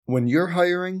When you're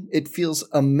hiring, it feels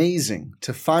amazing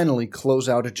to finally close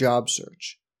out a job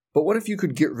search. But what if you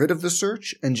could get rid of the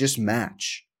search and just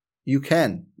match? You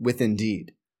can with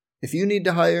Indeed. If you need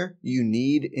to hire, you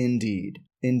need Indeed.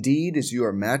 Indeed is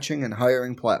your matching and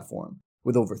hiring platform.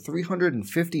 With over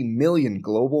 350 million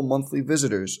global monthly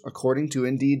visitors, according to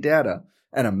Indeed data,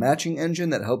 and a matching engine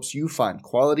that helps you find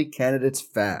quality candidates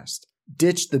fast.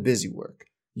 Ditch the busy work.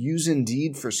 Use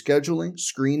Indeed for scheduling,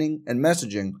 screening, and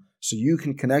messaging so you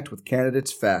can connect with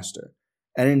candidates faster.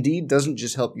 And Indeed doesn't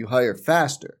just help you hire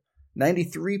faster.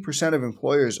 93% of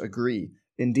employers agree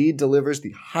Indeed delivers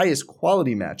the highest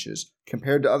quality matches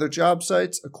compared to other job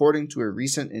sites, according to a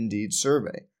recent Indeed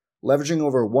survey. Leveraging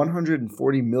over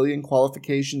 140 million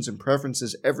qualifications and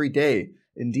preferences every day,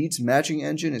 Indeed's matching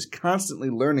engine is constantly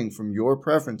learning from your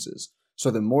preferences, so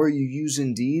the more you use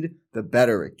Indeed, the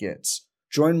better it gets.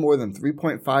 Join more than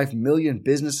 3.5 million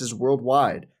businesses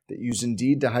worldwide that use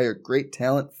Indeed to hire great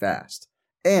talent fast.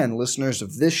 And listeners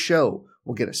of this show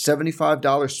will get a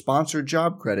 $75 sponsored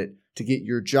job credit to get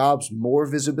your jobs more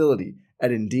visibility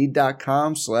at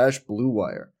Indeed.com/Blue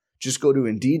Wire. Just go to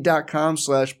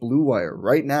Indeed.com/Blue Wire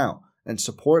right now and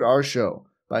support our show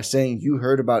by saying you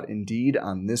heard about Indeed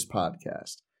on this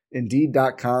podcast.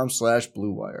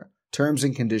 Indeed.com/Blue Wire. Terms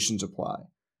and conditions apply.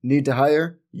 Need to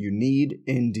hire? You need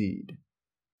Indeed.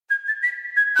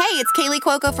 Hey, it's Kaylee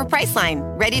Cuoco for Priceline.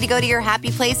 Ready to go to your happy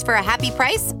place for a happy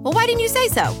price? Well, why didn't you say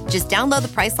so? Just download the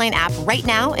Priceline app right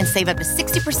now and save up to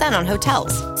 60% on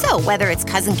hotels. So whether it's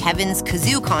Cousin Kevin's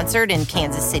Kazoo Concert in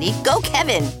Kansas City, go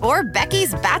Kevin, or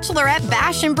Becky's Bachelorette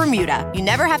Bash in Bermuda, you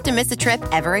never have to miss a trip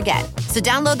ever again. So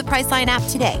download the Priceline app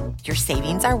today. Your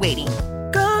savings are waiting.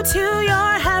 Go to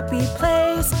your happy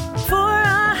place for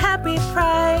a happy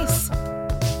price.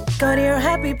 Go to your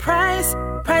happy price,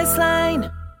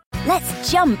 Priceline. Let's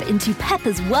jump into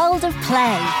Peppa's world of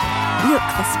play. Look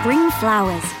for spring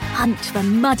flowers, hunt for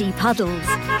muddy puddles,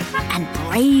 and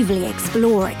bravely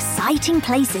explore exciting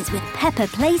places with Peppa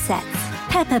playsets.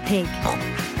 Peppa Pig,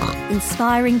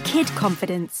 inspiring kid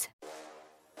confidence.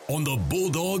 On the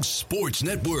Bulldogs Sports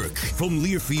Network from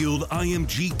Learfield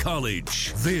IMG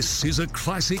College. This is a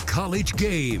classic college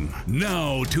game.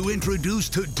 Now to introduce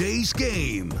today's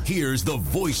game, here's the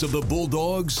voice of the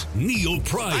Bulldogs, Neil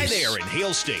Price. Hi there in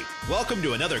Hale State. Welcome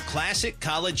to another classic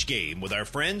college game with our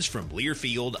friends from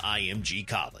Learfield IMG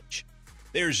College.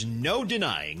 There's no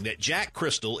denying that Jack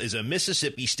Crystal is a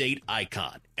Mississippi State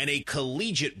icon and a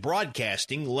collegiate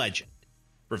broadcasting legend.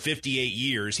 For 58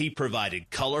 years, he provided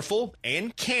colorful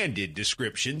and candid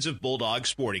descriptions of Bulldog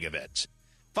sporting events.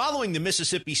 Following the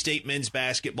Mississippi State men's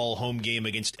basketball home game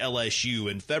against LSU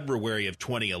in February of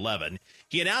 2011,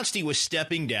 he announced he was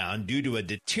stepping down due to a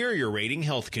deteriorating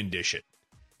health condition.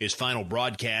 His final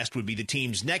broadcast would be the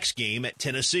team's next game at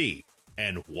Tennessee,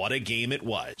 and what a game it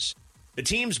was. The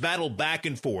teams battled back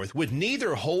and forth, with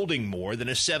neither holding more than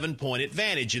a 7-point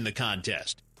advantage in the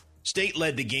contest. State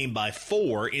led the game by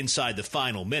 4 inside the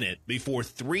final minute before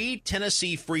 3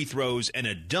 Tennessee free throws and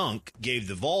a dunk gave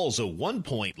the Vols a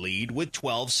 1-point lead with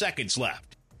 12 seconds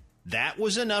left. That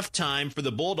was enough time for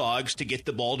the Bulldogs to get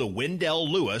the ball to Wendell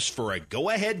Lewis for a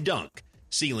go-ahead dunk,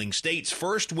 sealing State's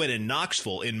first win in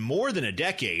Knoxville in more than a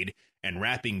decade and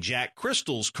wrapping Jack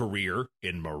Crystal's career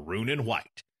in maroon and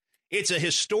white. It's a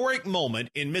historic moment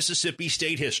in Mississippi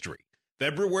State history.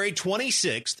 February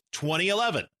 26th,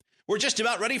 2011. We're just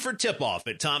about ready for tip-off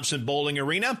at Thompson Bowling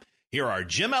Arena. Here are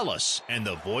Jim Ellis and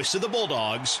the voice of the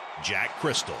Bulldogs, Jack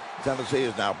Crystal. Tennessee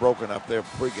is now broken up their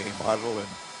pregame huddle and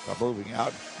are moving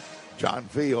out. John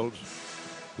Fields,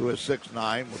 who is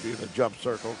 6'9", will be in the jump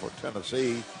circle for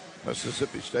Tennessee.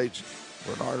 Mississippi State's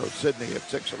Bernardo Sidney at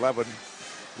 6'11",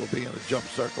 will be in the jump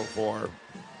circle for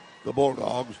the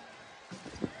Bulldogs.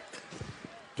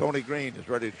 Tony Green is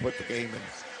ready to put the game in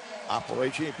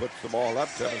operation. He puts the ball up.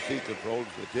 Tennessee controls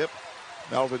the tip.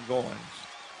 Melvin Goins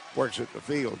works it to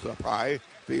Fields up high.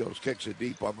 Fields kicks it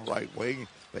deep on the right wing.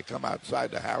 They come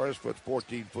outside to Harris, puts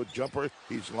 14-foot jumper.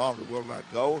 He's long and will not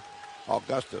go.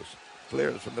 Augustus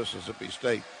clears from Mississippi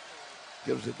State.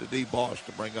 Gives it to D. Bosch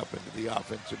to bring up into the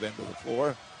offensive end of the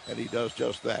floor, and he does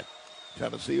just that.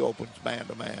 Tennessee opens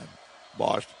man-to-man.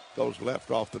 Bosch goes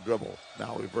left off the dribble.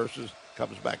 Now reverses,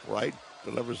 comes back right,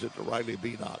 delivers it to Riley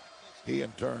Beanock. He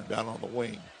in turn down on the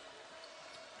wing.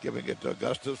 Giving it to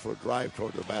Augustus for a drive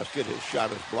toward the basket. His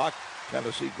shot is blocked.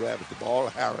 Tennessee grabs the ball.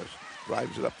 Harris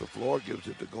drives it up the floor, gives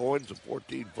it to Goins, a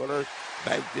 14-footer.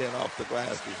 Banked in off the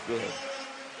glass is good.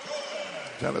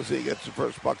 Tennessee gets the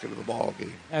first bucket of the ball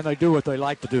game. And they do what they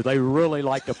like to do. They really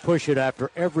like to push it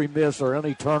after every miss or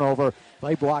any turnover.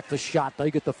 They block the shot.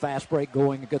 They get the fast break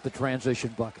going and get the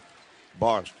transition bucket.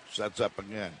 Bosch sets up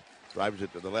again. Drives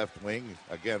it to the left wing.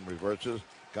 Again reverses.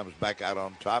 Comes back out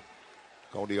on top.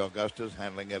 Cody Augustus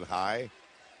handling it high.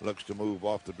 Looks to move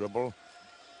off the dribble.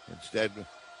 Instead,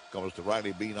 goes to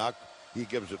Riley Beanock. He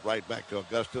gives it right back to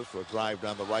Augustus for a drive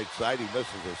down the right side. He misses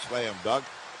a slam dunk.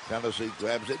 Tennessee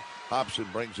grabs it. Hobson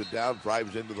brings it down,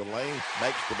 drives into the lane,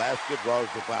 makes the basket, draws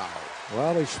the foul.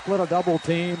 Well, he split a double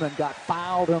team and got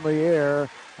fouled in the air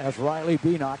as Riley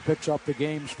Beanock picks up the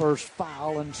game's first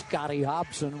foul, and Scotty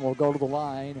Hobson will go to the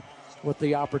line with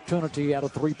the opportunity at a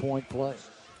three-point play.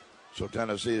 So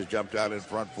Tennessee has jumped out in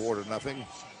front 4-0.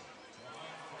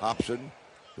 Hobson,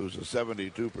 who's a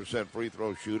 72% free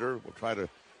throw shooter, will try to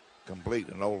complete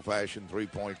an old-fashioned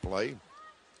three-point play.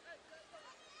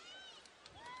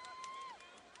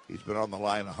 He's been on the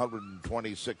line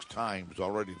 126 times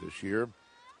already this year.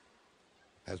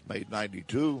 Has made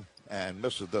 92 and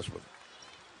misses this one.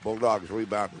 Bulldogs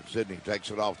rebounded. Sidney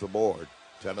takes it off the board.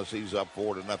 Tennessee's up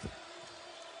 4-0.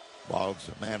 Ball's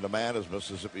man-to-man as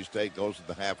Mississippi State goes to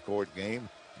the half-court game.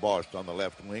 Bost on the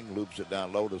left wing, loops it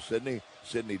down low to Sidney.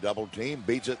 Sidney double team,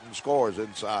 beats it and scores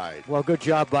inside. Well, good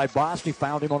job by Bost. He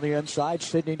found him on the inside.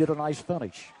 Sidney did a nice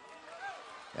finish.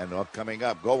 And coming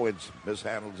up, Goins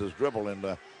mishandles his dribble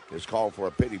and is called for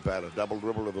a pity pat, a double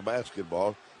dribble of the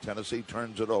basketball. Tennessee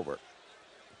turns it over.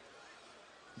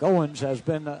 Goins has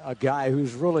been a guy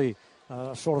who's really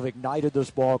sort of ignited this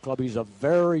ball club. He's a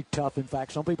very tough, in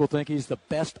fact, some people think he's the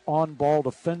best on-ball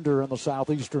defender in the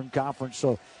Southeastern Conference.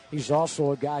 So he's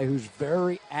also a guy who's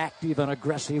very active and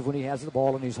aggressive when he has the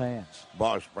ball in his hands.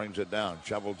 Bosch brings it down,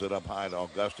 shovels it up high to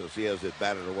Augustus. He has it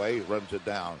batted away, runs it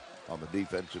down on the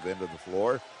defensive end of the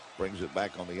floor. Brings it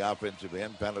back on the offensive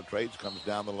end, penetrates, comes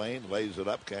down the lane, lays it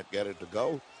up, can't get it to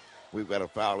go. We've got a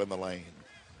foul in the lane.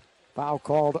 Foul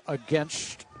called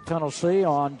against Tennessee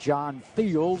on John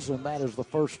Fields, and that is the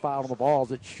first foul on the ball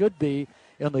that should be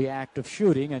in the act of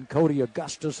shooting. And Cody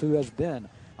Augustus, who has been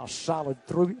a solid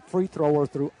free thrower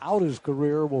throughout his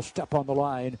career, will step on the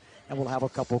line and will have a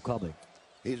couple coming.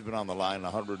 He's been on the line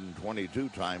 122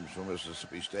 times for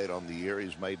Mississippi State on the year.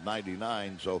 He's made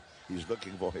 99, so he's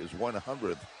looking for his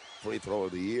 100th free throw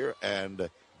of the year and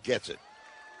gets it.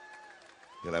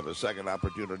 He'll have a second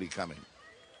opportunity coming.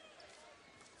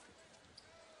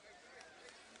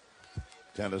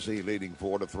 Tennessee leading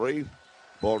 4-3.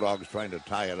 Bulldogs trying to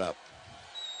tie it up.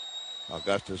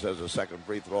 Augustus has a second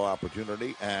free throw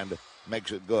opportunity and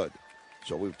makes it good.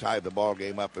 So we've tied the ball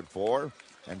game up at 4,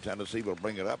 and Tennessee will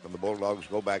bring it up, and the Bulldogs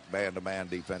go back man-to-man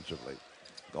defensively.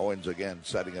 Goins again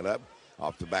setting it up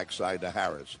off the backside to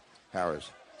Harris. Harris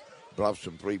bluffs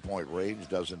from three-point range,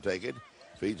 doesn't take it,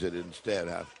 feeds it instead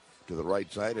out to the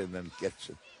right side, and then gets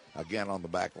it again on the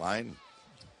back line.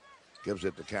 Gives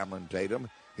it to Cameron Tatum.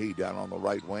 He down on the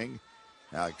right wing.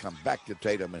 Now he comes back to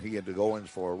Tatum, and he into Goins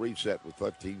for a reset with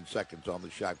 15 seconds on the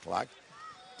shot clock.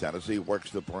 Tennessee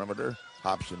works the perimeter.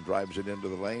 Hobson drives it into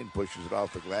the lane, pushes it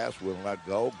off the glass, will not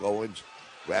go. Goins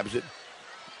grabs it,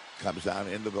 comes down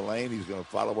into the lane. He's going to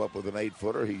follow up with an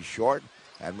 8-footer. He's short,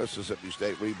 and Mississippi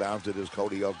State rebounds it as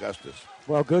Cody Augustus.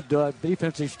 Well, good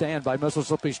defensive stand by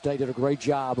Mississippi State. Did a great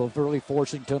job of really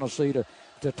forcing Tennessee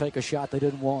to take a shot they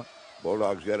didn't want.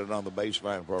 Bulldogs get it on the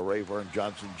baseline for a Rayburn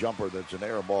Johnson jumper that's an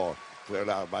air ball. Cleared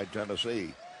out by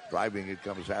Tennessee. Driving it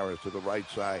comes Harris to the right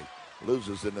side.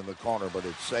 Loses it in the corner, but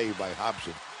it's saved by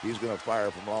Hobson. He's going to fire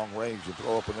from long range and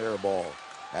throw up an air ball.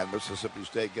 And Mississippi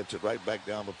State gets it right back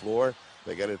down the floor.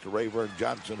 They get it to Rayburn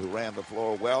Johnson, who ran the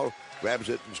floor well, grabs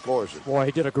it and scores it. Boy,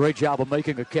 he did a great job of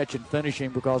making a catch and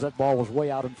finishing because that ball was way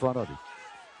out in front of him.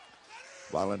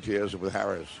 Volunteers with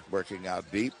Harris working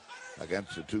out deep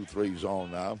against the 2-3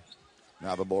 zone now.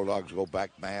 Now the Bulldogs go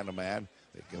back man-to-man.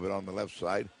 They give it on the left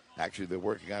side. Actually, they're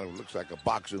working on it. It looks like a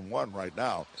boxing one right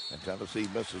now. And Tennessee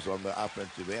misses on the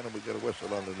offensive end, and we get a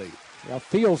whistle underneath. Yeah,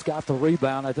 Fields got the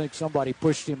rebound. I think somebody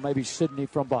pushed him, maybe Sidney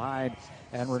from behind.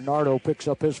 And Renardo picks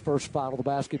up his first foul of the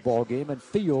basketball game. And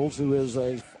Fields, who is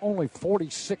only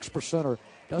 46%er,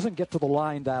 doesn't get to the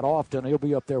line that often. He'll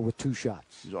be up there with 2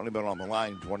 shots. He's only been on the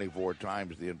line 24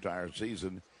 times the entire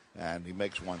season, and he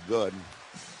makes one good.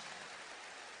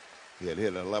 He had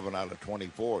hit 11 out of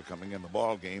 24 coming in the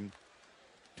ball game.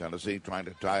 Tennessee trying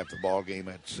to tie up the ball game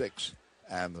at 6,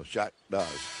 and the shot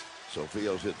does. So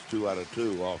Fields hits 2 out of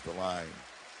 2 off the line.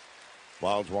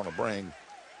 Vols want to bring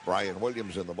Brian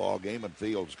Williams in the ball game, and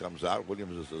Fields comes out.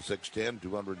 Williams is a 6'10",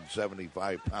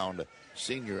 275-pound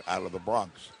senior out of the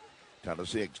Bronx.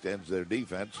 Tennessee extends their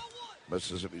defense.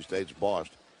 Mississippi State's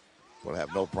Bost will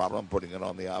have no problem putting it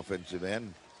on the offensive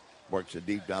end. Works it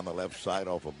deep down the left side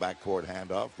off a backcourt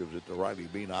handoff. Gives it to Riley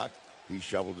Beanock. He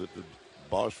shovels it to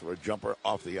Bost for a jumper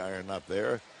off the iron, not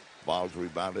there. Vols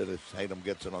rebounded as Tatum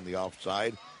gets it on the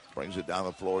offside. Brings it down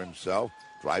the floor himself.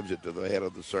 Drives it to the head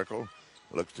of the circle.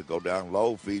 Looks to go down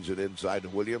low, feeds it inside to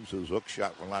Williams, whose hook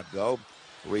shot will not go.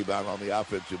 Rebound on the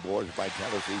offensive boards by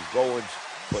Tennessee's Goins,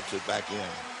 puts it back in.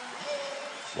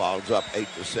 Vols up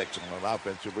 8-6 on an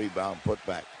offensive rebound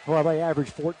putback. Well, they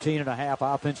average 14.5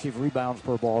 offensive rebounds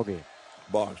per ball game.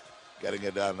 Bost getting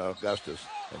it down to Augustus,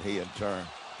 and he in turn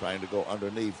trying to go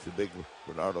underneath the big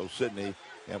Bernardo Sidney,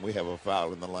 and we have a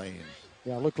foul in the lane.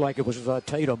 Yeah, it looked like it was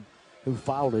Tatum who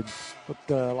fouled him. Looked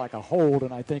like a hold,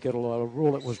 and I think it'll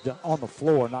rule it was on the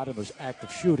floor, not in his act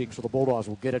of shooting, so the Bulldogs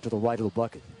will get it to the right of the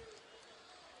bucket.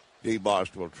 D.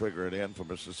 Bost will trigger it in for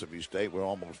Mississippi State. We're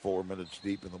almost 4 minutes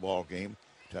deep in the ball game.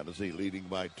 Tennessee leading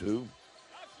by 2.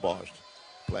 Bost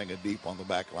playing it deep on the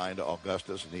back line to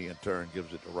Augustus, and he in turn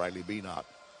gives it to Riley Beanock.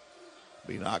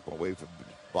 Beanock will wait for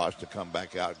Bost to come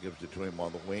back out, gives it to him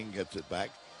on the wing, gets it back,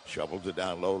 shovels it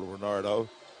down low to Bernardo.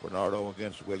 Bernardo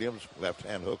against Williams,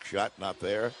 left-hand hook shot, not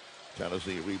there.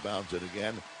 Tennessee rebounds it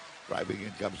again. Driving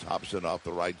in comes Hobson off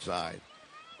the right side.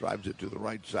 Drives it to the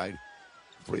right side.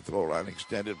 Free throw line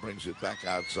extended, brings it back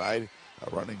outside.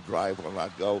 A running drive will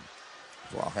not go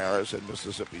for Harris, and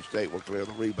Mississippi State will clear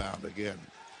the rebound again.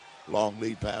 Long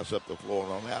lead pass up the floor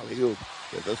on alley-oop.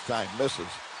 That this time misses,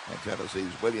 and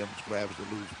Tennessee's Williams grabs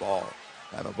the loose ball.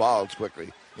 And the Vols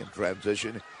quickly in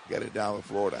transition, get it down the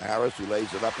floor to Harris, who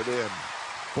lays it up and in.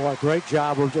 Boy, great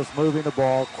job of just moving the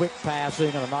ball, quick passing,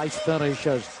 and a nice finish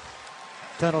as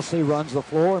Tennessee runs the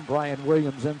floor, and Brian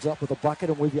Williams ends up with a bucket,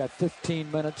 and we've got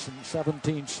 15 minutes and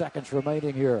 17 seconds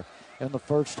remaining here in the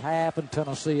first half, and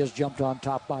Tennessee has jumped on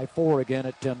top by 4 again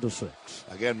at 10-6.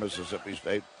 Again, Mississippi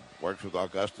State works with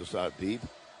Augustus out deep.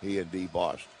 He and D.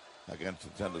 Bost against the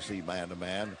Tennessee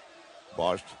man-to-man.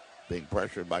 Bost being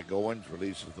pressured by Goins,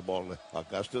 releases the ball to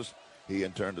Augustus. He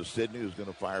in turn to Sidney, who's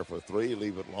going to fire for 3,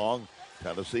 leave it long.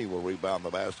 Tennessee will rebound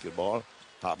the basketball.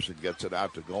 Hobson gets it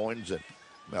out to Goins, and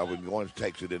Melvin Goins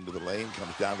takes it into the lane,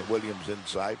 comes down to Williams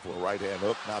inside for a right-hand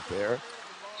hook, not there.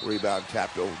 Rebound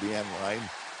tapped over the end line.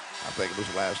 I think it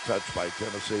was last touch by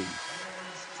Tennessee.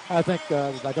 I think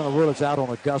they're going to rule us out on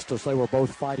Augustus. They were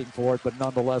both fighting for it, but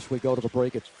nonetheless, we go to the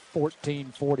break at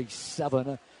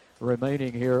 14:47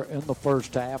 remaining here in the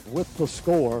first half with the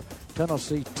score,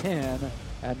 Tennessee 10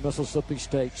 and Mississippi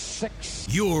State 6.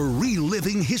 You're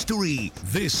reliving history.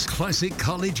 This classic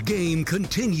college game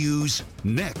continues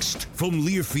next from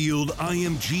Learfield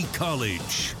IMG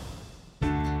College.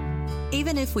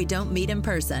 Even if we don't meet in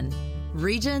person,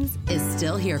 Regions is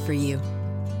still here for you.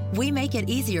 We make it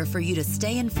easier for you to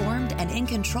stay informed and in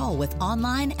control with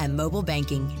online and mobile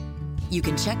banking. You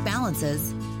can check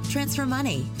balances, transfer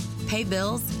money, pay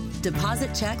bills,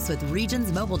 deposit checks with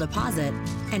Regions Mobile Deposit,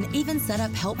 and even set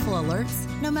up helpful alerts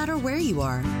no matter where you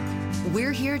are.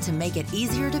 We're here to make it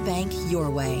easier to bank your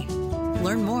way.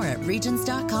 Learn more at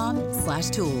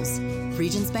regions.com/tools.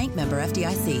 Regions Bank, member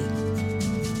FDIC.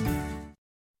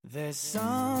 There's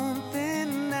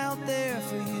something out there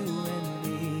for you and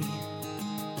me,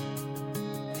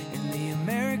 and the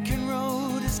American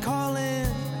road is calling,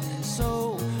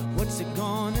 so what's it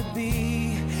gonna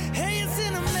be? Hey, it's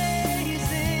an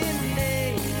amazing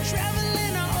day,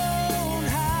 traveling our own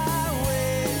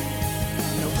highway.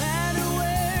 No matter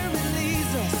where it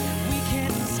leads us, we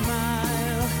can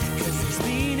smile, 'cause there's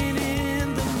meaning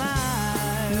in the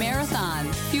mile.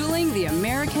 Marathon, fueling the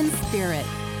American spirit.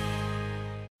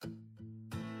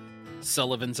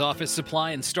 Sullivan's Office Supply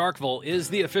in Starkville is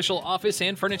the official office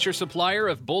and furniture supplier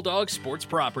of Bulldog Sports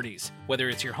Properties. Whether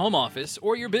it's your home office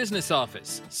or your business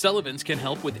office, Sullivan's can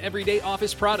help with everyday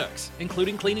office products,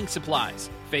 including cleaning supplies,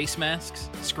 face masks,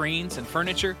 screens, and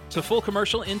furniture, to full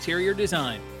commercial interior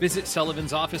design. Visit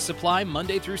Sullivan's Office Supply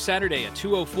Monday through Saturday at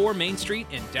 204 Main Street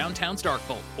in downtown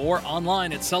Starkville or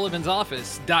online at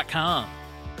sullivansoffice.com.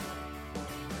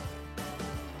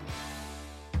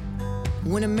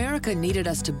 When America needed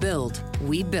us to build,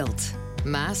 we built.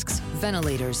 Masks,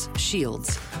 ventilators,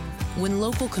 shields. When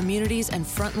local communities and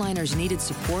frontliners needed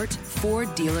support,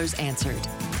 Ford dealers answered.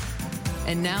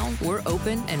 And now we're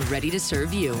open and ready to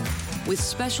serve you with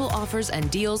special offers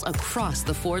and deals across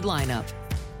the Ford lineup.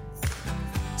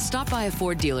 Stop by a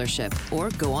Ford dealership or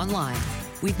go online.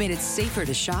 We've made it safer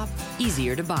to shop,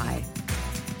 easier to buy.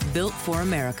 Built for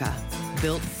America.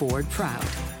 Built Ford proud.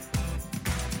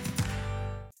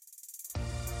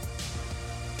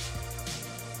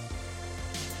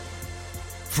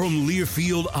 From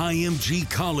Learfield IMG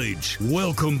College,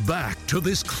 welcome back to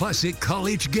this classic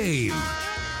college game.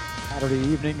 Saturday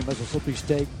evening, Mississippi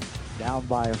State down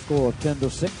by a score of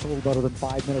 10-6, a little better than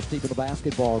 5 minutes deep in the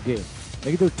basketball game.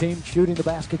 Neither team shooting the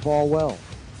basketball well.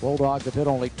 Bulldogs have hit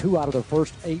only 2 out of their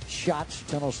first 8 shots.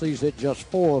 Tennessee's hit just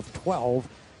 4 of 12.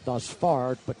 thus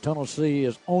far, but Tennessee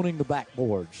is owning the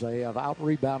backboards. They have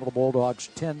out-rebounded the Bulldogs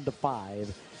 10-5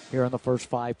 here in the first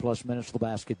 5+ minutes of the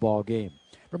basketball game.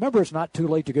 Remember, it's not too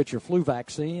late to get your flu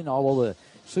vaccine. Although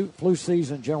the flu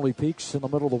season generally peaks in the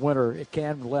middle of the winter, it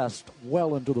can last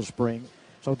well into the spring.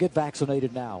 So get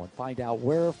vaccinated now and find out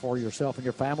where for yourself and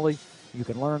your family. You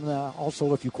can learn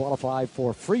also if you qualify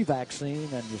for a free vaccine,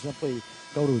 and you simply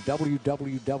go to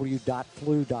www.flu.gov.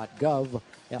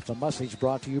 That's a message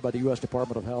brought to you by the U.S.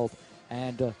 Department of Health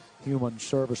and Human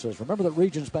Services. Remember that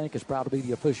Regions Bank is proud to be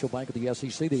the official bank of the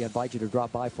SEC. They invite you to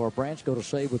drop by for a branch. Go to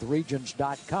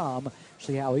SaveWithRegions.com.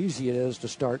 See how easy it is to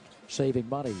start saving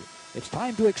money. It's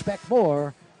time to expect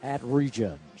more at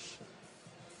Regions.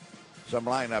 Some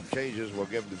lineup changes. We'll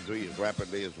give them to you as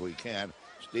rapidly as we can.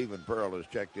 Stephen Pearl has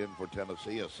checked in for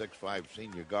Tennessee, a 6'5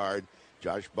 senior guard.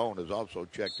 Josh Bone has also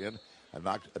checked in, a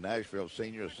Nashville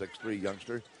senior, a 6'3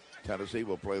 youngster. Tennessee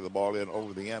will play the ball in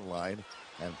over the end line,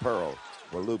 and Pearl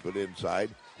will loop it inside.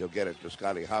 He'll get it to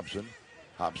Scotty Hobson.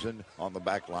 Hobson on the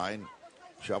back line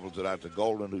shovels it out to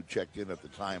Golden, who checked in at the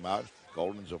timeout.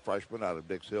 Golden's a freshman out of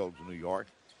Dix Hills, New York.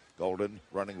 Golden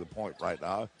running the point right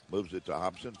now. Moves it to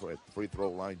Hobson for a free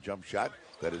throw line jump shot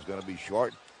that is going to be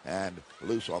short and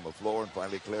loose on the floor, and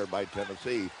finally cleared by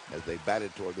Tennessee as they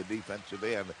batted toward the defensive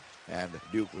end, and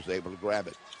Duke was able to grab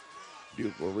it.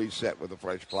 Duke will reset with a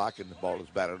fresh clock, and the ball is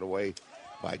batted away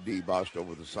by D. Bost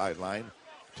over the sideline.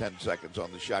 10 seconds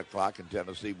on the shot clock, and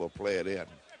Tennessee will play it in.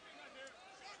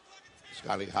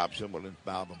 Scotty Hobson will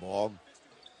inbound the ball.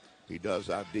 He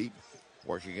does out deep,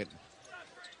 working it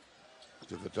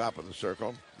to the top of the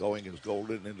circle. Going is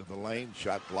Golden into the lane.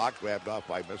 Shot blocked, grabbed off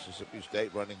by Mississippi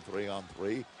State, running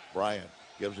 3-on-3. Bryant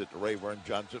gives it to Rayburn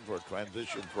Johnson for a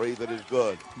transition three that is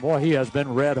good. Boy, he has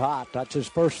been red hot. That's his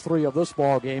first three of this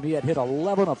ball game. He had hit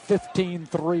 11 of 15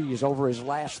 threes over his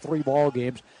last three ball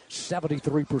games,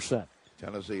 73%.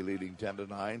 Tennessee leading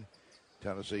 10-9.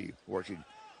 Tennessee working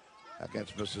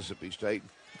against Mississippi State.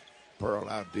 Pearl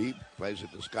out deep, plays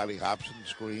it to Scotty Hobson,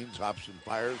 screens, Hobson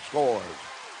fires, scores.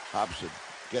 Hobson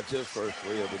gets his first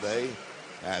three of the day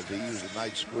as he used a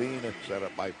nice screen and set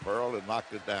up by Pearl and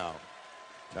knocked it down.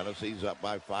 Tennessee's up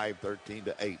by 5,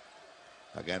 13-8.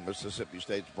 Again, Mississippi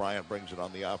State's Bryant brings it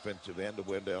on the offensive end to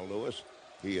Wendell Lewis.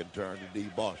 He in turn to D.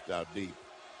 Bost out deep.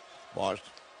 Bost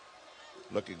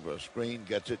looking for a screen,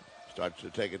 gets it, starts to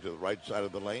take it to the right side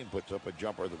of the lane, puts up a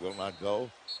jumper that will not go.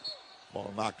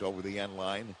 Ball knocked over the end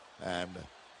line, and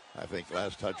I think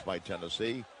last touch by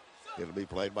Tennessee. It'll be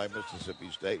played by Mississippi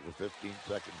State with 15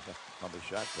 seconds on the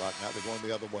shot clock. Now they're going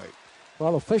the other way.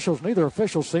 Well, neither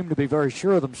officials seem to be very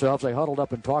sure of themselves. They huddled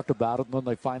up and talked about it, and then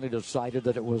they finally decided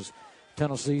that it was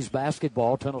Tennessee's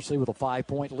basketball. Tennessee with a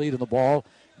 5-point lead in the ball.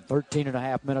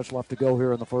 13.5 minutes left to go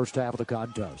here in the first half of the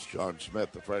contest. Sean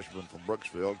Smith, the freshman from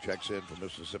Brooksville, checks in for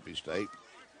Mississippi State.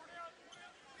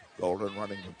 Golden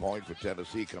running the point for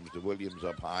Tennessee. Comes to Williams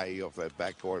up high off that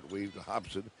backcourt weave to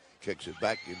Hobson. Kicks it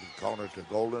back into the corner to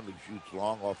Golden, who shoots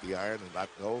long off the iron and not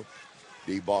go.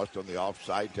 D. Bost on the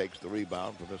offside takes the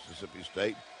rebound for Mississippi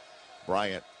State.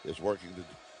 Bryant is working the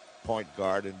point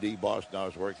guard, and D. Bost now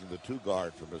is working the two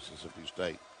guard for Mississippi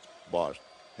State. Bost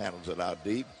handles it out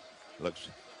deep, looks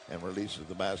and releases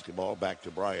the basketball back to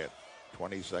Bryant.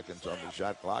 20 seconds on the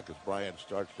shot clock as Bryant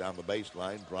starts down the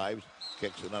baseline, drives,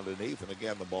 kicks it underneath, and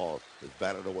again the ball is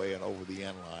batted away and over the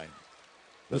end line.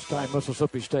 This time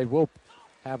Mississippi State will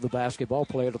have the basketball,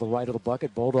 play it to the right of the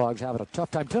bucket. Bulldogs having a tough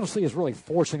time. Tennessee is really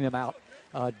forcing them out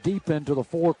deep into the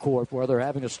forecourt where they're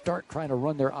having to start trying to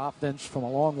run their offense from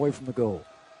a long way from the goal.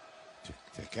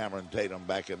 Cameron Tatum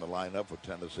back in the lineup for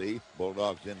Tennessee.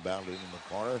 Bulldogs inbounded in the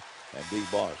corner, and D.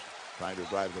 Bost trying to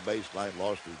drive the baseline,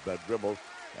 lost his dribble,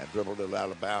 and dribbled it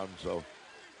out of bounds. So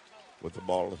with the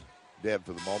ball dead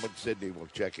for the moment, Sidney will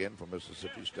check in for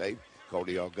Mississippi State.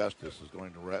 Cody Augustus is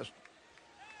going to rest.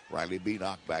 Riley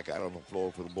Beanock back out on the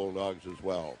floor for the Bulldogs as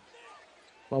well.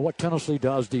 Well, what Tennessee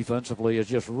does defensively is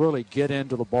just really get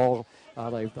into the ball.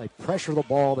 They pressure the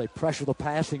ball. They pressure the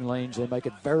passing lanes. They make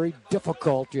it very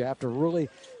difficult. You have to really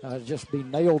just be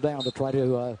nailed down to try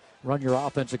to run your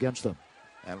offense against them.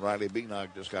 And Riley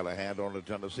Beanock just got a hand on a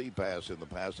Tennessee pass in the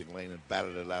passing lane and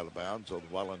batted it out of bounds, so the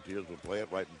Volunteers will play it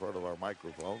right in front of our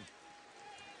microphone.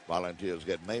 Volunteers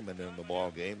get Maiman in the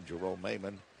ball game, Jerome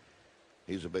Maiman.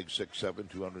 He's a big 6'7",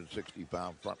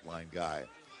 260-pound frontline guy.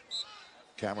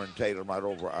 Cameron Tatum right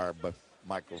over our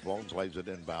microphone, plays it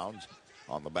inbounds.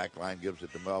 On the back line, gives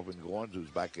it to Melvin Goins, who's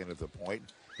back in at the point.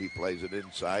 He plays it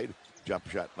inside. Jump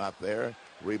shot not there.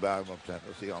 Rebound from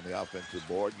Tennessee on the offensive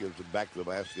board. Gives it back to the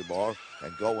basketball.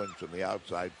 And Goins from the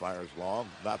outside fires long.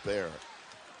 Not there.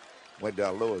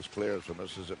 Wendell Lewis clears from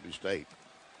Mississippi State.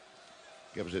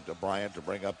 Gives it to Bryant to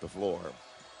bring up the floor.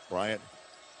 Bryant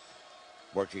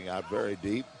working out very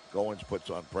deep. Goins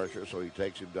puts on pressure, so he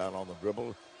takes him down on the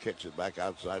dribble, kicks it back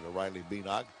outside to Riley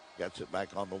Beanock, gets it back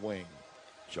on the wing.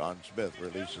 Sean Smith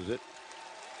releases it.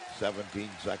 17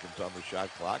 seconds on the shot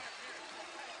clock.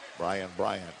 Bryant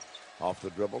off the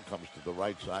dribble, comes to the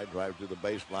right side, drives to the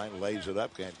baseline, lays it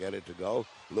up, can't get it to go.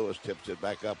 Lewis tips it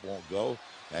back up, won't go,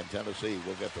 and Tennessee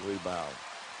will get the rebound.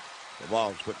 The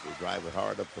Vols quickly drive it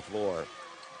hard up the floor.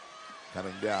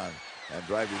 Coming down and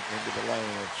driving into the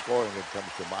lane and scoring it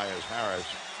comes to Myers Harris.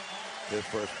 His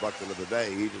first bucket of the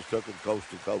day. He just took it coast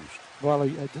to coast. Well,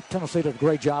 Tennessee did a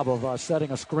great job of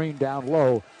setting a screen down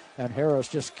low, and Harris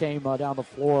just came down the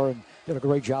floor and did a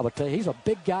great job of he's a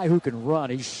big guy who can run.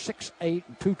 He's 6'8"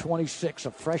 and 226,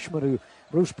 a freshman who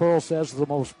Bruce Pearl says is the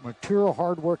most mature,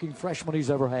 hard-working freshman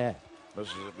he's ever had.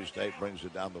 Mississippi State brings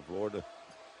it down the floor to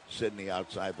Sidney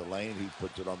outside the lane. He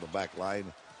puts it on the back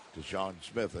line to Sean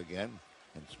Smith again,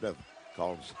 and Smith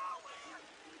calls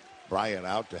Bryant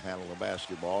out to handle the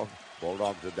basketball.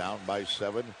 Bulldogs are down by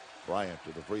 7. Bryant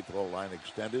to the free throw line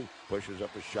extended, pushes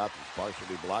up a shot that's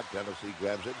partially blocked. Tennessee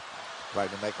grabs it, trying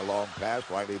to make a long pass.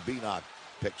 Riley Beanock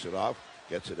picks it off,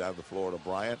 gets it down the floor to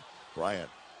Bryant. Bryant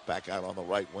back out on the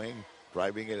right wing,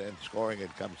 driving it and scoring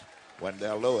it comes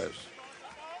Wendell Lewis.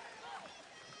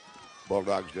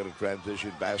 Bulldogs get a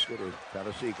transition basket, and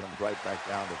Tennessee comes right back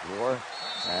down the floor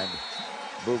and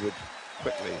move it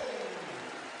quickly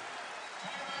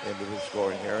into the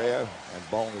scoring area, and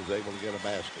Bone is able to get a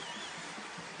basket.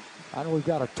 I know we've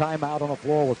got a timeout on the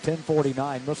floor with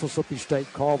 10:49. Mississippi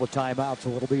State called the timeout, so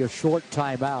it'll be a short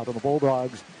timeout. And the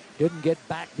Bulldogs didn't get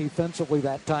back defensively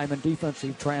that time in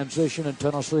defensive transition, and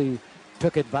Tennessee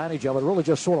took advantage of it. Really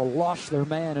just sort of lost their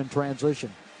man in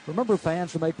transition. Remember,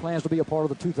 fans, to make plans to be a part of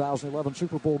the 2011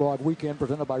 Super Bulldog Weekend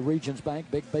presented by Regions Bank,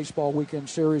 big baseball weekend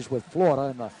series with Florida,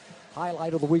 and the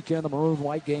highlight of the weekend, the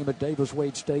Maroon-White game at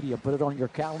Davis-Wade Stadium. Put it on your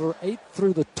calendar, 8th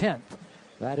through the 10th.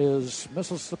 That is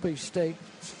Mississippi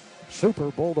State's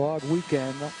Super Bulldog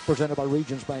Weekend presented by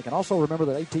Regions Bank. And also remember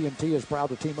that AT&T is proud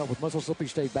to team up with Mississippi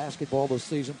State basketball this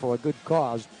season for a good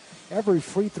cause. Every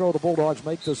free throw the Bulldogs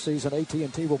make this season,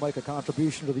 AT&T will make a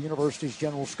contribution to the university's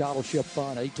general scholarship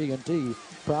fund. AT&T,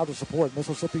 proud to support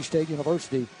Mississippi State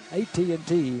University.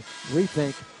 AT&T,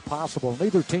 rethink possible.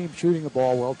 Neither team shooting the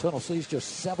ball well. Tennessee's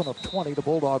just 7 of 20. The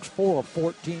Bulldogs 4 of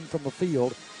 14 from the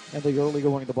field. And the early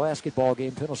going of the basketball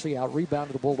game, Tennessee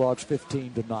out-rebounded the Bulldogs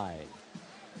 15-9.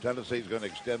 Tennessee's going to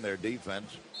extend their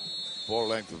defense. Full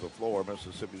length of the floor.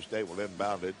 Mississippi State will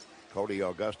inbound it. Cody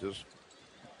Augustus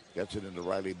gets it into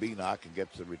Riley Beanock and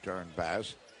gets the return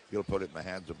pass. He'll put it in the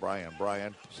hands of Brian.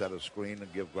 Bryant set a screen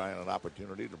and give Bryant an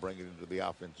opportunity to bring it into the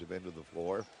offensive end of the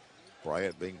floor.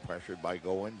 Bryant being pressured by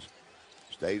Goins.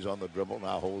 Stays on the dribble,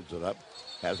 now holds it up.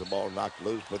 Has the ball knocked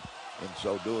loose, but in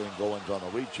so doing, Goins on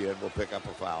the reach in will pick up a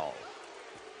foul.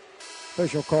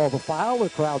 Official call the foul. The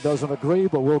crowd doesn't agree,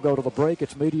 but we'll go to the break.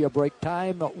 It's media break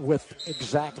time with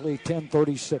exactly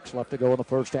 10:36 left to go in the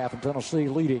first half, and Tennessee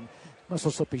leading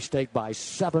Mississippi State by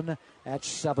 7 at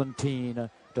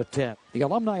 17-10. The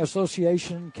Alumni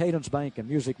Association, Cadence Bank, and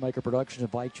Music Maker Productions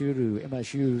invite you to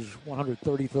MSU's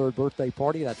 133rd birthday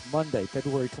party. That's Monday,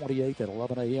 February 28th at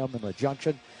 11 a.m. in the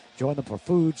Junction. Join them for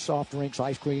food, soft drinks,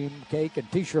 ice cream, cake,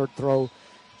 and T-shirt throw.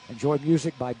 Enjoy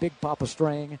music by Big Papa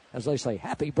Strang as they say,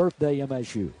 happy birthday,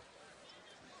 MSU.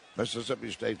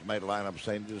 Mississippi State's made lineup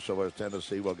changes, so as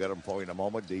Tennessee will get them for you in a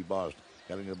moment. D. Bost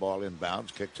getting the ball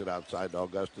inbounds, kicks it outside to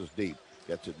Augustus deep.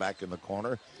 Gets it back in the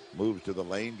corner, moves to the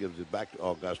lane, gives it back to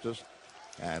Augustus,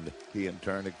 and he in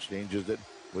turn exchanges it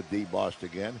with D. Bost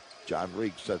again. John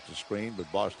Reeks sets the screen,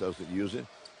 but Bost doesn't use it.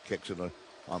 Kicks it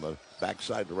on the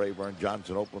backside to Rayburn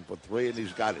Johnson, open for three, and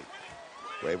he's got it.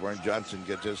 Rayburn Johnson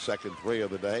gets his second three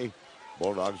of the day.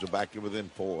 Bulldogs are back to within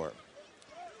 4.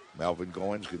 Melvin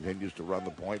Goins continues to run the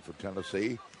point for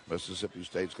Tennessee. Mississippi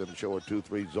State's going to show a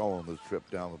 2-3 zone this trip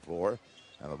down the floor.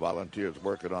 And the Volunteers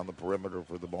working on the perimeter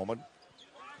for the moment.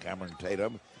 Cameron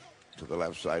Tatum to the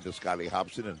left side to Scotty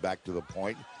Hobson and back to the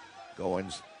point.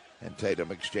 Goins and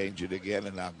Tatum exchange it again,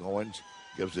 and now Goins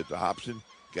gives it to Hobson.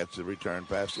 Gets the return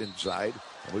pass inside,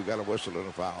 and we've got a whistle and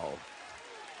a foul.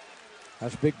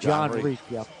 That's big John Reek.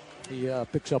 Yep. He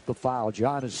picks up the foul.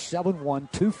 John is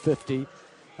 7'1", 250,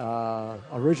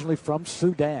 originally from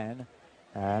Sudan,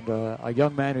 and a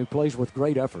young man who plays with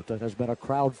great effort that has been a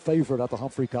crowd favorite at the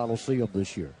Humphrey Coliseum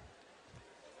this year.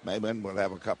 Mayman will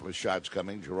have a couple of shots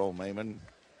coming. Jerome Mayman,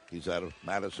 he's out of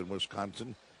Madison,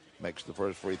 Wisconsin, makes the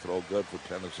first free throw good for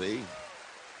Tennessee.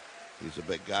 He's a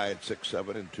big guy at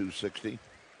 6'7" and 260.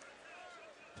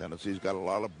 Tennessee's got a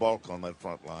lot of bulk on that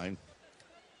front line.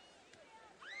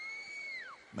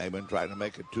 Mayman trying to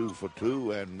make it 2 for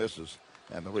 2 and misses.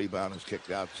 and the rebound is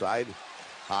kicked outside.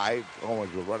 High.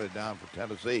 Owens will run it down for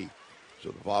Tennessee. So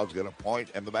the Vols get a point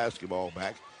and the basketball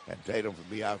back, and Tatum from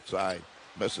the outside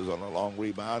misses on a long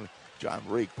rebound. John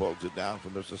Reek pulls it down for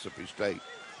Mississippi State.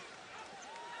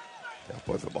 They'll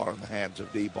put the ball in the hands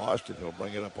of D. Boston. He'll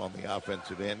bring it up on the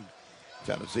offensive end.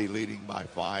 Tennessee leading by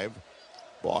 5.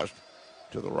 Boston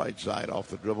to the right side off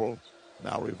the dribble.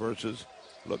 Now reverses.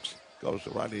 Goes to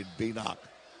right-hand Beanock.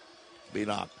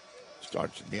 Beanock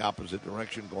starts in the opposite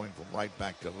direction, going from right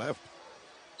back to left.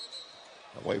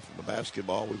 Away from the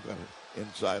basketball, we've got an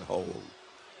inside hold.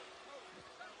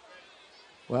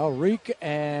 Well, Reek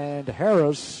and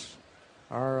Harris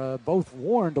are both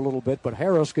warned a little bit, but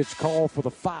Harris gets called for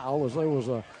the foul as there was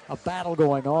a battle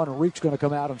going on, and Reek's going to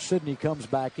come out, and Sidney comes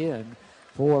back in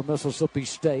for Mississippi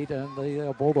State, and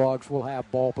the Bulldogs will have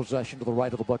ball possession to the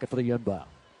right of the bucket for the inbound.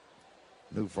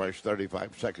 New fresh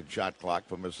 35-second shot clock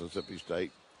for Mississippi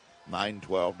State.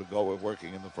 9:12 to go. We're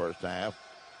working in the first half.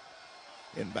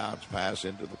 Inbounds pass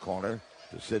into the corner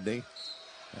to Sidney,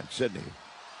 and Sidney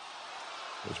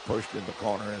was pushed in the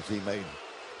corner as he made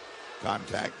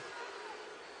contact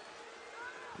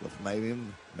with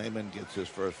Mayman. Mayman gets his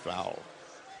first foul.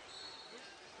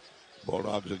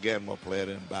 Bulldogs again will play it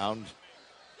inbounds.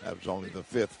 That was only the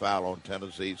 5th foul on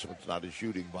Tennessee, so it's not a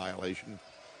shooting violation.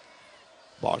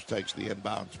 Boss takes the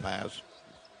inbounds pass,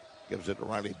 gives it to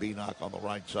Riley Beanock on the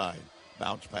right side.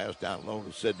 Bounce pass down low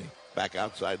to Sidney. Back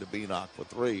outside to Beanock for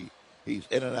 3. He's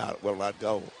in and out, will not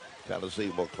go.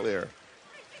 Tennessee will clear.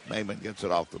 Mayman gets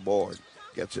it off the board.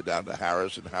 Gets it down to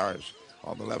Harris, and Harris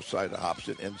on the left side to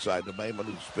Hobson. Inside to Mayman,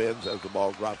 who spins as the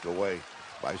ball dropped away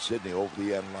by Sidney over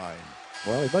the end line.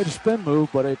 Well, he made a spin move,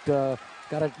 but it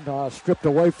got it stripped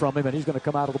away from him, and he's going to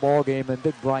come out of the ball game, and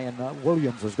Big Brian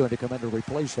Williams is going to come in to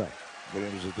replace that.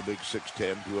 Williams is the big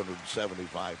 6'10",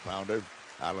 275-pounder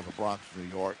out of the Bronx, New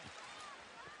York.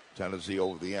 Tennessee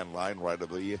over the end line, right of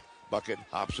the bucket.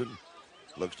 Hobson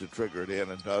looks to trigger it in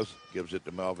and does. Gives it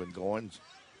to Melvin Goins,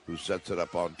 who sets it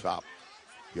up on top.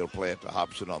 He'll play it to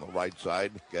Hobson on the right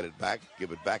side. Get it back.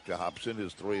 Give it back to Hobson.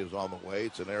 His 3 is on the way.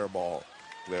 It's an air ball.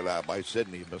 Cleared out by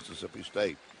Sidney, Mississippi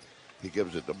State. He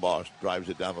gives it to Boss. Drives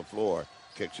it down the floor.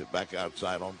 Kicks it back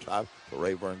outside on top to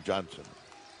Rayburn Johnson.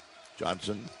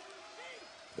 Johnson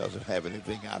doesn't have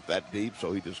anything out that deep,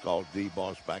 so he just calls D.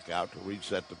 Boss back out to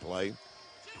reset the play.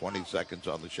 20 seconds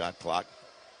on the shot clock.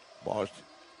 Boss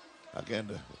again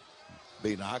to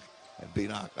Beanock, and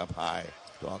Beanock up high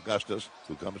to Augustus,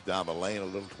 who comes down the lane, a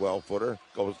little 12-footer,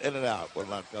 goes in and out, will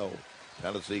not go.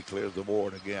 Tennessee clears the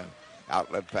board again.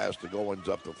 Outlet pass to Goins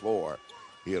up the floor.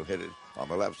 He'll hit it on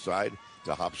the left side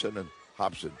to Hobson, and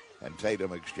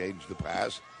Tatum exchange the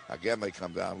pass. Again, they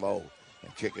come down low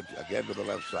and kick it again to the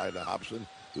left side to Hobson,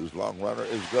 whose long runner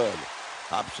is good.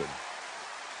 Hobson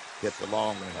hit the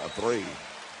long 3,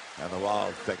 and the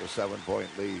Vols take a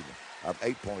 7-point lead, an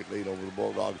 8-point lead over the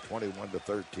Bulldogs,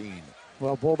 21-13.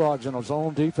 Well, Bulldogs in a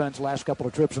zone defense last couple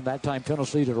of trips, and that time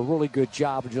Tennessee did a really good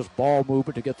job of just ball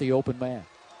movement to get the open man.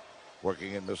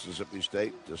 Working in Mississippi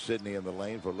State to Sidney in the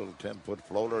lane for a little 10-foot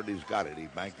floater, and he's got it. He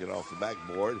banked it off the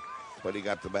backboard, but he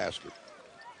got the basket.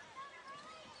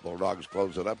 Bulldogs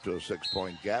close it up to a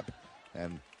 6-point gap,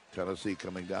 and Tennessee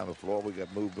coming down the floor. We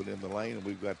got movement in the lane, and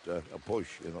we've got a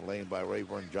push in the lane by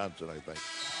Rayburn Johnson, I think.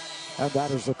 And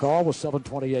that is the call with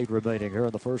 7:28 remaining here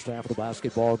in the first half of the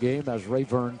basketball game as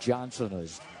Rayburn Johnson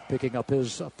is picking up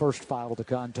his first foul of the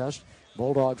contest.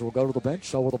 Bulldogs will go to the bench,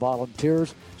 so will the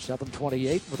Volunteers.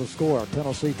 7:28 with a score.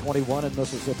 Tennessee 21 and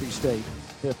Mississippi State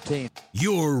 15.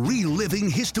 You're reliving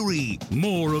history.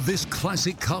 More of this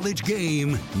classic college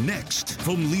game next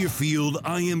from Learfield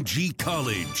IMG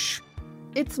College.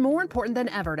 It's more important than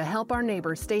ever to help our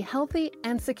neighbors stay healthy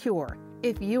and secure.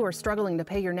 If you are struggling to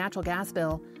pay your natural gas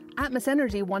bill, Atmos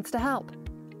Energy wants to help.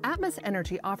 Atmos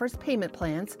Energy offers payment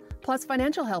plans, plus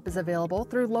financial help is available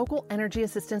through local energy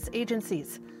assistance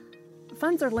agencies.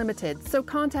 Funds are limited, so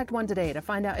contact one today to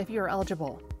find out if you are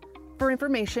eligible. For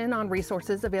information on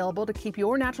resources available to keep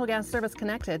your natural gas service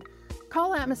connected,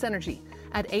 call Atmos Energy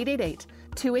at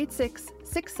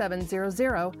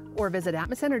 888-286-6700 or visit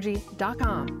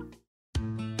atmosenergy.com.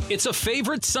 It's a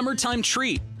favorite summertime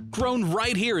treat. Grown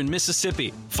right here in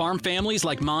Mississippi. Farm families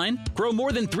like mine grow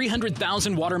more than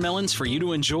 300,000 watermelons for you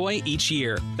to enjoy each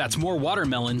year. That's more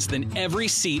watermelons than every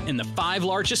seat in the 5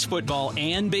 largest football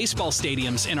and baseball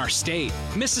stadiums in our state.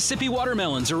 Mississippi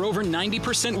watermelons are over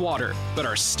 90% water, but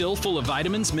are still full of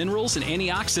vitamins, minerals, and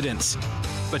antioxidants.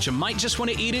 But you might just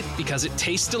want to eat it because it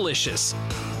tastes delicious.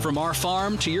 From our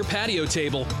farm to your patio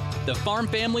table, the farm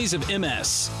families of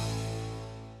MS.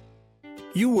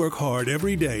 You work hard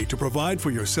every day to provide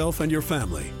for yourself and your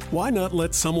family. Why not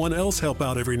let someone else help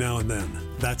out every now and then?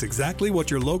 That's exactly what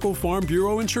your local Farm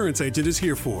Bureau insurance agent is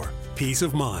here for. Peace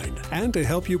of mind, and to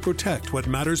help you protect what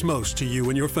matters most to you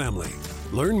and your family.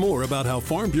 Learn more about how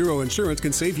Farm Bureau insurance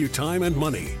can save you time and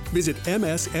money. Visit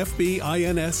msfbins.com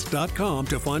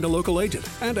to find a local agent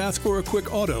and ask for a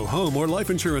quick auto, home, or life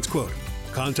insurance quote.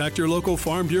 Contact your local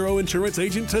Farm Bureau insurance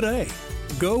agent today.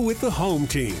 Go with the home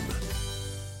team.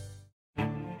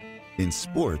 In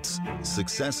sports,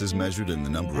 success is measured in the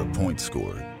number of points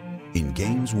scored, in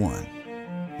games won,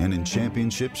 and in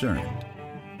championships earned.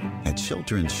 At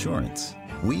Shelter Insurance,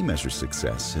 we measure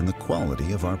success in the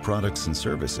quality of our products and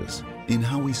services, in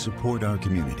how we support our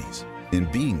communities,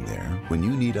 in being there when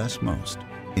you need us most.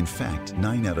 In fact,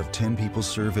 9 out of 10 people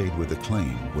surveyed with a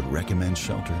claim would recommend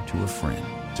Shelter to a friend.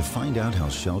 To find out how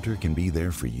Shelter can be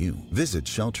there for you, visit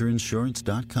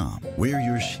shelterinsurance.com. We're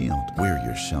your shield. We're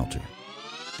your shelter.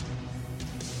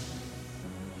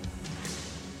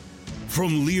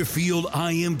 From Learfield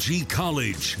IMG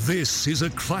College, this is a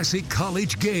classic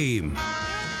college game.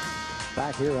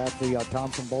 Back here at the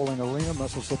Thompson Bowling Arena,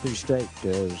 Mississippi State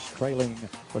is trailing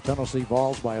the Tennessee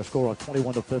Vols by a score of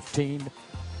 21-15.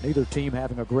 Neither team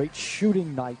having a great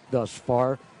shooting night thus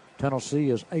far. Tennessee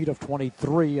is 8 of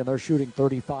 23, and they're shooting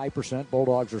 35%.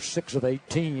 Bulldogs are 6 of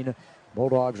 18.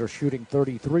 Bulldogs are shooting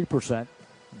 33%.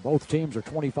 Both teams are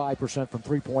 25% from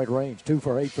three-point range. 2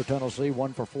 for 8 for Tennessee,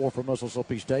 1 for 4 for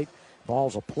Mississippi State.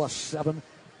 Vols a +7,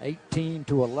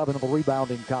 18-11 in the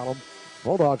rebounding column.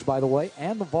 Bulldogs, by the way,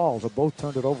 and the Vols have both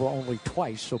turned it over only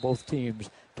twice, so both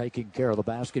teams taking care of the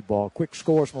basketball. Quick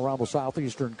scores from around the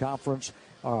Southeastern Conference.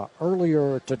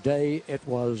 Earlier today, it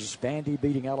was Vandy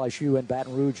beating LSU in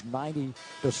Baton Rouge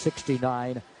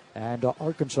 90-69. And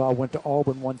Arkansas went to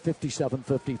Auburn, won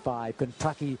 57-55.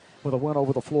 Kentucky with a win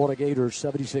over the Florida Gators,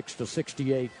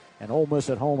 76-68. And Ole Miss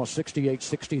at home, a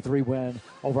 68-63 win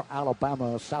over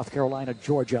Alabama, South Carolina,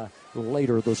 Georgia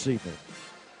later this evening.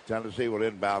 Tennessee will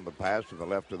inbound the pass to the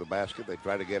left of the basket. They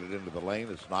try to get it into the lane.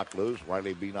 It's knocked loose.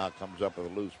 Riley Beanock comes up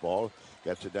with a loose ball,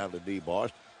 gets it down to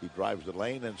DeBost. He drives the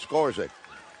lane and scores it.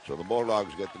 So the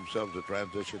Bulldogs get themselves a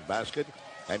transition basket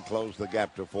and close the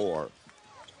gap to 4.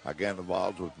 Again, the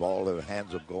Vols with ball in the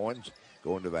hands of Goins,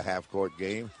 going to the half-court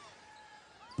game.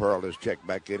 Pearl is checked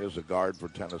back in as a guard for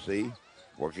Tennessee.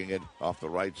 Working it off the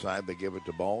right side, they give it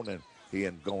to Bone, and he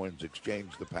and Goins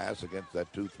exchange the pass against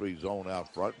that 2-3 zone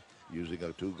out front, using a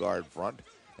 2-guard front.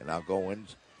 And now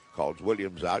Goins calls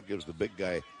Williams out, gives the big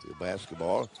guy the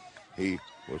basketball. He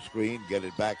will screen, get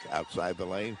it back outside the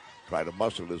lane, try to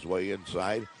muscle his way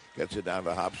inside, gets it down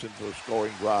to Hobson for a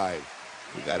scoring drive.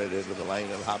 He got it into the lane,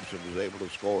 and Hobson was able to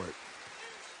score it.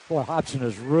 Boy, Hobson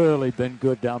has really been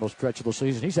good down the stretch of the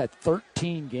season. He's had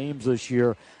 13 games this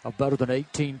year of better than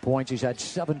 18 points. He's had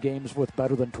 7 games with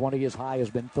better than 20. His high has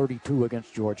been 32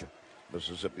 against Georgia.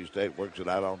 Mississippi State works it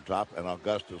out on top, and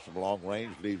Augustus from long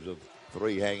range leaves a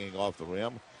 3 hanging off the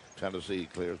rim. Tennessee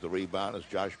clears the rebound as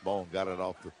Josh Bone got it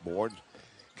off the boards.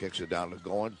 Kicks it down to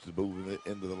Goins to move it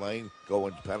into the lane.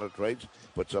 Goins penetrates,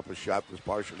 puts up a shot that's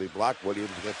partially blocked. Williams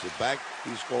gets it back.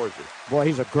 He scores it. Boy,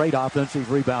 he's a great offensive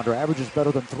rebounder. Averages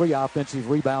better than 3 offensive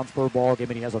rebounds per ball game,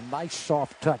 and he has a nice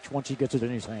soft touch once he gets it in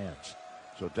his hands.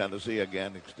 So Tennessee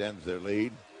again extends their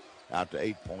lead out to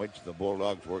 8 points. The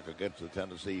Bulldogs work against the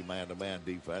Tennessee man-to-man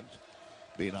defense.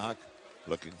 Beanock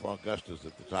looking for Augustus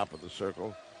at the top of the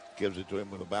circle. Gives it to him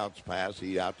with a bounce pass.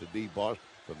 He out to DeBost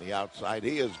from the outside.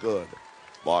 He is good.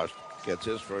 Bost gets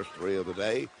his first 3 of the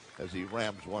day as he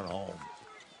rams one home.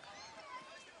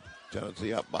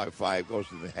 Tennessee up by 5, goes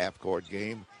to the half-court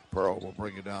game. Pearl will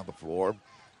bring it down the floor.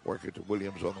 Work it to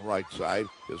Williams on the right side.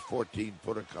 His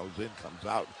 14-footer comes in, comes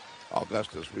out.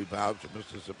 Augustus rebounds from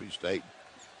Mississippi State.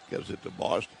 Gives it to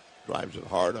Bost. Drives it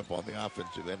hard up on the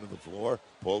offensive end of the floor.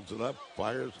 Pulls it up,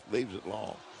 fires, leaves it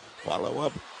long. Follow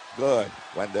up, good.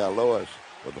 Wendell Lewis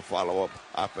with a follow-up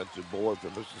offensive board for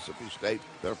Mississippi State,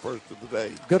 their first of the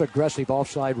day. Good aggressive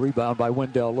offside rebound by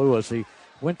Wendell Lewis. He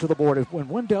went to the board. When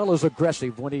Wendell is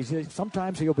aggressive,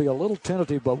 sometimes he'll be a little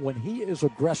tentative, but when he is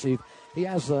aggressive, he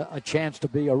has a chance to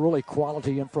be a really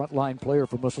quality and front-line player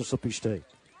for Mississippi State.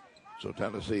 So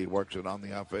Tennessee works it on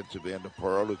the offensive end of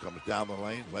Pearl, who comes down the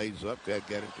lane, lays up, can't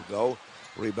get it to go.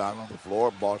 Rebound on the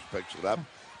floor. Bosch picks it up.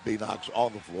 Beanock's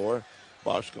on the floor.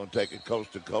 Bosch going to take it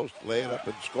coast to coast, lay it up,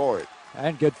 and score it.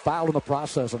 And get fouled in the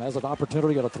process and has an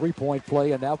opportunity at a 3-point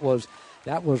play, and that was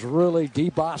really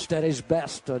DeBost at his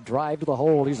best. To drive to the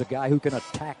hole. He's a guy who can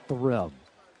attack the rim.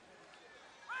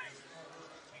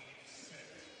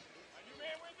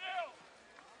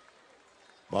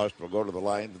 Bosch will go to the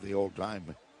line to the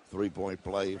old-time 3-point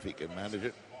play if he can manage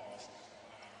it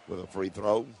with a free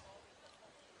throw.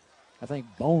 I think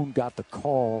Bone got the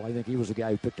call. I think he was the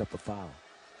guy who picked up the foul.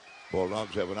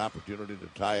 Bulldogs have an opportunity to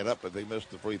tie it up, but they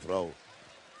missed the free throw.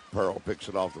 Pearl picks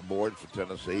it off the board for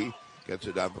Tennessee. Gets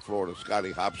it down the floor to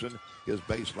Scotty Hobson. His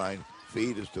baseline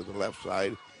feed is to the left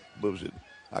side. Moves it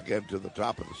again to the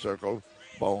top of the circle.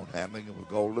 Bone handling it with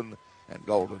Golden. And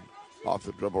Golden off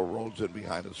the dribble rolls in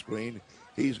behind the screen.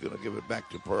 He's going to give it back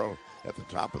to Pearl at the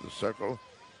top of the circle.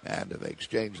 And they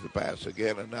exchange the pass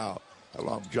again. And now a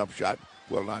long jump shot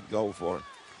will not go for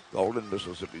Golden.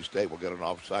 Mississippi State will get an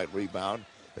offside rebound.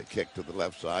 They kick to the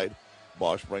left side.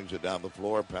 Bosch brings it down the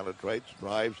floor, penetrates,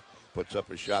 drives, puts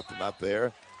up a shot that's not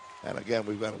there. And again,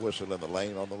 we've got a whistle in the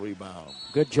lane on the rebound.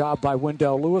 Good job by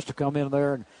Wendell Lewis to come in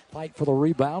there and fight for the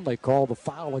rebound. They called the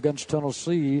foul against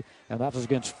Tennessee, and that is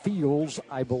against Fields,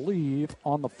 I believe,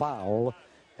 on the foul.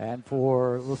 And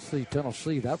for, let's see,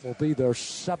 Tennessee, that will be their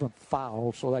 7th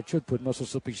foul, so that should put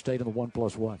Mississippi State in the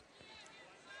 1+1.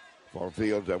 For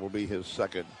Fields, that will be his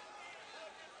 2nd.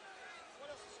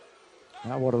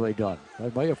 Now what have they done?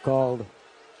 They may have called.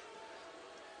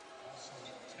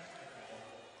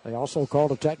 They also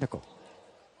called a technical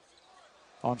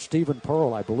on Stephen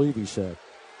Pearl, I believe he said.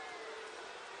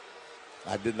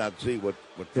 I did not see what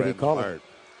Did he call transpired.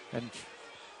 it? And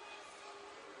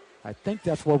I think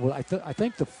that's what I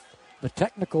think the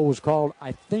technical was called.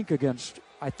 I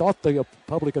thought the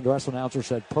public address announcer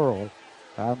said Pearl,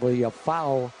 and the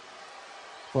foul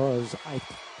was I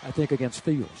think against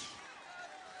Fields.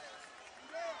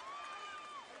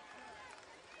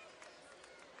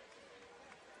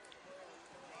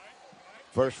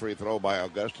 First free throw by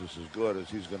Augustus is good as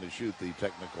he's going to shoot the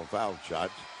technical foul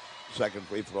shots. Second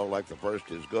free throw, like the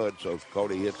first, is good, so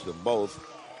Cody hits them both.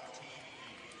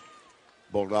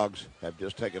 Bulldogs have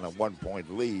just taken a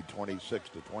 1-point lead,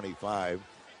 26-25.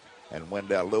 And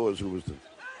Wendell Lewis, who was the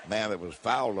man that was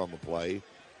fouled on the play,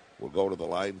 will go to the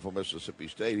line for Mississippi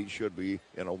State. He should be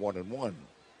in a 1-and-1.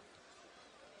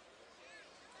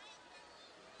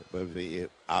 But if he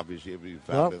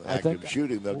found in the act of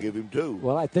shooting, they'll give him 2.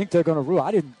 Well, I think they're going to rule.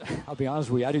 I'll be honest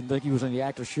with you, I didn't think he was in the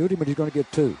act of shooting, but he's going to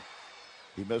get 2.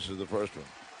 He misses the first one.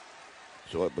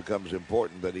 So it becomes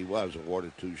important that he was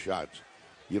awarded 2 shots.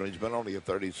 You know, he's been only a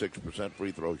 36%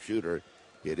 free throw shooter.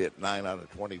 He had hit 9 out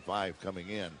of 25 coming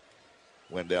in.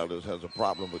 Wendell just has a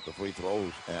problem with the free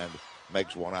throws and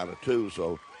makes 1 out of 2,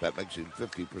 so that makes him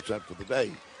 50% for the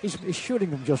day. He's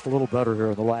shooting them just a little better here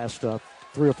in the last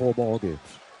 3 or 4 ball games.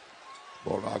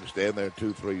 Bulldogs stay in their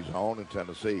 2-3 zone, and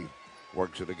Tennessee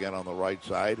works it again on the right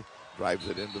side, drives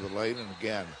it into the lane, and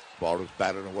again, ball is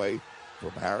batted away from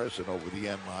Harris and over the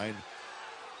end line.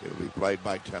 It'll be played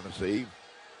by Tennessee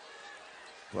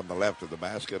from the left of the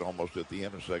basket, almost at the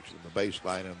intersection of the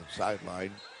baseline and the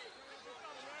sideline.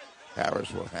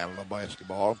 Harris will handle the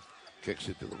basketball, kicks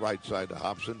it to the right side to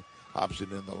Hobson.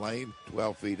 Hobson in the lane,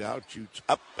 12 feet out, shoots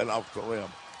up and off the rim,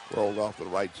 rolled off the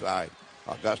right side.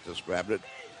 Augustus grabbed it,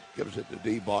 gives it to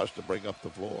D. Boss to bring up the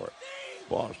floor.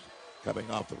 Boss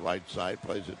coming off the right side,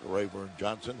 plays it to Rayburn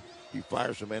Johnson. He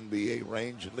fires from NBA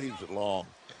range and leaves it long.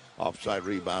 Offside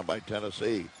rebound by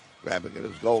Tennessee. Grabbing it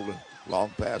is Golden.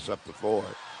 Long pass up the floor.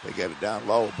 They get it down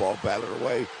low. Ball batted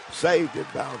away. Saved in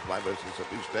bounds by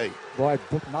Mississippi State. Boy,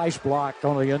 nice block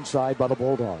on the inside by the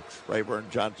Bulldogs. Rayburn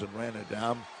Johnson ran it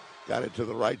down. Got it to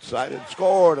the right side and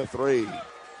scored a 3.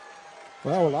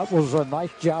 Well, that was a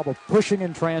nice job of pushing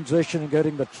in transition and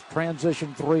getting the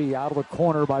transition 3 out of the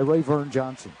corner by Rayburn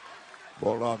Johnson.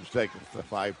 Bulldogs take a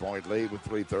 5-point lead with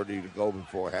 3:30 to go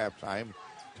before halftime.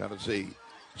 Tennessee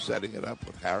setting it up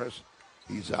with Harris.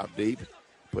 He's out deep.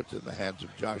 Puts it in the hands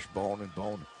of Josh Bone, and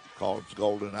Bone calls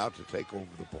Golden out to take over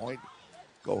the point.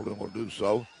 Golden will do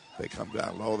so. They come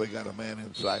down low. They got a man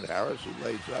inside Harris who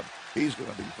lays up. He's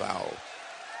going to be fouled.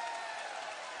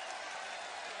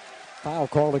 Foul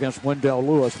called against Wendell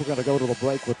Lewis. We're going to go to the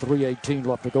break with 3:18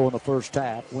 left to go in the first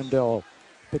half. Wendell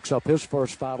picks up his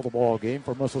first foul of the ball game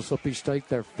for Mississippi State,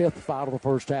 their 5th foul of the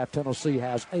first half. Tennessee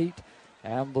has 8,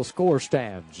 and the score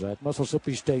stands at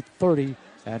Mississippi State 30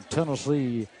 and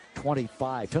Tennessee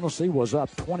 25. Tennessee was up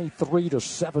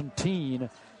 23-17,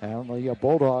 and the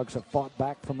Bulldogs have fought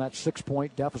back from that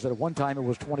 6-point deficit. At one time it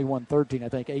was 21-13. I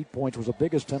think 8 points was the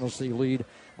biggest Tennessee lead.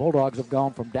 Bulldogs have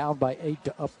gone from down by 8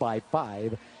 to up by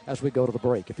 5 as we go to the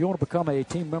break. If you want to become a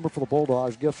team member for the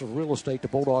Bulldogs, gifts of real estate to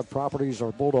Bulldog Properties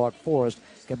or Bulldog Forest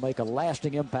can make a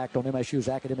lasting impact on MSU's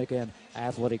academic and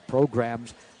athletic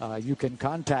programs. You can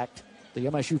contact the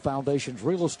MSU Foundation's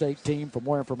real estate team for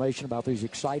more information about these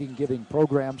exciting giving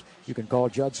programs. You can call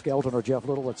Judd Skelton or Jeff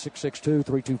Little at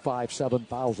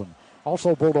 662-325-7000.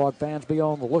 Also, Bulldog fans, be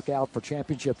on the lookout for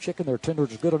Championship Chicken. Their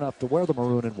tenders are good enough to wear the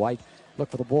maroon and white Look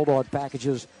for the Bulldog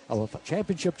packages of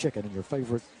championship chicken in your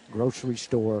favorite grocery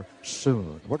store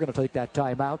soon. We're going to take that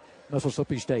timeout.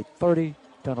 Mississippi State 30,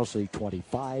 Tennessee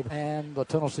 25, and the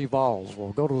Tennessee Vols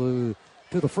will go to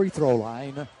the free throw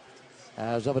line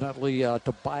as evidently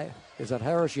is that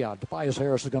Harris? Yeah, Tobias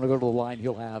Harris is going to go to the line.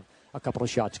 He'll have a couple of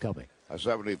shots coming. A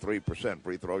 73%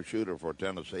 free throw shooter for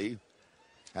Tennessee.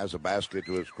 Has a basket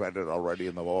to his credit already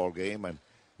in the ball game, and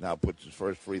now puts his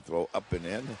first free throw up and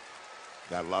in.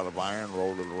 Got a lot of iron,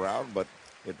 rolled it around, but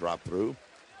it dropped through.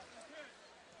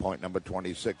 Point number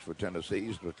 26 for Tennessee.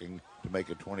 He's looking to make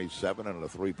it 27 in a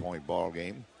 3-point ball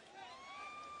game.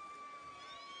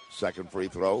 Second free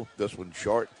throw. This one's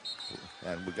short,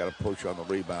 and we got a push on the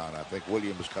rebound. I think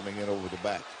Williams coming in over the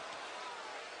back.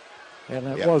 And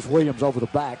it was Williams over the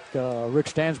back. Rick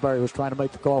Stansbury was trying to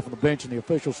make the call from the bench, and the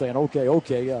official saying,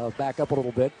 okay, back up a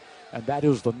little bit. And that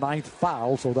is the 9th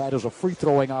foul, so that is a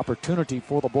free-throwing opportunity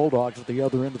for the Bulldogs at the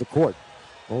other end of the court.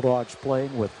 Bulldogs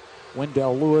playing with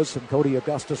Wendell Lewis and Cody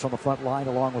Augustus on the front line,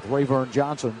 along with Rayvern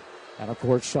Johnson. And, of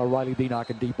course, Riley Beanock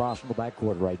and Dee Boss in the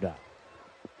backcourt right now.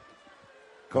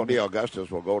 Cody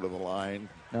Augustus will go to the line.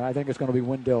 No, I think it's going to be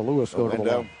Wendell Lewis go to the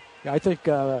line. Yeah, I think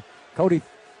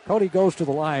Cody goes to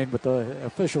the line, but the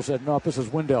official said, no, this is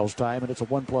Wendell's time, and it's a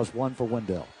 1+1 for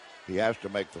Wendell. He has to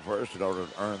make the first in order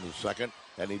to earn the second,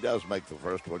 and he does make the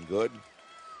first one good.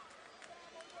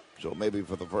 So maybe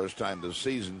for the first time this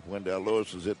season, Wendell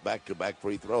Lewis has hit back-to-back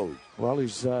free throws. Well,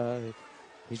 he's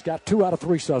got 2 out of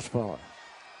 3 thus far.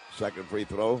 Second free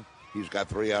throw, he's got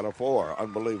 3 out of 4.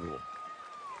 Unbelievable.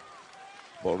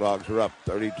 Bulldogs are up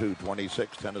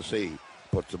 32-26. Tennessee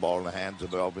puts the ball in the hands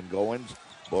of Melvin Goins.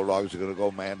 Bulldogs are going to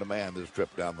go man-to-man this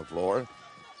trip down the floor.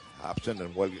 Hobson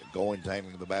and Goins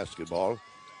aiming the basketball.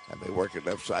 And they work it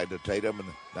left side to Tatum. And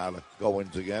now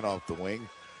Goins again off the wing.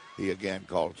 He again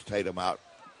calls Tatum out.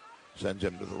 Sends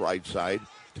him to the right side.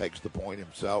 Takes the point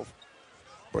himself.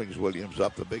 Brings Williams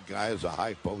up. The big guy is a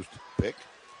high post pick.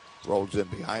 Rolls in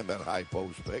behind that high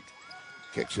post pick.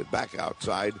 Kicks it back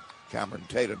outside. Cameron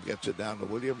Tatum gets it down to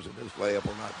Williams, and his layup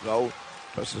will not go.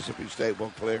 Mississippi State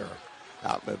will clear.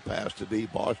 Outlet pass to D.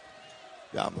 Bosch.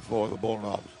 Down the floor, the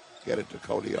Bulldogs get it to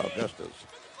Cody Augustus.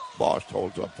 Bosch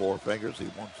holds up 4 fingers. He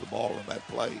wants the ball in that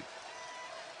play.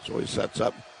 So he sets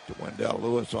up to Wendell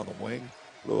Lewis on the wing.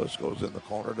 Lewis goes in the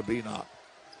corner to Beanock.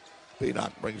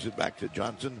 Beanock brings it back to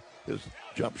Johnson. His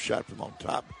jump shot from on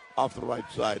top. Off the right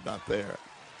side, not there.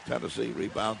 Tennessee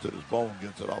rebounds it as Bone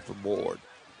gets it off the board.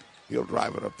 He'll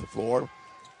drive it up the floor.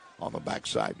 On the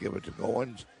backside, give it to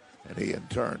Goins. And he in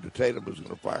turn to Tatum, who's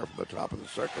going to fire from the top of the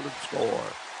circle and score.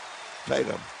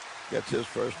 Tatum gets his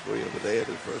first 3 of the day and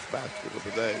his first basket of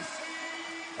the day.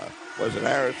 Was it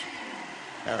Harris?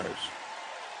 Harris.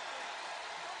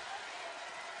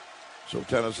 So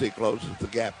Tennessee closes the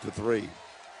gap to 3.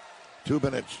 2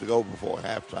 minutes to go before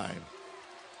halftime.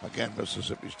 Again,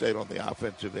 Mississippi State on the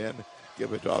offensive end.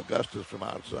 Give it to Augustus from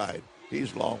outside.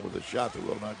 He's long with a shot that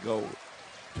will not go.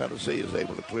 Tennessee is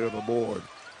able to clear the board.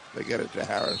 They get it to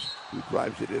Harris, who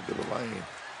drives it into the lane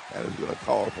and is going to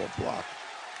call for a block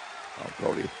on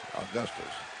Cody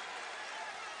Augustus.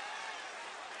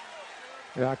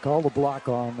 Yeah, I call the block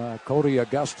on Cody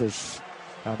Augustus.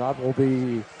 And that will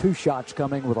be 2 shots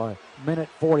coming with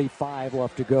 1:45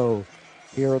 left to go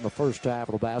here in the first half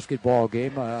of the basketball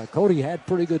game. Cody had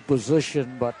pretty good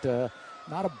position, but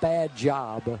not a bad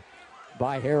job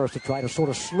by Harris to try to sort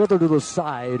of slither to the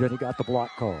side, and he got the block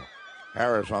call.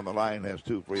 Harris on the line has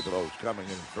 2 free throws coming, and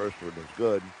his first one is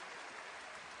good.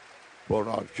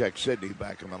 Bulldogs check Sidney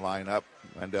back in the lineup.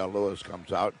 Wendell Lewis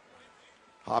comes out.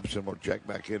 Hobson will check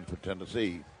back in for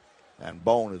Tennessee, and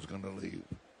Bone is going to leave.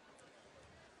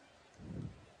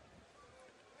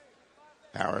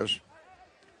 Harris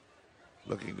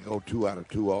looking to go 2 out of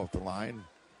 2 off the line.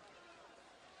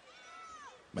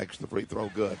 Makes the free throw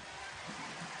good.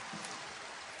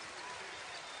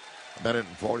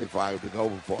 1:45 to go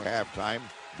before halftime.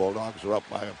 Bulldogs are up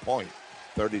by a point,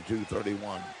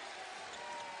 32-31.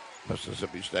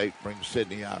 Mississippi State brings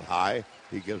Sidney out high.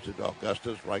 He gives it to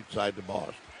Augustus, right side to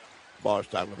Bosch. Bosch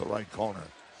down to the right corner.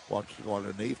 Wants to go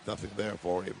underneath, nothing there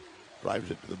for him.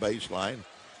 Drives it to the baseline,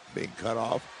 being cut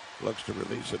off. Looks to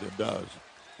release it and does.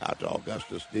 Out to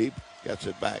Augustus deep, gets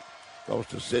it back. Goes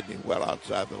to Sidney well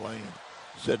outside the lane.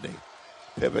 Sidney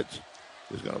pivots,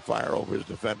 is going to fire over his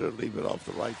defender, leave it off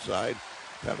the right side.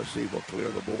 Tennessee will clear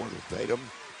the board with Tatum.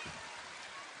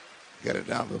 Get it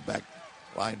down to the back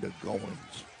line to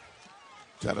Goins.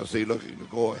 Tennessee looking to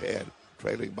go ahead,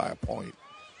 trailing by a point.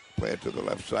 Play it to the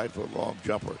left side for a long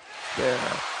jumper. There,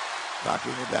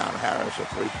 knocking it down. Harris, a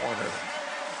 3-pointer.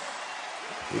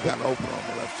 He got open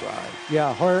on the left side.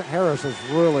 Yeah, Harris has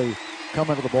really come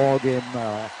into the ball game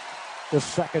this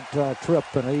second trip,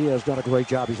 and he has done a great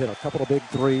job. He's hit a couple of big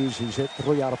threes. He's hit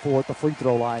 3 out of 4 at the free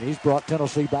throw line. He's brought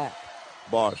Tennessee back.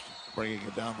 Bosch bringing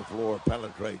it down the floor,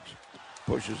 penetrates,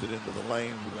 pushes it into the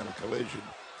lane. We've got a collision.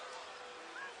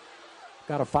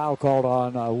 Got a foul called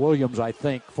on Williams, I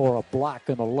think, for a block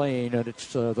in the lane, and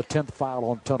it's the 10th foul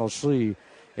on Tennessee.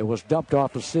 It was dumped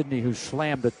off to Sidney, who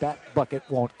slammed it. That bucket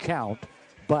won't count,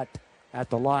 but at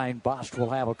the line, Bosch will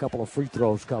have a couple of free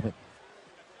throws coming.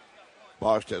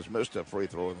 Bosch has missed a free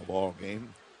throw in the ball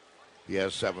game. He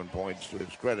has 7 points to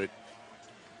his credit.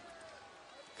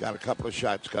 Got a couple of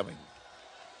shots coming.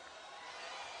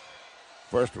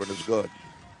 First one is good.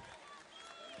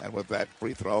 And with that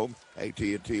free throw,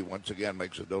 AT&T once again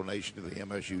makes a donation to the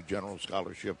MSU General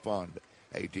Scholarship Fund.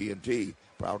 AT&T,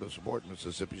 proud to support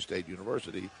Mississippi State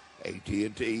University.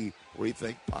 AT&T,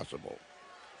 rethink possible.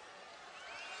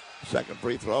 Second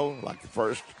free throw, like the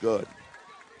first, good.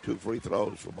 2 free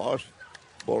throws for Bosch.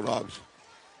 Bulldogs,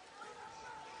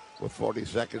 with 40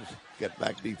 seconds, get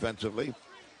back defensively.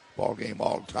 Ball game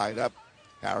all tied up.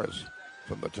 Harris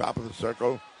from the top of the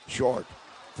circle, short,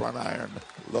 front iron,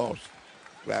 lost.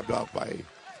 Grabbed off by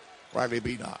Riley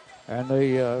Beanock. And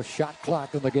the shot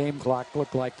clock and the game clock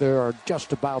look like they are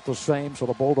just about the same, so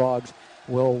the Bulldogs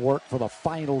will work for the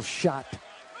final shot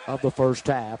of the first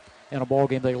half. In a ball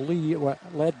game they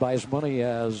led by as many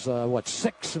as,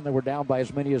 6, and they were down by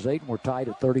as many as 8, and were tied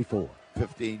at 34.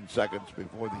 15 seconds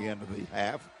before the end of the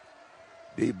half.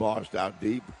 D. Bosch out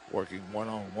deep, working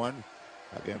one-on-one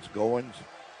against Goins.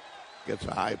 Gets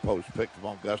a high post pick from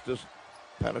Augustus.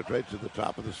 Penetrates to the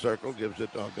top of the circle, gives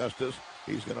it to Augustus.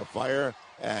 He's going to fire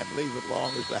and leave it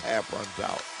long as the half runs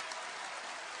out.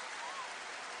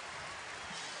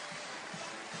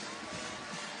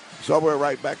 So we're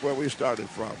right back where we started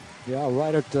from. Yeah,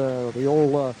 right at the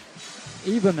old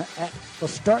even at the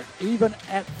start, even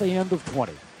at the end of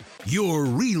 20. You're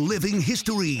reliving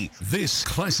history. This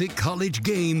classic college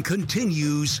game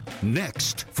continues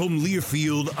next from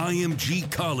Learfield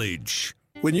IMG College.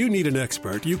 When you need an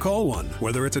expert, you call one.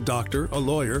 Whether it's a doctor, a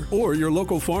lawyer, or your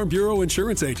local Farm Bureau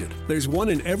insurance agent, there's one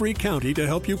in every county to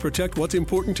help you protect what's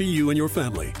important to you and your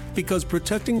family. Because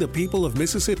protecting the people of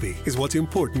Mississippi is what's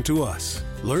important to us.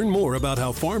 Learn more about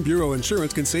how Farm Bureau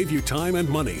Insurance can save you time and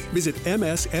money. Visit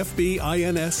msfbins.com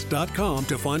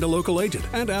to find a local agent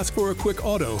and ask for a quick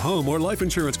auto, home, or life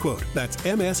insurance quote. That's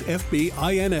msfbins.com.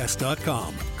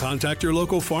 Contact your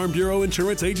local Farm Bureau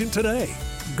Insurance agent today.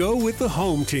 Go with the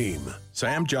home team.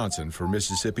 Sam Johnson for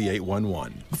Mississippi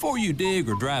 811. Before you dig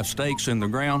or drive stakes in the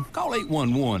ground, call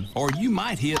 811, or you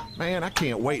might hit... Man, I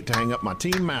can't wait to hang up my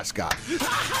team mascot.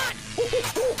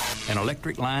 An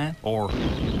electric line or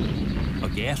a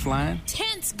gas line.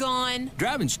 Tent's gone.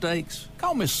 Driving stakes,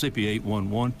 call Mississippi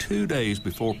 811 2 days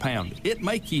before pounding. It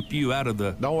may keep you out of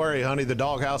the... Don't worry, honey, the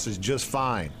doghouse is just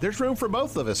fine. There's room for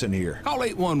both of us in here. Call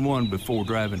 811 before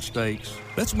driving stakes.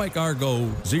 Let's make our goal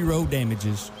 0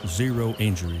 damages, 0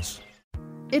 injuries.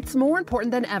 It's more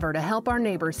important than ever to help our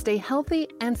neighbors stay healthy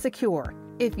and secure.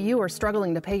 If you are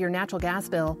struggling to pay your natural gas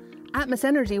bill, Atmos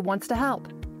Energy wants to help.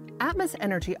 Atmos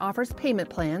Energy offers payment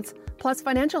plans, plus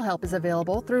financial help is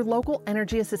available through local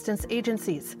energy assistance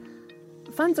agencies.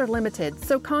 Funds are limited,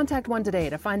 so contact one today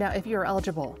to find out if you're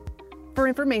eligible. For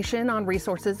information on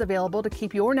resources available to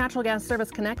keep your natural gas service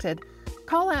connected,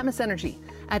 call Atmos Energy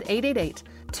at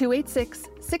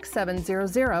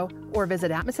 888-286-6700 or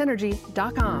visit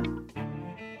atmosenergy.com.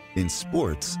 In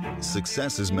sports,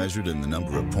 success is measured in the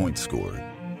number of points scored,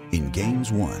 in games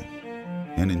won,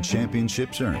 and in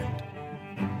championships earned.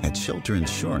 At Shelter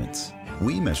Insurance,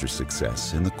 we measure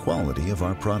success in the quality of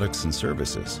our products and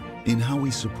services, in how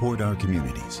we support our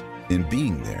communities, in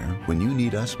being there when you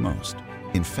need us most.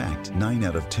 In fact, 9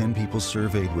 out of 10 people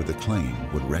surveyed with a claim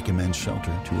would recommend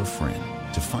Shelter to a friend.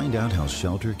 To find out how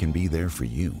Shelter can be there for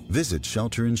you, visit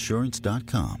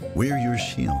shelterinsurance.com. We're your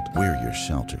shield. We're your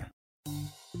shelter.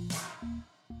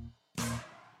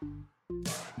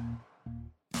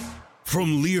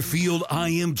 From Learfield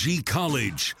IMG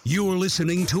College, you're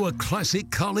listening to a classic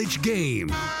college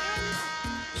game.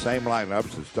 Same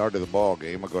lineups that started the ball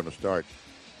game are going to start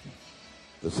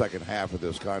the second half of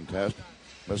this contest.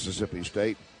 Mississippi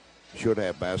State should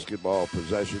have basketball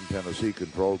possession. Tennessee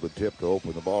controlled the tip to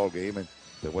open the ball game, and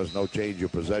there was no change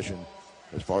of possession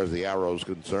as far as the arrow's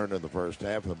concerned in the first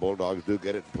half. And the Bulldogs do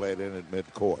get it and play it in at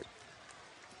midcourt.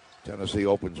 Tennessee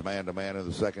opens man-to-man in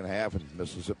the second half, and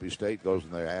Mississippi State goes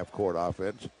in their half-court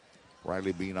offense.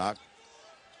 Riley Beanock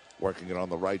working it on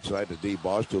the right side to D.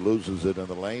 Bosch, who loses it in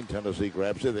the lane. Tennessee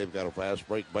grabs it. They've got a fast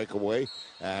breakaway,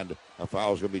 and a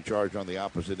foul is going to be charged on the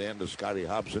opposite end as Scotty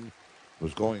Hobson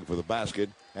was going for the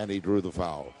basket, and he drew the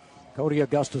foul. Cody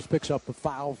Augustus picks up the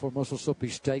foul for Mississippi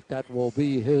State. That will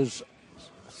be his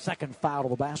second foul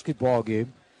of the basketball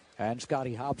game. And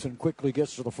Scotty Hobson quickly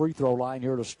gets to the free throw line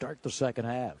here to start the second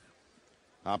half.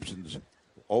 Hobson's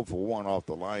 0 for 1 off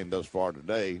the line thus far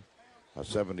today. A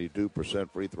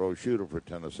 72% free throw shooter for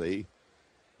Tennessee.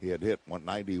 He had hit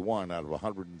 191 out of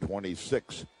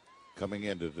 126 coming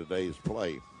into today's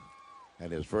play.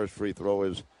 And his first free throw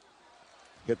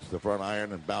hits the front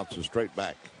iron and bounces straight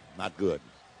back. Not good.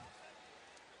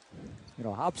 You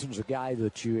know, Hobson's a guy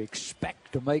that you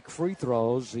expect to make free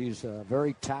throws. He's a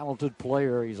very talented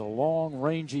player. He's a long,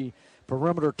 rangy,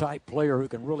 perimeter-type player who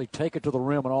can really take it to the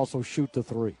rim and also shoot the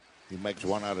three. He makes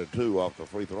 1 out of 2 off the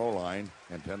free throw line,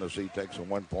 and Tennessee takes a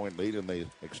 1-point lead, and they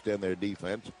extend their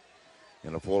defense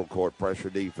in a full-court pressure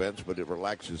defense, but it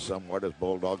relaxes somewhat as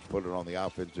Bulldogs put it on the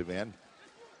offensive end.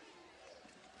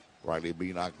 Riley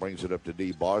Beanock brings it up to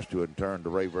D. Bosch to in turn to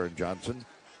Rayburn Johnson.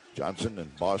 Johnson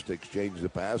and Bosch exchange the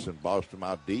pass, and Bosch from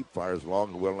out deep, fires long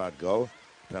and will not go.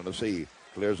 Tennessee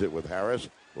clears it with Harris.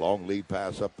 Long lead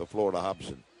pass up the floor to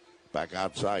Hobson. Back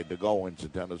outside to Goins in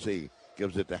Tennessee.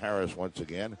 Gives it to Harris once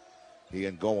again. He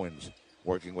and Goins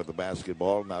working with the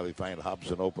basketball. Now they find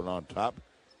Hobson open on top.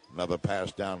 Another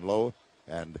pass down low,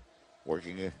 and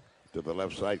working to the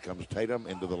left side comes Tatum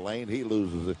into the lane. He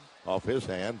loses it off his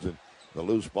hands, and the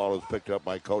loose ball is picked up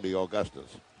by Cody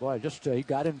Augustus. Boy, he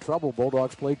got in trouble.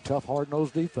 Bulldogs played tough,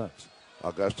 hard-nosed defense.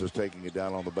 Augustus taking it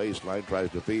down on the baseline, tries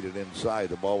to feed it inside.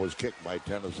 The ball was kicked by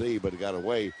Tennessee, but it got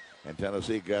away, and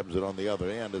Tennessee grabs it on the other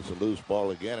end. It's a loose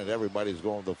ball again, and everybody's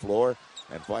going to the floor.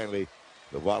 And finally,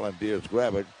 the Volunteers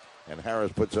grab it, and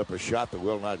Harris puts up a shot that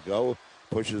will not go,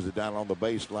 pushes it down on the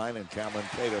baseline, and Cameron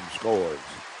Tatum scores.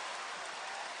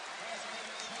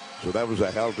 So that was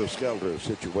a helter-skelter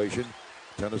situation.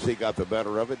 Tennessee got the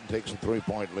better of it and takes a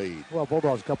 3-point lead. Well,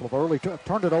 Bulldogs a couple of early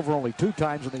turned it over only 2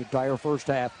 times in the entire first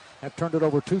half. Have turned it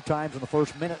over 2 times in the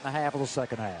first minute and a half of the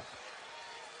second half.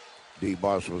 D.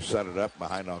 Boss will set it up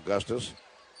behind Augustus.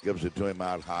 Gives it to him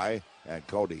out high. And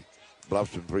Cody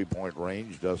bluffs in 3-point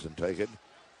range. Doesn't take it.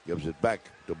 Gives it back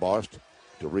to Bost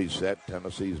to reset.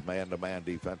 Tennessee's man-to-man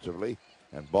defensively.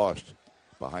 And Bost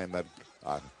behind that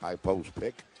high post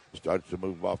pick. Starts to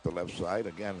move off the left side.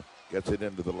 Again, gets it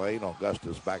into the lane.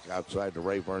 Augustus back outside to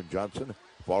Rayburn Johnson.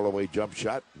 Fall-away jump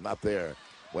shot. Not there.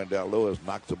 Wendell Lewis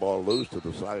knocks the ball loose to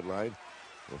the sideline.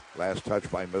 Last touch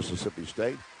by Mississippi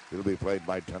State. It'll be played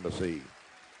by Tennessee.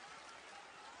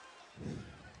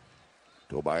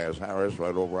 Tobias Harris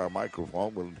right over our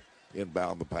microphone will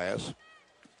inbound the pass.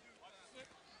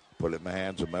 Put it in the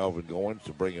hands of Melvin Goins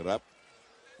to bring it up.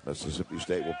 Mississippi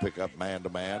State will pick up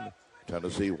man-to-man.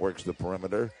 Tennessee works the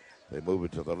perimeter. They move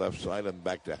it to the left side and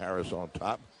back to Harris on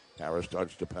top. Harris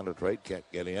starts to penetrate, can't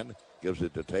get in. Gives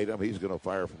it to Tatum. He's going to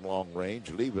fire from long range,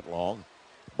 leave it long.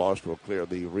 Bosch will clear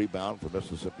the rebound for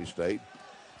Mississippi State.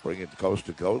 Bring it coast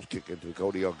to coast. Kick it to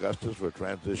Cody Augustus for a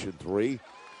transition 3.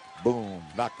 Boom,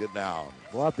 knocked it down.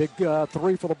 Well, a big 3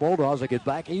 for the Bulldogs. They get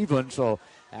back even, so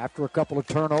after a couple of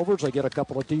turnovers, they get a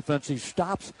couple of defensive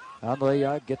stops, and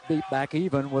they get beat back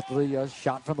even with the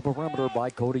shot from the perimeter by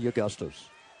Cody Augustus.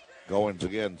 Goins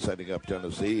again setting up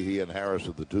Tennessee. He and Harris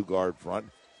at the 2-guard front.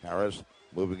 Harris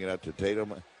moving it up to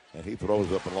Tatum, and he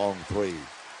throws up a long 3.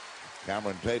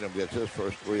 Cameron Tatum gets his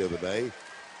first 3 of the day.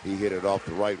 He hit it off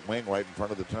the right wing right in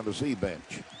front of the Tennessee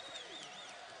bench.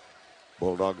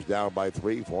 Bulldogs down by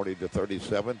 3,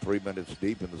 40-37, 3 minutes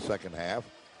deep in the second half.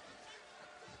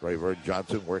 Rayburn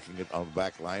Johnson working it on the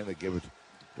back line. They give it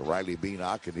to Riley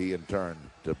Beanock, and he in turn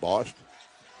to Bost.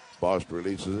 Bost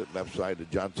releases it left side to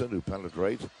Johnson, who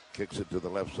penetrates, kicks it to the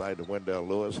left side to Wendell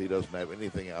Lewis. He doesn't have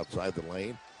anything outside the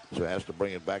lane, so has to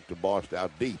bring it back to Bost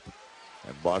out deep.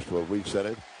 And Bost will reset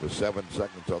it with 7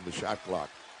 seconds on the shot clock.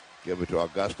 Give it to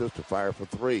Augustus to fire for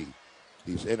 3.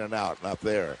 He's in and out, not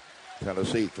there.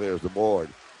 Tennessee clears the board.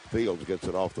 Fields gets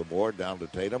it off the board, down to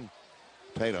Tatum.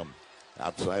 Tatum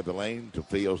outside the lane to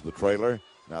Fields, the trailer.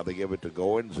 Now they give it to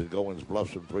Goins, and Goins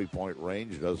bluffs from 3-point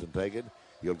range, doesn't take it.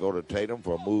 He'll go to Tatum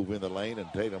for a move in the lane,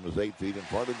 and Tatum is 8 feet in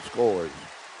front and scores.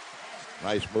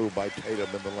 Nice move by Tatum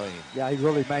in the lane. Yeah, he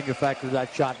really manufactured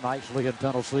that shot nicely, and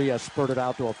Tennessee has spurted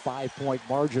out to a 5-point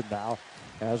margin now,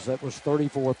 as it was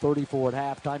 34-34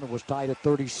 at halftime. It was tied at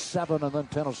 37, and then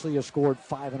Tennessee has scored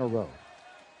 5 in a row.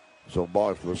 So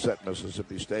Bosch will set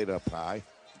Mississippi State up high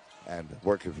and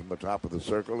working from the top of the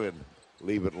circle and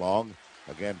leave it long.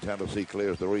 Again, Tennessee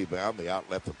clears the rebound. The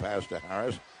outlet, the pass to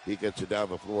Harris. He gets it down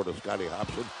the floor to Scotty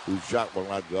Hobson, whose shot will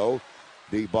not go.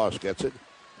 D. Bosch gets it.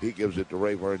 He gives it to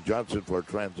Rayburn Johnson for a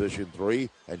transition 3,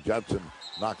 and Johnson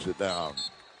knocks it down.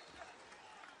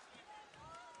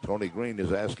 Tony Green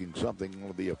is asking something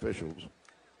of the officials.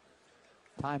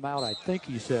 timeout, I think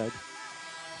he said.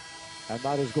 And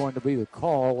that is going to be the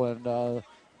call. And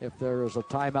if there is a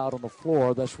timeout on the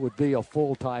floor, this would be a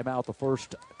full timeout, the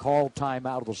first call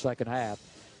timeout of the second half.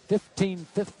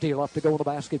 15:50 left to go in the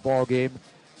basketball game.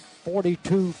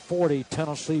 42-40,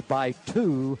 Tennessee by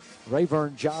 2.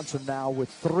 Rayburn Johnson now with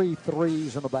 3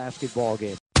 threes in the basketball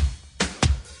game.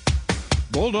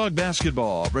 Bulldog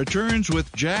basketball returns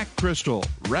with Jack Crystal,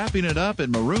 wrapping it up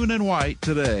in maroon and white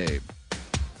today.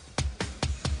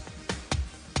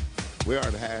 We are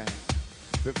at half.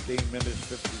 15 minutes,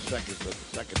 50 seconds of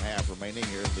the second half remaining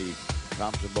here in the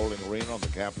Thompson Bowling Arena on the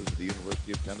campus of the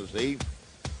University of Tennessee.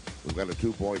 We've got a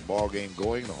 2-point ball game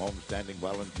going. The homestanding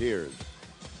Volunteers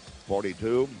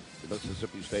 42, the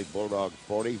Mississippi State Bulldogs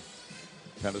 40.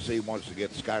 Tennessee wants to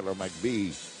get Skylar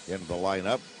McBee into the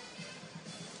lineup.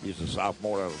 He's a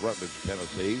sophomore out of Rutledge,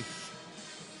 Tennessee.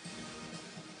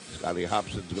 Scotty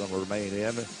Hobson's going to remain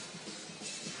in.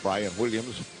 Brian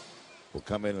Williams will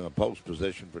come in a post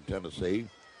position for Tennessee.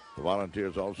 The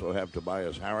Volunteers also have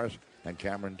Tobias Harris and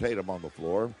Cameron Tatum on the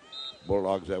floor.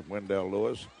 Bulldogs have Wendell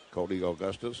Lewis, Cody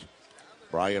Augustus.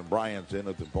 Brian Bryant's in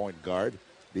at the point guard.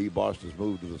 D. Bost has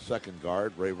moved to the second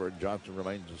guard. Rayburn Johnson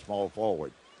remains a small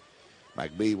forward.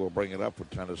 McBee will bring it up for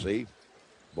Tennessee.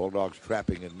 Bulldogs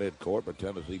trapping in midcourt, but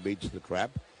Tennessee beats the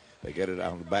trap. They get it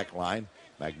down the back line.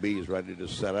 McBee is ready to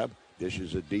set up.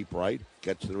 Dishes it deep right.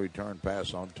 Gets the return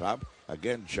pass on top.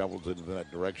 Again shovels it in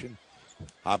that direction.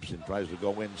 Hobson tries to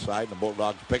go inside, and the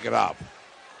Bulldogs pick it up.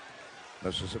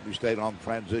 Mississippi State on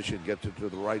transition gets it to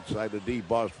the right side of D.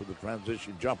 Bost for the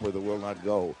transition jumper that will not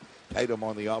go. Tatum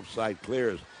on the offside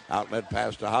clears. Outlet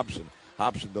pass to Hobson.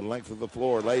 Hobson, the length of the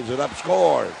floor, lays it up,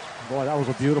 scores. Boy, that was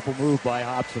a beautiful move by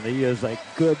Hobson. He is a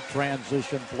good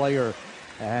transition player,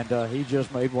 and he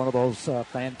just made one of those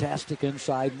fantastic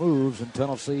inside moves, and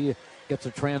Tennessee gets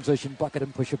a transition bucket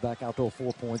and push it back out to a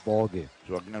 4-point ball game.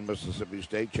 So again, Mississippi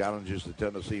State challenges the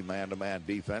Tennessee man-to-man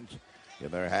defense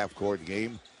in their half-court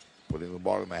game, putting the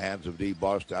ball in the hands of D.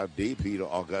 Bost out deep. He to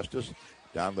Augustus.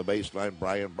 Down the baseline,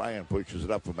 Brian pushes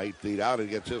it up from 8 feet out and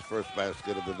gets his first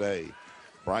basket of the day.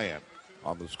 Bryant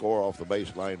on the score off the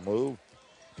baseline move.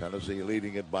 Tennessee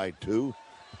leading it by 2.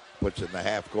 Puts it in the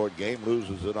half-court game,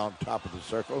 loses it on top of the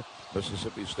circle.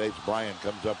 Mississippi State's Bryant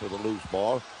comes up with a loose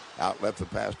ball. Outlet the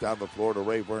pass down the floor to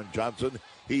Rayburn Johnson.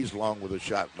 He's long with a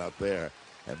shot not there.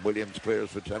 And Williams clears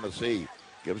for Tennessee.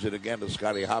 Gives it again to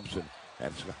Scotty Hobson.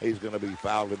 And he's going to be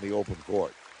fouled in the open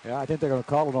court. Yeah, I think they're going to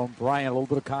call it on Bryant. A little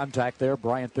bit of contact there.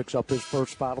 Bryant picks up his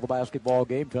first foul of the basketball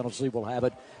game. Tennessee will have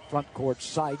it front court,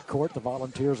 side court. The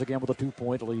Volunteers again with a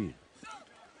 2-point lead.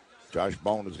 Josh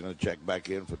Bone is going to check back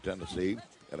in for Tennessee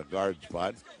at a guard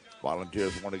spot.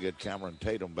 Volunteers want to get Cameron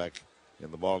Tatum back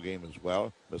in the ball game as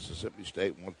well. Mississippi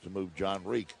State wants to move John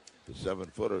Reek, the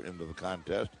 7-footer, into the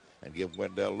contest and give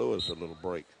Wendell Lewis a little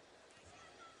break.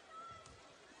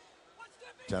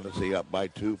 Tennessee up by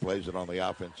 2, plays it on the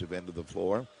offensive end of the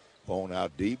floor. Bone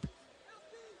out deep,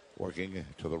 working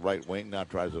to the right wing. Now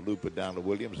tries to loop it down to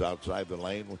Williams outside the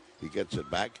lane. He gets it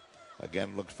back.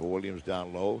 Again looks for Williams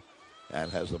down low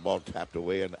and has the ball tapped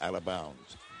away and out of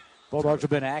bounds. Bulldogs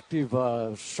have been active,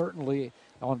 certainly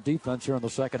on defense here in the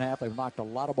second half. They've knocked a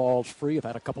lot of balls free, have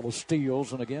had a couple of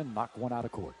steals, and again knocked one out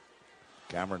of court.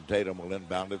 Cameron Tatum will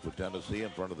inbound it for Tennessee in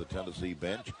front of the Tennessee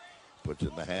bench. Puts it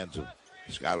in the hands of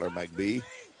Skylar McBee,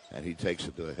 and he takes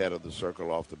it to the head of the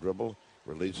circle off the dribble,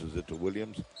 releases it to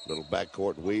Williams. Little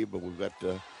backcourt weave, but we've got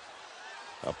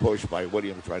a push by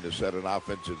Williams trying to set an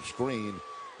offensive screen,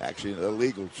 actually an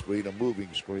illegal screen, a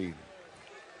moving screen.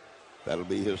 That'll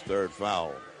be his third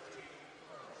foul.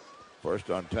 First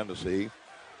on Tennessee.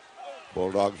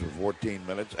 Bulldogs with 14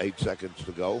 minutes, 8 seconds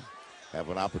to go. Have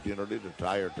an opportunity to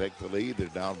tie or take the lead. They're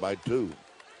down by 2.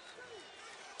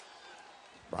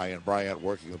 Brian Bryant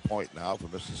working the point now for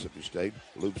Mississippi State.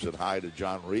 Loops it high to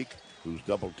John Reek, who's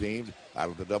double-teamed. Out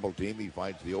of the double team, he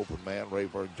finds the open man,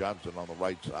 Rayburn Johnson, on the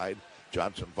right side.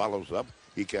 Johnson follows up.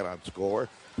 He cannot score.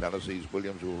 Tennessee's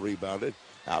Williams will rebound it.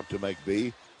 Out to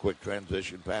McBee. Quick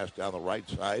transition pass down the right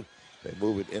side. They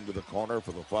move it into the corner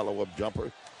for the follow-up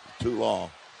jumper. Too long.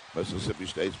 Mississippi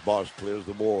State's Bost clears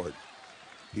the board.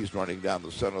 He's running down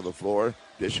the center of the floor.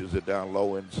 Dishes it down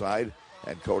low inside.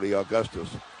 And Cody Augustus,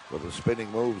 with a spinning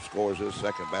move, scores his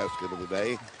second basket of the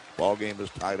day. Ball game is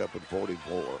tied up at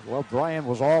 44. Well, Brian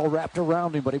was all wrapped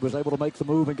around him, but he was able to make the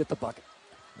move and get the bucket.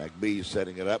 McBee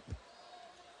setting it up.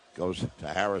 Goes to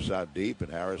Harris out deep,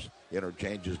 and Harris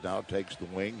interchanges now, takes the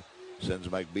wing, sends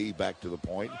McBee back to the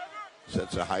point,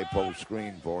 sets a high post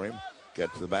screen for him,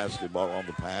 gets the basketball on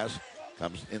the pass,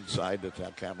 comes inside to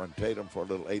Cameron Tatum for a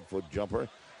little 8-foot jumper.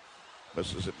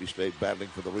 Mississippi State battling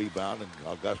for the rebound, and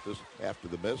Augustus, after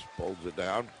the miss, pulls it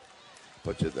down.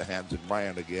 Puts it in the hands of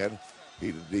Bryant again.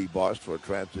 He to DeBost for a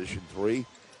transition three.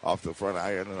 Off the front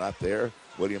iron and not there.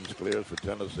 Williams clears for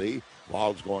Tennessee.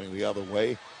 Ball's going the other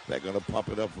way. They're going to pump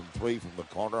it up from three from the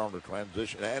corner on the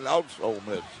transition and also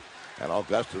miss. And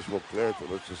Augustus will clear it for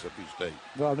Mississippi State.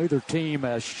 Well, neither team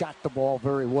has shot the ball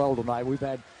very well tonight. We've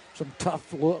had some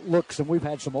tough looks and we've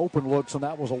had some open looks, and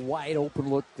that was a wide open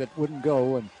look that wouldn't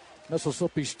go. And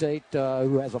Mississippi State,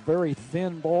 who has a very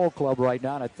thin ball club right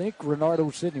now, and I think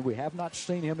Renardo Sidney, we have not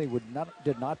seen him. He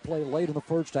did not play late in the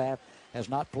first half, has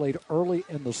not played early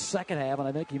in the second half, and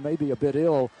I think he may be a bit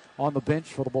ill on the bench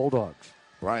for the Bulldogs.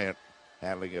 Bryant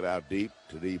handling it out deep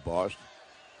to DeBost.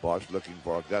 Bosch looking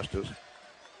for Augustus.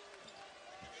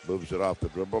 Moves it off the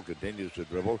dribble, continues to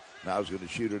dribble. Now he's going to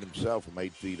shoot it himself from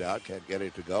 8 feet out. Can't get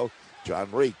it to go.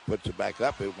 John Reek puts it back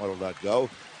up. It will not go.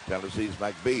 Tennessee's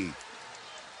McBee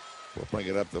will bring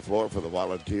it up the floor for the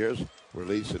Volunteers.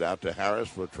 Release it out to Harris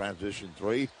for a transition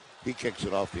three. He kicks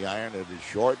it off the iron. It is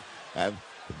short, and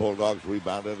the Bulldogs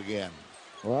rebound it again.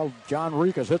 Well, John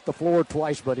Reek has hit the floor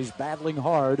twice, but he's battling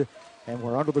hard, and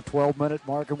we're under the 12-minute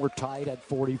mark, and we're tied at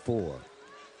 44.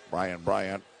 Brian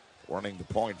Bryant running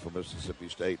the point for Mississippi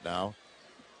State now.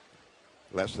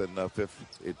 Less than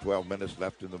 12 minutes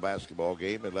left in the basketball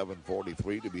game,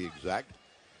 11:43 to be exact,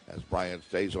 as Bryant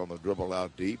stays on the dribble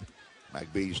out deep.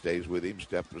 McBee stays with him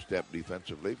step for step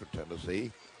defensively for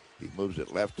Tennessee. He moves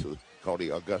it left to Cody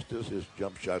Augustus. His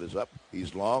jump shot is up.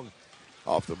 He's long.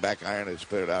 Off the back iron, it's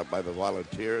cleared out by the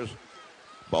Volunteers.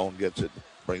 Bone gets it,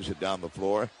 brings it down the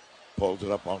floor, pulls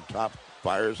it up on top,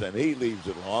 fires, and he leaves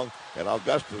it long. And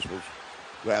Augustus will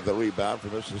grab the rebound for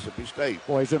Mississippi State.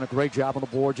 Boy, he's done a great job on the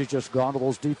boards. He's just gone to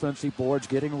those defensive boards,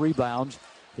 getting rebounds.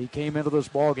 He came into this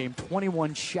ball game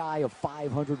 21 shy of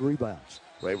 500 rebounds.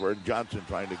 Rayburn Johnson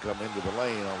trying to come into the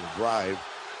lane on the drive,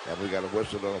 and we got a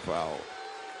whistle on a foul.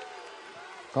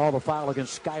 Call the foul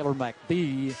against Skylar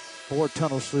McBee for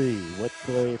Tennessee with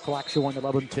the clock showing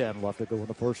 11:10 left to go in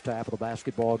the first half of the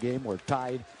basketball game. We're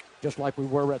tied just like we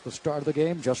were at the start of the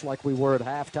game, just like we were at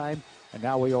halftime, and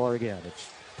now we are again. It's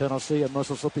Tennessee and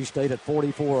Mississippi State at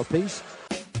 44 apiece.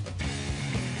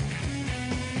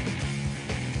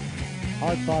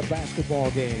 Hard-fought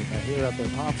basketball game here at the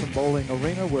Thompson Bowling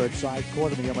Arena. We're at side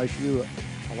court in the MSU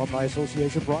Alumni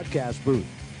Association broadcast booth.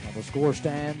 Now the score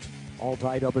stands all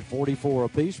tied up at 44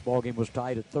 apiece. Ball game was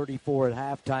tied at 34 at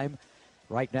halftime.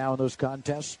 Right now in this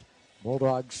contest,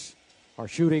 Bulldogs are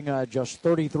shooting just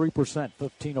 33%,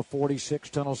 15 of 46.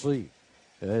 Tennessee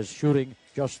is shooting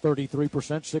just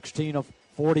 33%, 16 of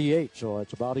 48. So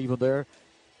it's about even there.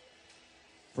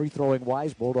 Free throwing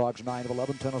wise, Bulldogs 9 of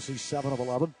 11, Tennessee 7 of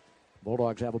 11.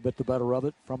 Bulldogs have a bit the better of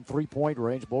it from three-point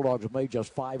range. Bulldogs have made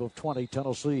just 5 of 20.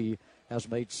 Tennessee has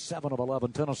made 7 of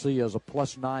 11. Tennessee is a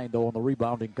 +9, though, in the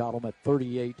rebounding column at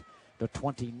 38 to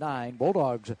 29.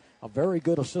 Bulldogs, a very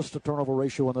good assist-to-turnover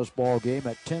ratio in this ball game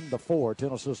at 10 to 4.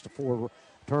 10 assists to 4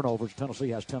 turnovers. Tennessee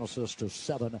has 10 assists to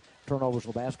 7 turnovers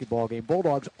in the basketball game.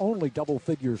 Bulldogs' only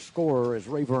double-figure scorer is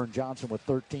Rayburn Johnson with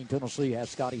 13. Tennessee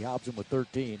has Scotty Hobson with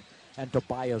 13 and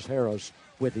Tobias Harris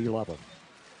with 11.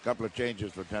 Couple of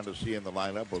changes for Tennessee in the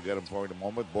lineup. We'll get them for in a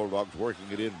moment. Bulldogs working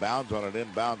it inbounds on an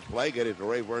inbounds play. Get it to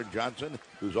Rayburn Johnson,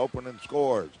 who's open and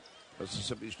scores.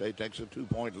 Mississippi State takes a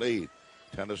 2-point lead.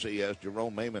 Tennessee has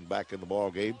Jerome Mayman back in the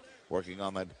ball game, working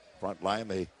on that front line.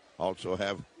 They also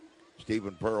have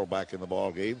Stephen Pearl back in the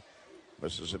ball game.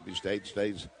 Mississippi State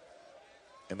stays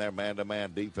in their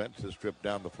man-to-man defense. This trip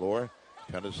down the floor.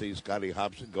 Tennessee's Scotty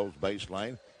Hobson goes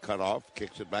baseline, cut off,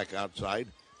 kicks it back outside.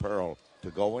 Pearl to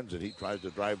Goins, and he tries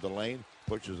to drive the lane,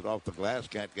 pushes it off the glass,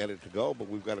 can't get it to go, but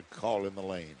we've got a call in the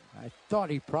lane. I thought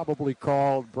he probably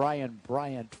called Brian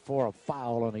Bryant for a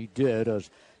foul, and he did, as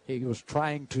he was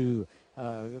trying to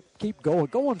keep going.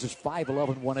 Goins is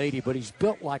 5'11", 180, but he's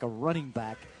built like a running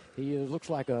back. He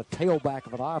looks like a tailback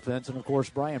of an offense, and, of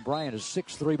course, Brian Bryant is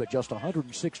 6'3", but just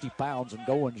 160 pounds, and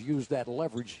Goins used that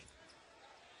leverage.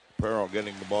 Pearl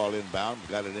getting the ball inbound,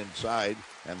 got it inside,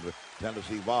 and the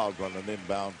Tennessee Vols run an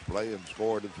inbound play and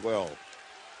scored as well.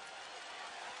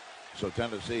 So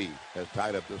Tennessee has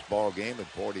tied up this ball game at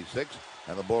 46,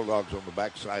 and the Bulldogs on the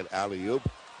backside alley-oop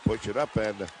push it up,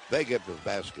 and they get the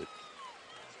basket.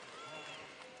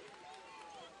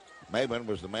 Mayman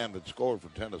was the man that scored for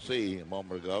Tennessee a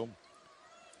moment ago,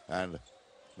 and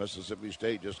Mississippi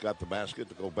State just got the basket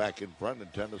to go back in front,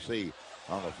 and Tennessee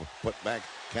on a putback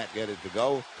can't get it to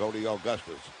go. Cody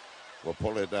Augustus will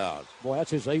pull it down. Boy,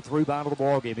 that's his 8th rebound of the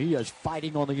ball game. He is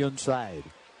fighting on the inside.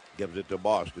 Gives it to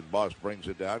Boston. Boss brings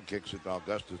it down, kicks it to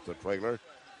Augustus, the trailer.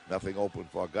 Nothing open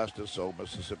for Augustus, so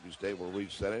Mississippi State will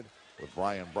reset it with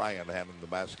Brian Bryant handling the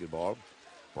basketball.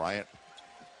 Bryant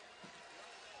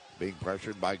Being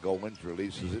pressured by Goins,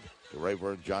 releases it to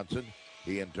Rayburn Johnson.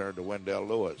 He in turn to Wendell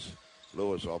Lewis.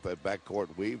 Lewis off that backcourt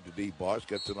weave to DeBoss,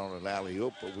 gets it on an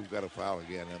alley-oop, but we've got a foul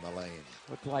again in the lane.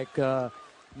 Looked like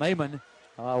Maimon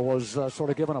was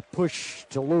sort of giving a push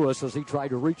to Lewis as he tried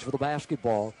to reach for the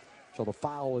basketball. So the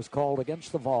foul is called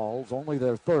against the Vols, only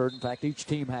their third. In fact, each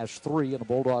team has 3, and the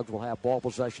Bulldogs will have ball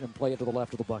possession and play it to the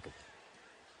left of the bucket.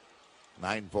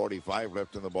 9:45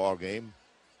 left in the ball game.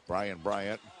 Brian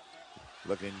Bryant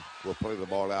will play the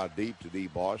ball out deep to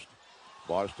DeBoss.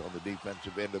 Bost on the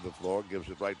defensive end of the floor, gives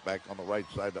it right back on the right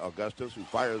side to Augustus, who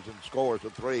fires and scores a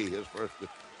 3, his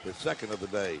second of the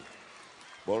day.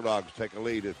 Bulldogs take a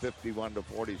lead at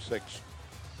 51-46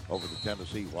 over the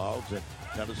Tennessee Wilds, and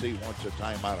Tennessee wants a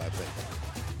timeout, I think.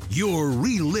 You're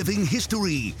reliving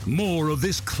history. More of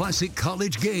this classic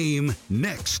college game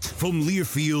next from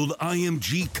Learfield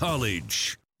IMG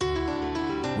College.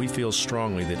 We feel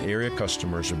strongly that area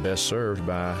customers are best served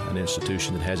by an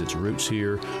institution that has its roots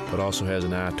here, but also has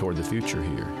an eye toward the future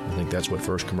here. I think that's what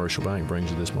First Commercial Bank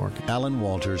brings to this market. Alan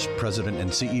Walters, President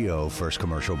and CEO, First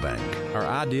Commercial Bank. Our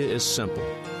idea is simple: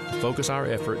 to focus our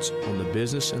efforts on the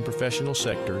business and professional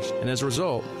sectors, and as a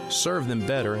result, serve them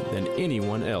better than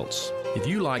anyone else. If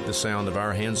you like the sound of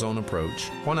our hands-on approach,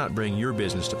 why not bring your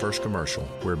business to First Commercial,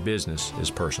 where business is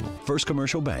personal? First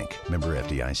Commercial Bank, member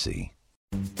FDIC.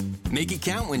 Make it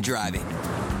count when driving.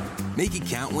 Make it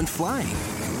count when flying.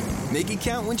 Make it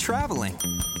count when traveling.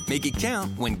 Make it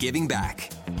count when giving back.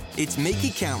 It's Make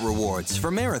It Count Rewards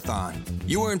for Marathon.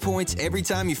 You earn points every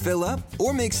time you fill up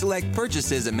or make select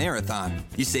purchases at Marathon.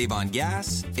 You save on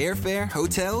gas, airfare,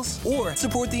 hotels, or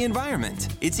support the environment.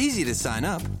 It's easy to sign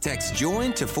up. Text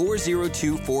JOIN to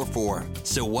 40244.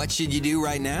 So what should you do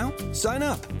right now? Sign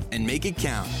up and make it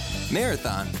count.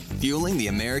 Marathon, fueling the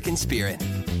American spirit.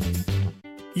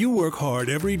 You work hard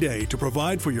every day to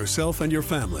provide for yourself and your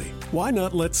family. Why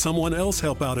not let someone else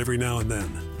help out every now and then?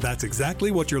 That's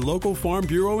exactly what your local Farm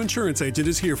Bureau insurance agent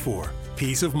is here for.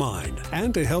 Peace of mind,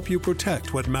 and to help you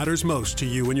protect what matters most to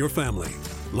you and your family.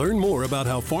 Learn more about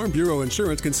how Farm Bureau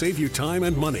insurance can save you time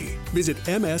and money. Visit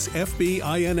msfbins.com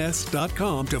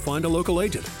to find a local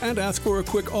agent and ask for a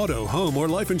quick auto, home, or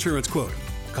life insurance quote.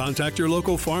 Contact your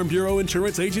local Farm Bureau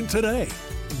insurance agent today.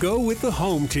 Go with the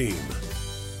home team.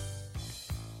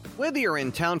 Whether you're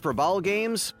in town for ball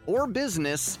games or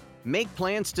business, make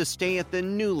plans to stay at the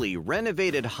newly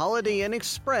renovated Holiday Inn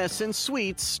Express and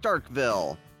Suites,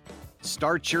 Starkville.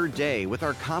 Start your day with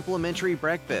our complimentary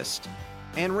breakfast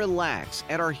and relax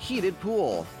at our heated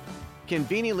pool.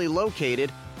 Conveniently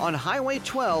located on Highway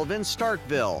 12 in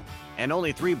Starkville and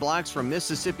only 3 blocks from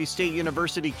Mississippi State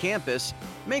University campus,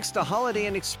 makes the Holiday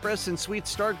Inn Express and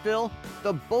Suites Starkville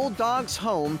the Bulldogs'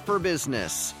 home for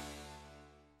business.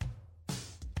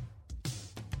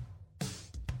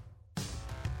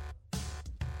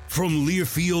 From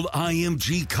Learfield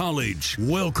IMG College,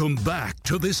 welcome back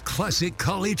to this classic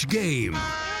college game.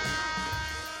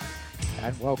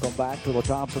 And welcome back to the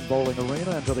Thompson Bowling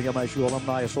Arena and to the MSU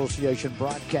Alumni Association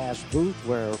broadcast booth,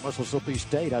 where Mississippi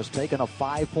State has taken a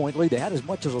 5-point lead. They had as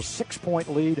much as a 6-point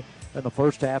lead in the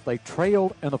first half. They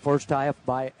trailed in the first half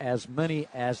by as many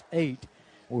as 8.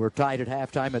 We were tied at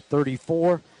halftime at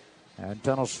 34. And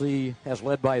Tennessee has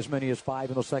led by as many as 5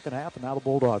 in the second half. And now the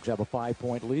Bulldogs have a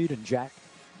 5-point lead. And Jack,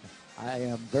 I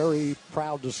am very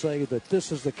proud to say that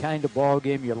this is the kind of ball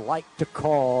game you like to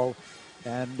call,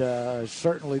 and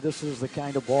certainly this is the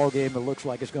kind of ball game that looks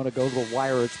like it's going to go to the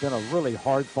wire. It's been a really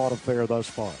hard-fought affair thus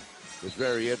far. It's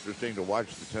very interesting to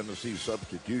watch the Tennessee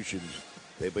substitutions.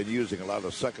 They've been using a lot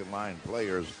of second-line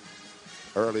players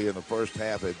early in the first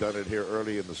half. They've done it here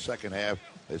early in the second half.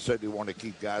 They certainly want to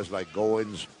keep guys like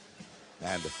Goins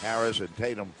and Harris and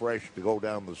Tatum fresh to go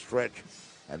down the stretch.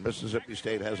 And Mississippi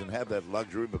State hasn't had that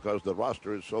luxury because the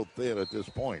roster is so thin at this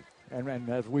point. And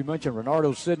as we mentioned,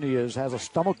 Renardo Sidney has a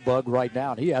stomach bug right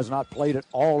now, and he has not played at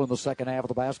all in the second half of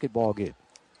the basketball game.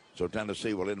 So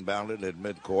Tennessee will inbound it at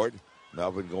midcourt.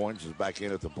 Melvin Goins is back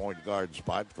in at the point guard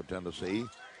spot for Tennessee.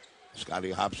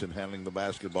 Scotty Hobson handling the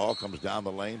basketball, comes down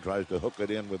the lane, tries to hook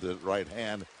it in with his right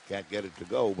hand. Can't get it to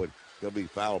go, but he'll be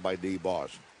fouled by D.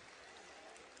 Boss.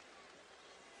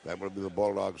 That will be the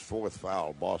Bulldogs' 4th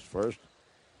foul. Boss first.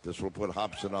 This will put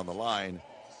Hobson on the line,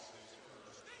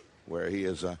 where he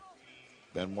has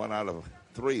been 1 out of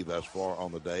 3 thus far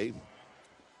on the day.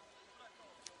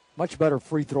 Much better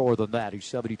free thrower than that. He's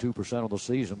 72% of the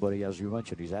season, but as you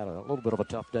mentioned, he's had a little bit of a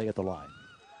tough day at the line.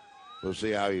 We'll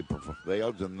see how he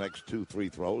prevails in the next 2 free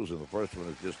throws, and the first one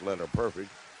is just letter perfect.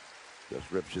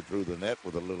 Just rips it through the net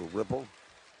with a little ripple.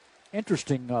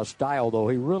 Interesting style, though.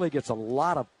 He really gets a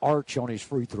lot of arch on his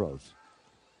free throws.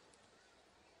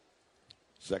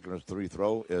 Second free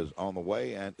throw is on the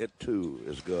way, and it, too,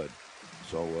 is good.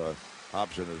 So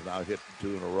Hobson has now hit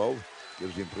 2 in a row.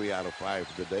 Gives him 3 out of 5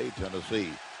 for the day. Tennessee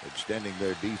extending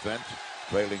their defense,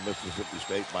 trailing Mississippi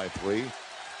State by 3.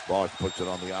 Bosch puts it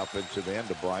on the offensive end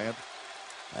to Bryant.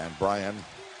 And Bryant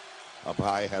up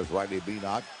high has Riley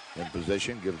Beanock in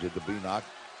position, gives it to Beanock,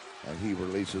 and he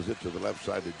releases it to the left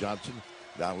side to Johnson.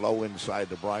 Down low inside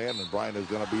to Bryant, and Bryant is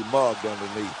going to be mugged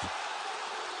underneath.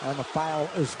 And the foul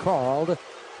is called,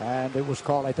 and it was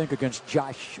called, I think, against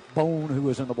Josh Bone, who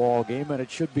was in the ball game, and it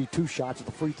should be 2 shots at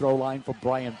the free throw line for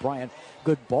Brian Bryant.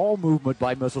 Good ball movement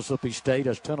by Mississippi State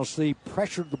as Tennessee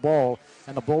pressured the ball,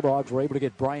 and the Bulldogs were able to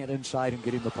get Bryant inside and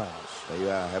get him the pass. They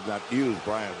have not used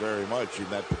Bryant very much in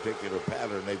that particular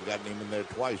pattern. They've gotten him in there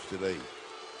twice today.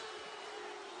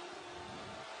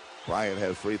 Bryant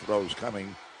has free throws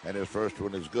coming, and his first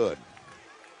one is good.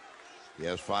 He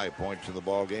has 5 points in the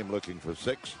ball game, looking for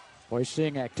 6. Well, he's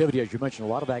seeing activity, as you mentioned,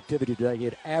 a lot of activity today. He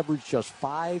had averaged just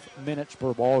 5 minutes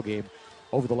per ball game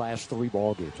over the last 3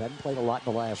 ball games. Hadn't played a lot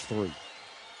in the last 3.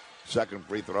 Second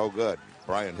free throw, good.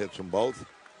 Bryant hits them both.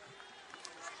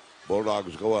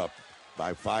 Bulldogs go up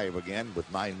by 5 again with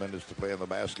 9 minutes to play in the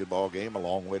basketball game. A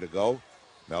long way to go.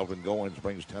 Melvin Goins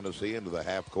brings Tennessee into the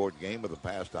half-court game with a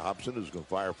pass to Hobson, who's going to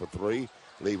fire for 3.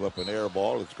 Leave up an air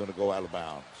ball. It's going to go out of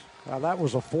bounds. Now, that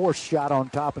was a forced shot on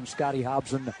top, and Scotty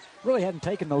Hobson really hadn't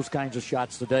taken those kinds of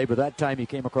shots today, but that time he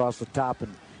came across the top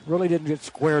and really didn't get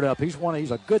squared up. He's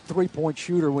a good three-point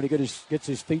shooter when he gets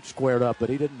his feet squared up, but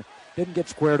he didn't get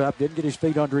squared up, didn't get his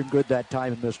feet under him good that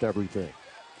time, and missed everything.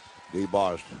 D.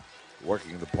 Bosch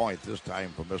working the point this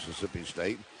time for Mississippi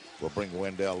State. Will bring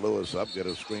Wendell Lewis up, get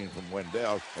a screen from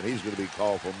Wendell, and he's going to be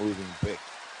called for moving pick.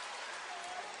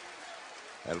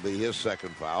 That'll be his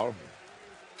second foul.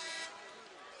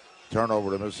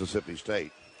 Turnover to Mississippi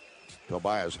State.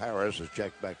 Tobias Harris is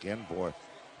checked back in for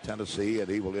Tennessee, and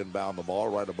he will inbound the ball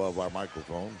right above our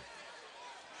microphone.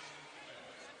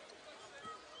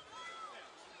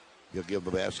 He'll give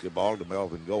the basketball to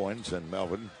Melvin Goins, and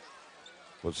Melvin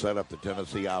will set up the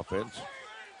Tennessee offense.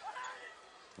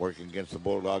 Working against the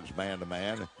Bulldogs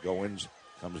man-to-man. Goins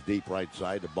comes deep right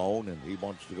side to Bone, and he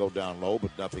wants to go down low,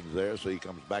 but nothing's there, so he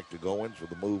comes back to Goins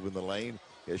with a move in the lane.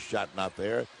 His shot not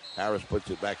there. Harris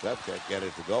puts it back up, can't get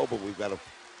it to go, but we've got,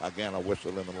 a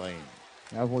whistle in the lane.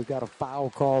 Now we've got a foul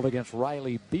called against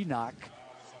Riley Beanock.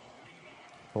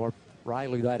 For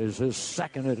Riley, that is his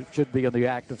second. It should be in the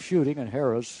act of shooting, and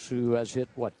Harris, who has hit,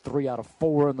 3 out of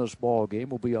 4 in this ball game,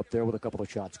 will be up there with a couple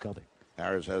of shots coming.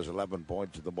 Harris has 11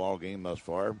 points in the ball game thus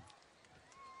far.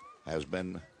 Has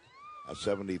been a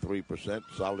 73%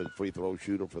 solid free throw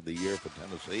shooter for the year for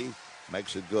Tennessee.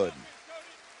 Makes it good.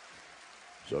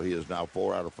 So he is now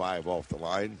 4 out of 5 off the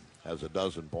line. Has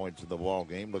 12 points in the ball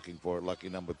game. Looking for lucky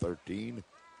number 13.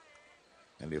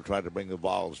 And he'll try to bring the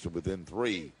Vols to within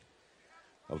 3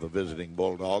 of the visiting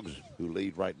Bulldogs, who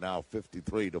lead right now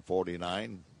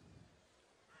 53-49.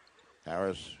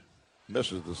 Harris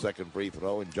misses the second free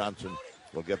throw, and Johnson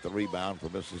will get the rebound for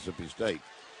Mississippi State.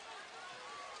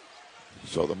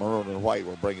 So the maroon and white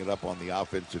will bring it up on the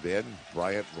offensive end.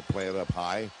 Bryant will play it up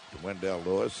high to Wendell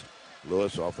Lewis.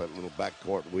 Lewis off that little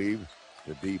backcourt weave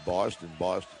to D. Bost. And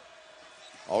Bost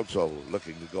also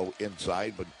looking to go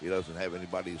inside, but he doesn't have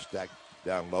anybody stacked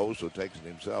down low, so takes it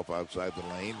himself outside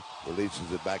the lane.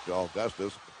 Releases it back to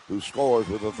Augustus, who scores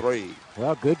with a 3.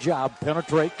 Well, good job.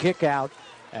 Penetrate, kick out.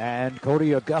 And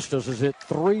Cody Augustus has hit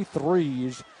 3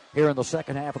 threes here in the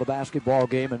second half of the basketball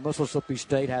game, and Mississippi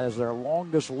State has their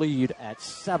longest lead at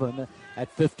 7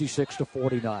 at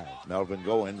 56-49. Melvin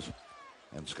Goins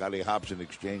and Scotty Hobson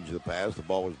exchanged the pass. The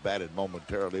ball was batted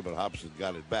momentarily, but Hobson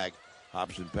got it back.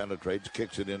 Hobson penetrates,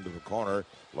 kicks it into the corner.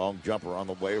 Long jumper on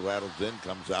the way, rattles in,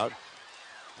 comes out.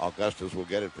 Augustus will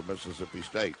get it for Mississippi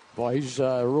State. Boy, he's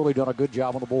really done a good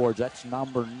job on the boards. That's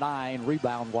number 9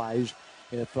 rebound-wise.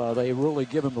 If they really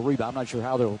give him the rebound, I'm not sure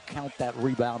how they'll count that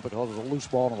rebound because there's a loose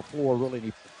ball on the floor,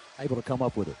 really able to come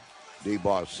up with it.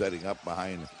 D-Boss setting up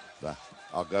behind the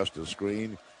Augustus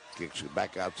screen. Kicks it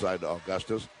back outside to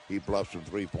Augustus. He bluffs from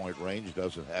three-point range,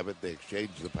 doesn't have it. They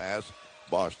exchange the pass.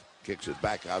 Boss kicks it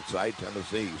back outside.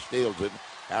 Tennessee steals it.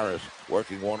 Harris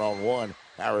working one-on-one.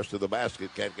 Harris to the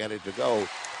basket, can't get it to go.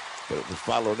 But it was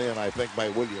followed in, I think, by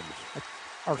Williams.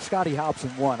 Or Scotty Hobson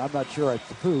won. I'm not sure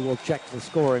who will check the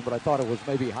scoring, but I thought it was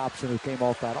maybe Hobson who came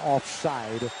off that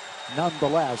offside.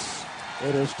 Nonetheless,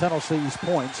 it is Tennessee's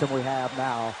points, and we have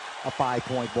now a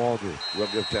 5-point ball game. We'll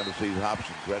give Tennessee's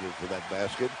Hobson credit for that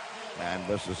basket, and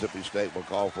Mississippi State will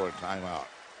call for a timeout.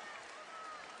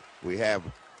 We have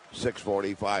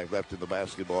 6:45 left in the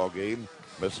basketball game.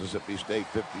 Mississippi State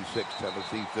 56,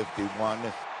 Tennessee 51.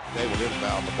 They will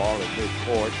inbound the ball at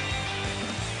midcourt.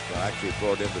 actually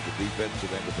throw it into the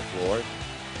defensive end of the floor.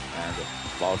 And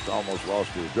almost lost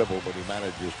his dribble, but he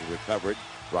manages to recover it,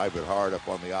 drive it hard up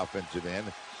on the offensive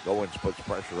end. Goins puts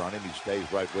pressure on him. He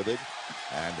stays right with it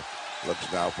and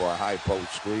looks now for a high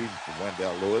post screen from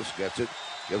Wendell Lewis. Gets it,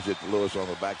 gives it to Lewis on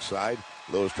the backside.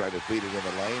 Lewis trying to feed it in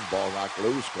the lane. Ball knocked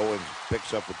loose. Goins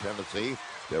picks up for Tennessee.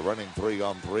 They're running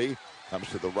 3-on-3. Comes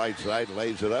to the right side,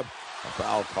 lays it up. A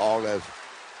foul called as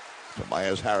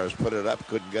Tobias Harris put it up.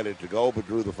 Couldn't get it to go, but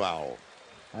drew the foul.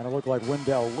 And it looked like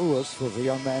Wendell Lewis was the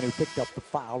young man who picked up the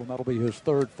foul, and that'll be his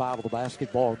third foul of the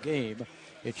basketball game.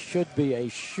 It should be a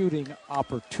shooting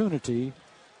opportunity,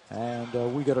 and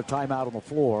we get a timeout on the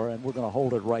floor, and we're going to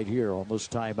hold it right here on this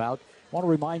timeout. I want to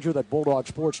remind you that Bulldog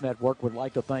Sports Network would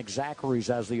like to thank Zachary's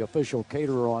as the official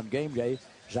caterer on game day.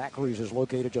 Zachary's is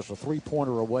located just a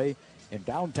three-pointer away in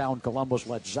downtown Columbus.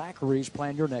 Let Zachary's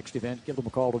plan your next event. Give them a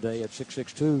call today at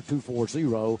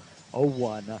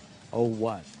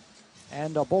 662-240-0101.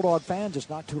 And Bulldog fans, it's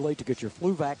not too late to get your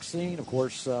flu vaccine. Of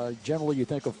course, generally you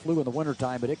think of flu in the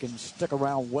wintertime, but it can stick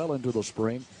around well into the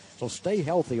spring. So stay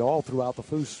healthy all throughout the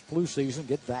flu season.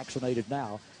 Get vaccinated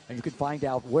now, and you can find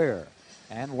out where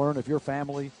and learn if your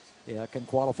family can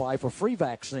qualify for free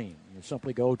vaccine. You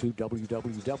simply go to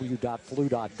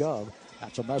www.flu.gov.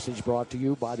 That's a message brought to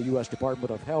you by the U.S.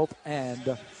 Department of Health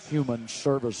and Human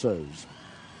Services.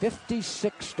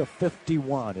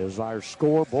 56-51 is our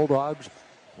score. Bulldogs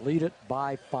lead it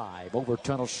by 5 over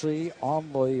Tennessee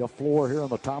on the floor here in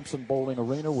the Thompson Bowling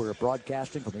Arena. We're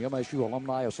broadcasting from the MSU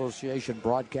Alumni Association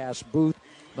broadcast booth.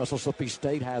 Mississippi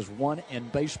State has won in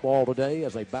baseball today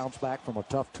as they bounce back from a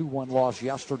tough 2-1 loss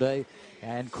yesterday.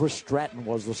 And Chris Stratton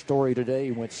was the story today.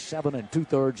 He went 7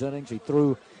 2/3 innings. He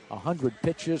threw 100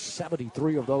 pitches,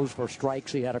 73 of those for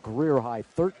strikes. He had a career-high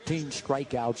 13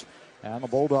 strikeouts. And the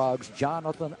Bulldogs,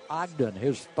 Jonathan Ogden,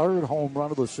 his third home run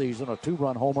of the season, a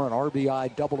 2-run homer, an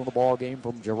RBI double in the ball game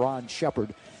from Jerron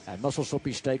Shepard. And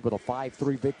Mississippi State with a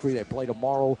 5-3 victory. They play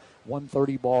tomorrow,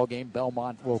 1:30 ball game.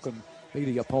 Belmont will be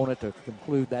the opponent to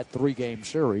conclude that 3-game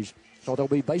series. So there'll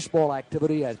be baseball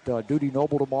activity at Dudy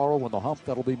Noble tomorrow in the hump.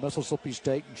 That'll be Mississippi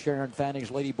State and Sharon Fanning's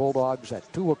Lady Bulldogs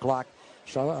at 2 o'clock.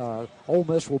 So Ole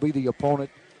Miss will be the opponent,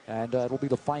 and it'll be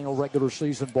the final regular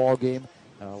season ball game.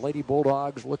 Lady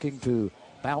Bulldogs looking to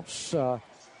bounce a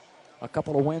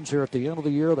couple of wins here at the end of the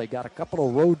year. They got a couple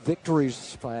of road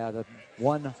victories,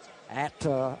 one at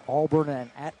Auburn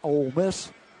and at Ole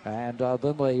Miss. And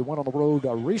then they went on the road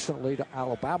recently to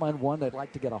Alabama and won. They'd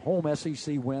like to get a home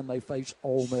SEC win. They face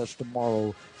Ole Miss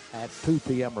tomorrow at 2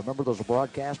 p.m. Remember, there's a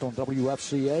broadcast on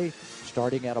WFCA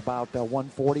starting at about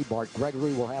 1:40. Bart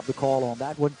Gregory will have the call on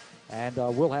that one. And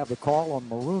we'll have the call on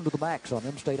Maroon to the Max on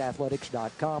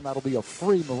MStateAthletics.com. That'll be a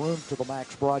free Maroon to the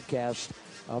Max broadcast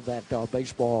of that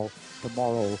baseball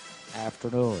tomorrow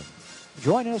afternoon.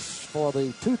 Join us for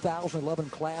the 2011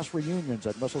 class reunions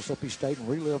at Mississippi State and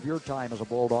relive your time as a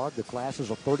Bulldog. The classes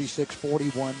of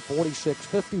 36-41,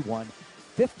 46-51,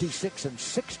 56 and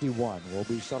 61 will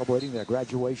be celebrating their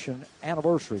graduation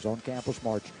anniversaries on campus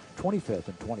March 25th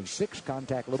and 26th.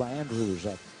 Contact Libba Andrews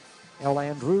at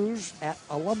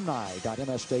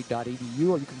landrews@alumni.msstate.edu,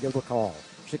 or you can give a call,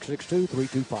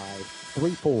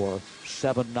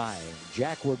 662-325-3479.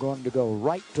 Jack, we're going to go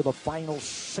right to the final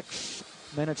 6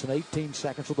 minutes and 18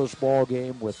 seconds of this ball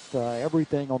game with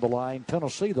everything on the line.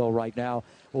 Tennessee, though, right now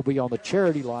will be on the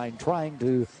charity line trying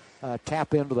to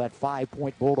tap into that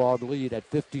 5-point Bulldog lead at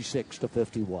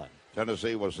 56-51.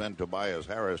 Tennessee will send Tobias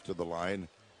Harris to the line,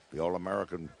 the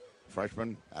All-American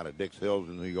freshman out of Dix Hills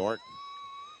in New York.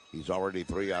 He's already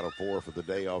 3 out of 4 for the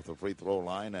day off the free throw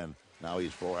line, and now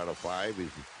he's 4 out of 5. He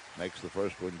makes the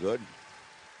first one good.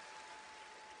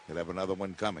 He'll have another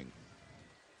one coming.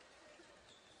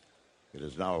 It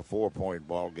is now a 4-point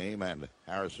ball game, and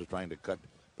Harris is trying to cut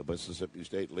the Mississippi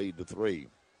State lead to 3.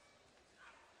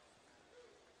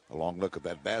 A long look at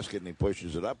that basket, and he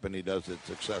pushes it up, and he does it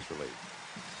successfully.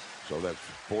 So that's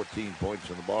 14 points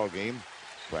in the ball game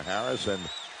for Harris, and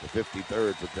the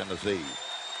 53rd for Tennessee.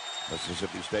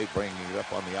 Mississippi State bringing it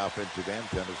up on the offensive end.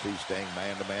 Tennessee staying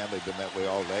man-to-man. They've been that way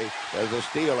all day. There's a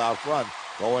steal out front.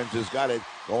 Goins has got it.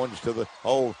 Goins to the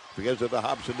hole because of the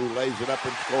Hobson, who lays it up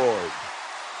and scores.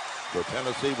 So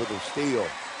Tennessee with a steal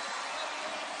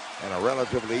and a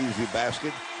relatively easy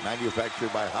basket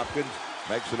manufactured by Hopkins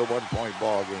makes it a 1-point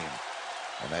ball game.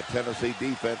 And that Tennessee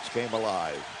defense came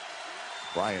alive.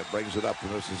 Bryant brings it up to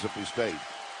Mississippi State.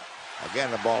 Again,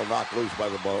 the ball knocked loose by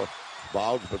the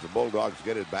Boggs, but the Bulldogs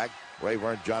get it back.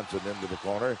 Rayburn Johnson into the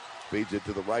corner. Feeds it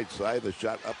to the right side. The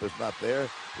shot up is not there.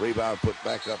 Rebound put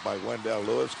back up by Wendell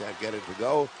Lewis. Can't get it to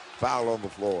go. Foul on the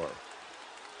floor.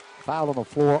 foul on the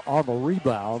floor on the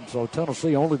rebound. So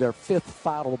Tennessee only their 5th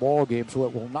foul of the ball game, so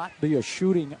it will not be a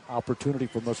shooting opportunity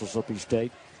for Mississippi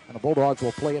State. And the Bulldogs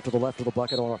will play it to the left of the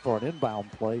bucket for an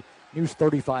inbound play. Use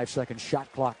 35-second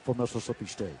shot clock for Mississippi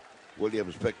State.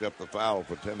 Williams picked up the foul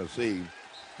for Tennessee.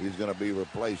 He's going to be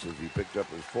replaced as he picked up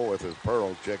his 4th as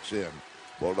Pearl checks in.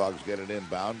 Bulldogs get it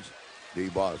inbounds. D.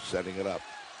 Boss setting it up.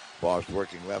 Boss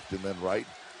working left and then right.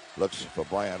 Looks for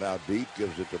Bryant out deep.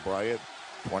 Gives it to Bryant.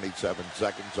 27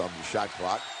 seconds on the shot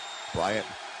clock. Bryant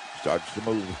starts to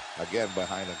move again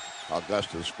behind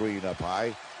Augusta's screen up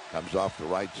high. Comes off the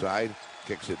right side.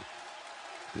 Kicks it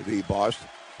to D. Boss.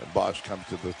 And Boss comes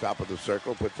to the top of the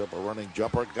circle. Puts up a running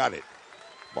jumper. Got it.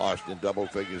 Boss in double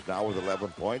figures now with 11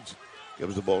 points.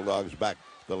 Gives the Bulldogs back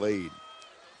the lead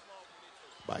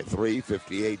by 3,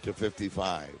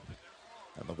 58-55.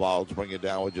 And the Vols bring it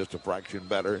down with just a fraction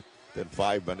better than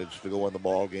 5 minutes to go in the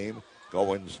ball game.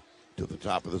 Goins to the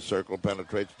top of the circle,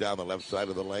 penetrates down the left side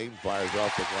of the lane, fires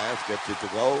off the glass, gets it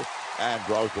to go, and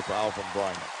draws the foul from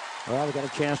Bryant. Well, they got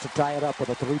a chance to tie it up with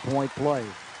a 3-point play.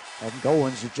 And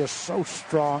Goins is just so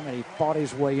strong, and he fought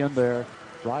his way in there.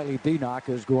 Riley Beanock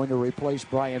is going to replace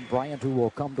Brian Bryant, who will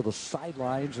come to the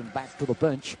sidelines and back to the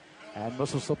bench. And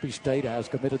Mississippi State has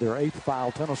committed their 8th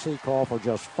foul. Tennessee call for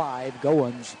just 5.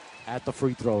 Goins at the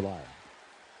free throw line.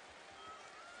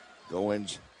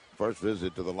 Goins' first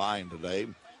visit to the line today.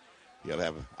 He'll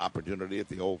have an opportunity at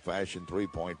the old-fashioned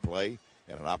 3-point play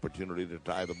and an opportunity to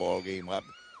tie the ball game up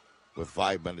with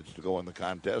 5 minutes to go in the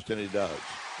contest, and he does.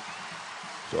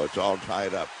 So it's all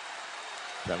tied up.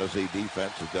 Tennessee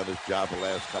defense has done its job the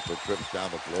last couple of trips down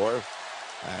the floor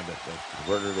and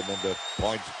converted them into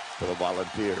points for the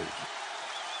Volunteers.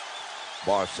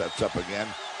 Boss sets up again,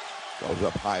 goes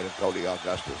up high to Cody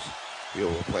Augustus. He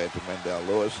will play it to Mendel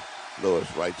Lewis. Lewis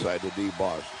right side to D.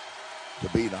 Boss. To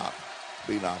Beanock.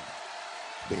 Beanock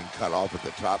being cut off at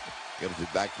the top, gives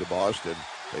it back to Boston.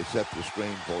 They set the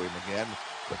screen for him again.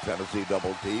 The Tennessee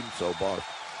double team, so Boss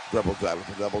dribbles out of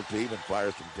the double team and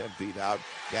fires from 10 feet out.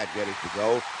 Can't get it to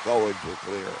go. Goins will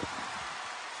clear.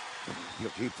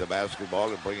 He'll keep the basketball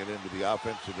and bring it into the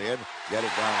offensive end. Get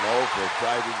it down low for a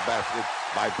driving basket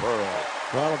by Pearl.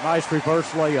 Well, a nice reverse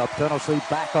layup. Tennessee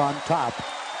back on top.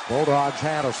 Bulldogs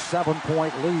had a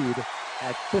 7-point lead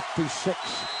at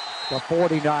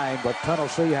 56-49, but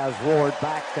Tennessee has roared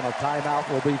back, and a timeout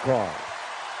will be called.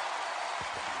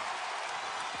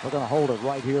 We're going to hold it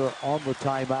right here on the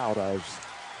timeout as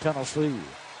Tennessee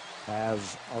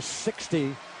has a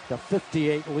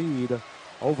 60-58 lead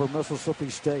over Mississippi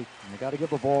State. And you got to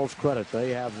give the Vols credit. They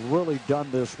have really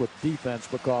done this with defense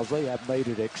because they have made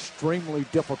it extremely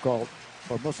difficult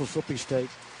for Mississippi State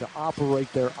to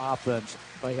operate their offense.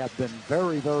 They have been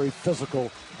very, very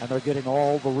physical, and they're getting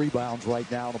all the rebounds right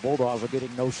now. The Bulldogs are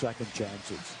getting no second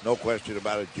chances. No question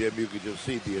about it, Jim. You can just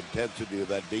see the intensity of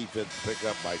that defense pick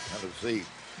up by Tennessee.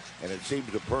 And it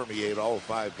seems to permeate all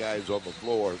 5 guys on the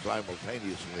floor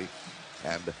simultaneously.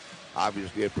 And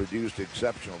obviously it produced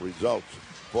exceptional results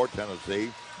for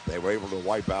Tennessee. They were able to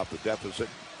wipe out the deficit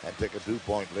and take a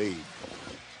 2-point lead.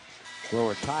 Well,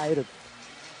 we're tied at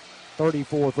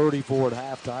 34-34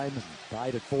 at halftime.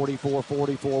 Tied at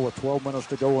 44-44 with 12 minutes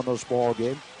to go in this ball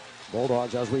game.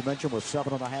 Bulldogs, as we mentioned, with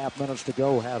 7.5 minutes to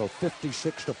go, had a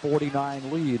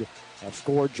 56-49 lead. Have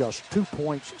scored just 2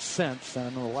 points since, and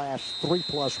in the last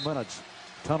 3+ minutes,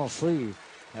 Tennessee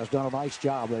has done a nice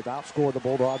job. They've outscored the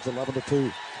Bulldogs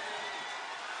 11-2.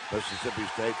 Mississippi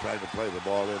State trying to play the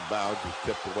ball inbounds is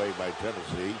tipped away by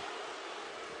Tennessee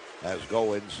as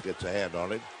Goins gets a hand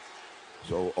on it.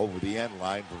 So over the end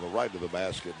line from the right of the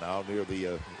basket now, near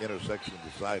the intersection of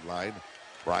the sideline,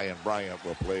 Brian Bryant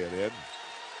will play it in.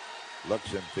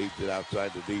 Looks and feeds it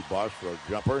outside to D. Boss for a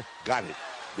jumper. Got it.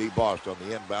 D. Boss on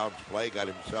the inbounds play got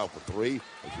himself a 3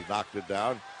 as he knocked it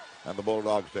down. And the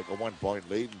Bulldogs take a 1-point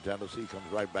lead, and Tennessee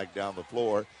comes right back down the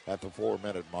floor at the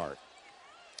 4-minute mark.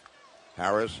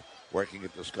 Harris working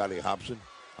it to Scotty Hobson.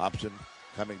 Hobson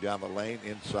coming down the lane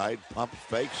inside, pumps,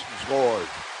 fakes, and scores.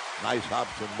 Nice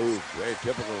Hobson move, very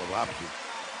typical of Hobson.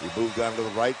 He moved down to the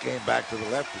right, came back to the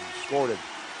left, and scored it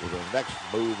with the next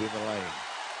move in the lane.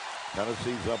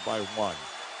 Tennessee's up by 1.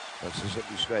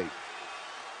 Mississippi State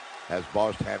has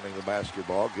Boss handling the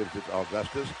basketball, gives it to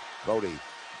Augustus. Cody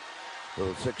with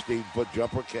a 16-foot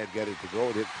jumper, can't get it to go.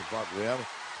 It hits the front rim,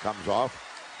 comes off.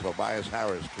 Tobias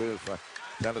Harris clears for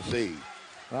Tennessee.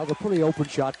 Well, a pretty open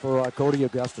shot for Cody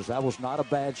Augustus. That was not a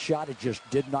bad shot. It just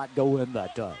did not go in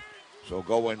that time. So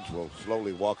Goins will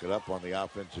slowly walk it up on the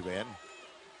offensive end.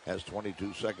 Has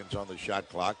 22 seconds on the shot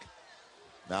clock.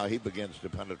 Now he begins to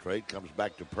penetrate, comes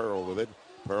back to Pearl with it.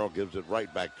 Pearl gives it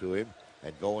right back to him,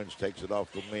 and Goins takes it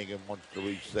off the wing and wants to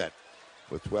reset.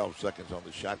 with 12 seconds on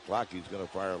the shot clock. He's going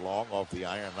to fire long off the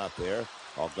iron, not there.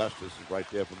 Augustus is right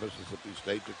there for Mississippi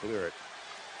State to clear it.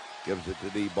 Gives it to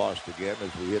D. Bost again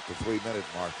as we hit the 3-minute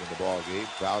mark in the ball game.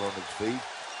 Foul on his feet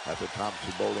at the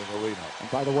Thompson Bowling Arena.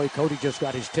 And by the way, Cody just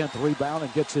got his 10th rebound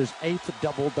and gets his 8th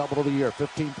double-double of the year.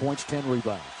 15 points, 10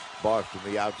 rebounds. Boston,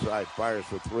 the outside, fires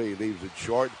for three, leaves it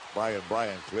short. Brian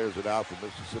clears it out for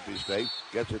Mississippi State.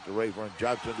 Gets it to Rayburn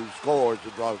Johnson, who scores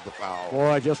and draws the foul.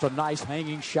 Boy, just a nice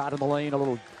hanging shot in the lane. A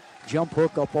little jump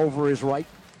hook up over his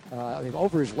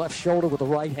over his left shoulder with the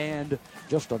right hand.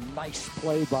 Just a nice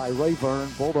play by Rayburn.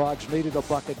 Bulldogs needed a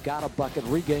bucket, got a bucket,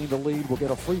 regained the lead. Will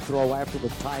get a free throw after the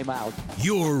timeout.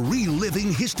 You're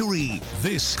reliving history.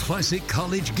 This classic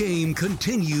college game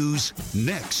continues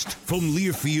next from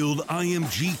Learfield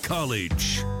IMG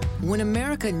College. When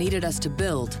America needed us to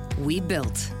build, we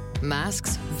built.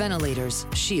 Masks, ventilators,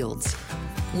 shields.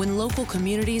 When local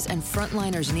communities and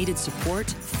frontliners needed support,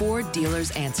 Ford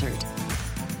dealers answered.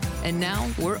 And now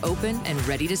we're open and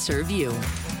ready to serve you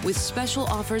with special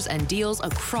offers and deals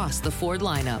across the Ford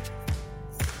lineup.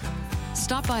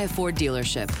 Stop by a Ford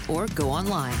dealership or go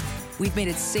online. We've made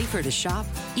it safer to shop,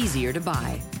 easier to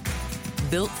buy.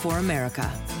 Built for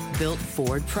America. Built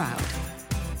Ford proud.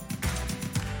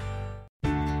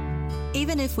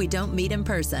 Even if we don't meet in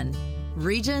person,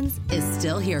 Regions is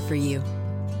still here for you.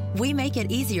 We make it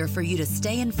easier for you to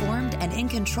stay informed and in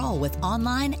control with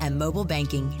online and mobile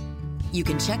banking. You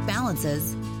can check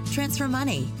balances, transfer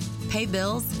money, pay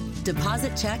bills,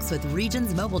 deposit checks with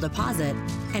Regions Mobile Deposit,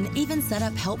 and even set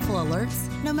up helpful alerts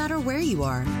no matter where you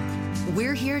are.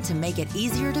 We're here to make it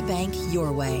easier to bank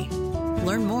your way.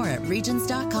 Learn more at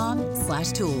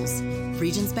regions.com/tools.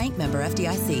 Regions Bank, member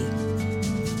FDIC.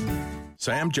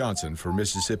 Sam Johnson for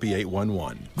Mississippi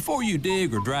 811. Before you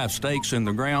dig or drive stakes in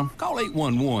the ground, call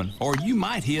 811 or you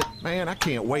might hit... Man, I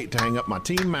can't wait to hang up my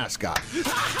team mascot.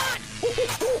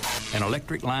 An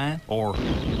electric line or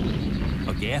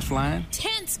a gas line.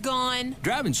 Tent's gone.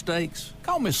 Driving stakes,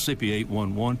 call Mississippi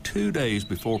 811 2 days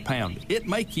before pounding. It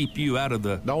may keep you out of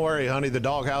the... Don't worry, honey, the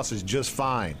doghouse is just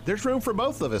fine. There's room for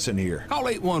both of us in here. Call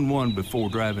 811 before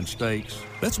driving stakes.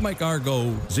 Let's make our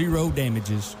goal 0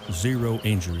 damages, 0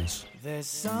 injuries. There's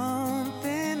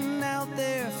something out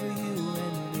there for you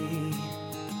and me,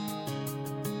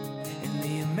 and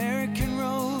the American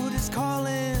road is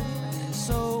calling,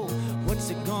 so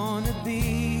what's it gonna be?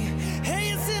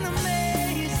 Hey, it's an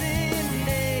amazing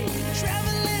day,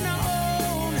 traveling our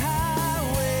own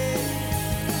highway.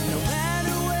 No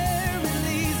matter where it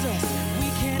leads us, we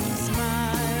can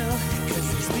smile, 'cause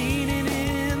there's meaning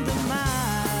in the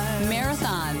mile.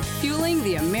 Marathon, fueling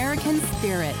the American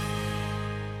spirit.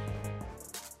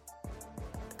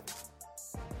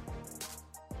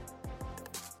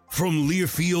 From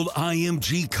Learfield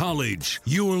IMG College,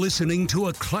 you're listening to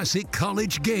a classic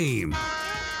college game.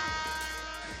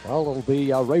 Well, it'll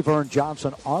be Rayburn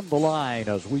Johnson on the line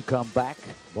as we come back.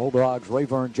 Bulldogs,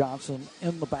 Rayburn Johnson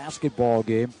in the basketball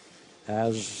game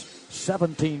has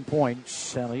 17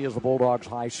 points, and he is the Bulldogs'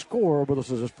 high scorer, but this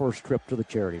is his first trip to the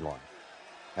charity line.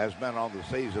 Has been on the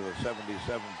season a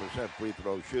 77% free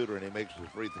throw shooter, and he makes his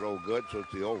free throw good, so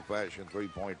it's the old-fashioned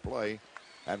three-point play.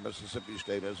 And Mississippi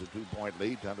State has a 2-point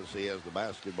lead. Tennessee has the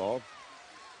basketball.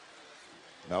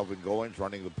 Melvin Goins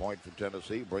running the point for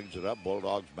Tennessee. Brings it up.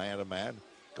 Bulldogs man-to-man.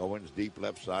 Goins deep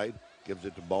left side. Gives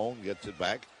it to Bone. Gets it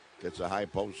back. Gets a high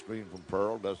post screen from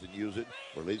Pearl. Doesn't use it.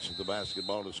 Releases the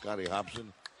basketball to Scotty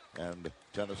Hobson. And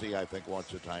Tennessee, I think,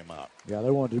 wants a timeout. Yeah,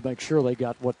 they wanted to make sure they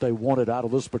got what they wanted out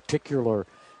of this particular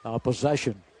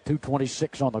possession.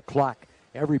 2:26 on the clock.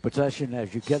 Every possession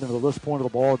as you get into this point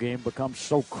of the ball game becomes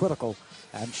so critical.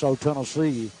 And so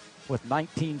Tennessee, with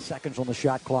 19 seconds on the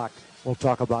shot clock, we'll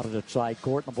talk about it at side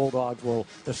court. And the Bulldogs will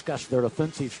discuss their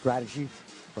defensive strategy.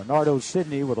 Bernardo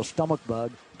Sidney with a stomach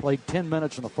bug played 10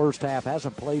 minutes in the first half,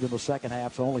 hasn't played in the second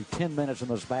half, so only 10 minutes in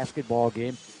this basketball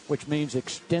game, which means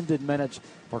extended minutes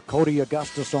for Cody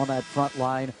Augustus on that front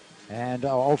line. And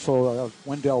also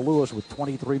Wendell Lewis with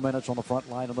 23 minutes on the front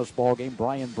line in this ball game.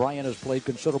 Brian has played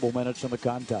considerable minutes in the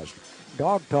contest.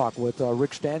 Dog Talk with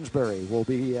Rick Stansberry will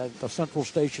be at the Central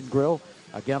Station Grill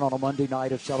again on a Monday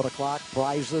night at 7 o'clock.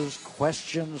 Prizes,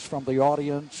 questions from the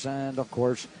audience, and, of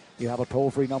course, you have a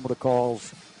toll-free number to call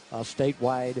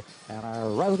statewide. And our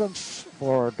residence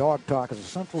for Dog Talk is the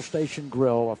Central Station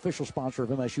Grill, official sponsor of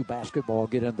MSU basketball.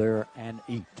 Get in there and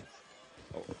eat.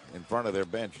 In front of their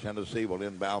bench, Tennessee will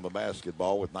inbound the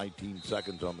basketball with 19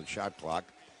 seconds on the shot clock,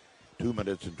 2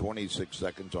 minutes and 26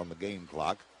 seconds on the game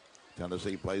clock.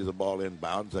 Tennessee plays the ball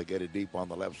inbounds. They get it deep on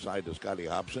the left side to Scotty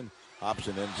Hobson.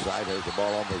 Hobson inside has the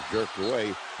ball almost jerked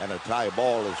away, and a tie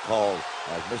ball is called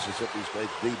as Mississippi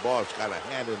State's D. Boss got a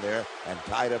hand in there and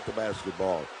tied up the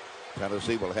basketball.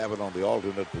 Tennessee will have it on the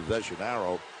alternate possession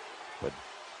arrow, but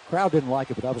crowd didn't like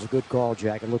it, but that was a good call,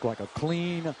 Jack. It looked like a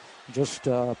clean, just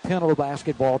pin of the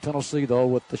basketball. Tennessee, though,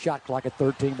 with the shot clock at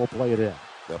 13, will play it in.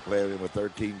 They'll play it in with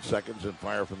 13 seconds and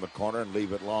fire from the corner and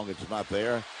leave it long. It's not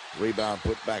there. Rebound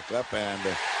put back up, and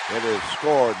it is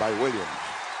scored by Williams.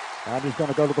 And he's going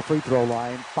to go to the free throw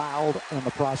line, fouled in the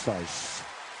process.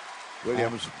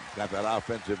 Williams got that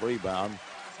offensive rebound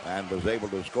and was able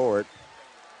to score it.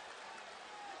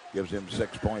 Gives him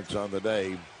 6 points on the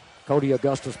day. Cody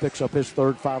Augustus picks up his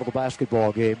third foul of the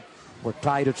basketball game. We're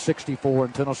tied at 64,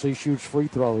 and Tennessee shoots free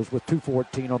throws with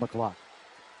 2:14 on the clock.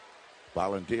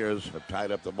 Volunteers have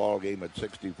tied up the ball game at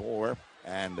 64,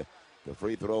 and the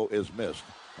free throw is missed.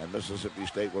 And Mississippi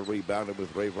State will rebound it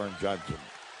with Rayburn Johnson.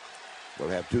 We'll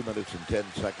have 2 minutes and 10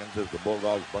 seconds as the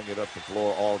Bulldogs bring it up the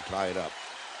floor, all tied up.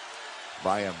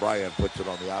 Brian puts it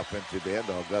on the offensive end.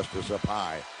 Augustus up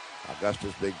high.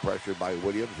 Augustus being pressured by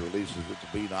Williams, releases it to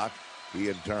Beanock. He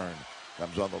in turn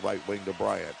comes on the right wing to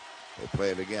Bryant. They play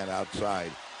it again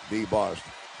outside. D. Bost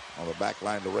on the back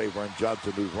line to Rayburn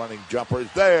Johnson, who's running jumpers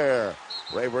there.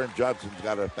 Rayburn Johnson's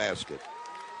got a basket.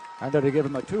 And did he give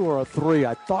him a 2 or a 3?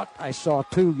 I thought I saw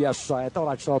 2. Yes, I thought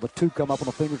I saw the 2 come up on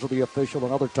the fingers of the official.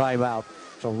 Another timeout.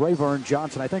 So Rayburn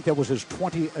Johnson, I think that was his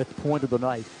 20th point of the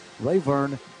night.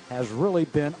 Rayburn has really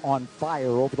been on fire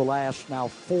over the last now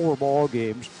 4 ball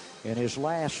games. In his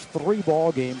last 3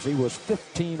 ball games, he was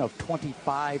 15 of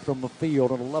 25 from the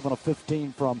field and 11 of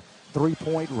 15 from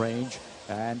three-point range.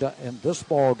 And in this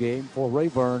ball game for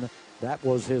Rayburn, that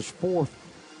was his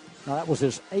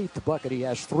 8th bucket. He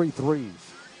has 3 threes.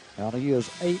 And he is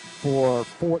 8 for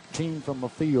 14 from the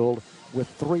field with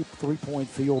 3 3-point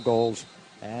field goals.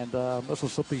 And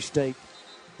Mississippi State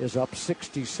is up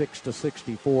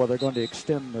 66-64. They're going to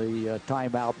extend the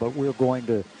timeout, but we're going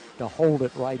to hold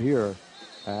it right here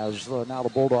as now the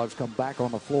Bulldogs come back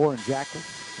on the floor. And Jack,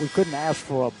 we couldn't ask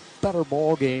for a better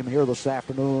ball game here this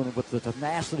afternoon with the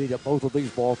tenacity that both of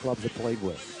these ball clubs have played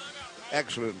with.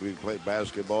 Excellently played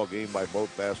basketball game by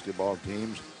both basketball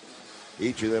teams.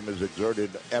 Each of them has exerted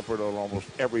effort on almost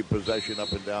every possession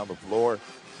up and down the floor.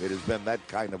 It has been that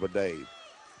kind of a day.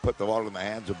 Put the ball in the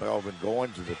hands of Melvin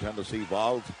Goins and the Tennessee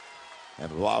Vols. And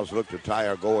the Vols look to tie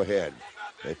or go ahead.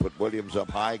 They put Williams up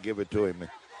high, give it to him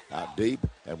out deep,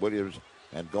 and Williams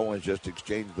and Goins just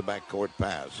exchange the backcourt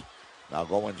pass. Now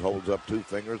Goins holds up 2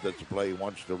 fingers. That's the play he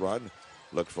wants to run.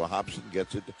 Looks for Hobson,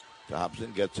 gets it to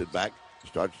Hobson, gets it back,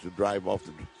 starts to drive off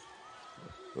the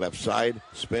left side,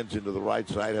 spins into the right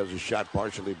side, has a shot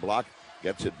partially blocked,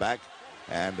 gets it back,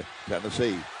 and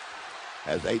Tennessee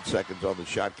has 8 seconds on the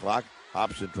shot clock.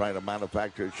 Hobson trying to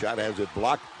manufacture a shot, has it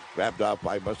blocked, grabbed off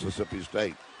by Mississippi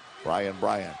State. Brian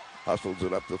hustles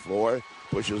it up the floor,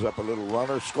 pushes up a little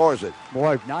runner, scores it.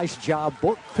 Boy, nice job.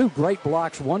 2 great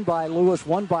blocks, one by Lewis,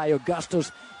 one by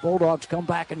Augustus. Bulldogs come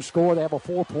back and score. They have a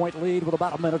 4-point lead with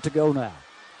about a minute to go now.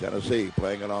 Tennessee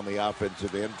playing it on the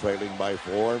offensive end, trailing by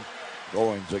 4.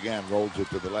 Goins again rolls it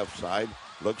to the left side,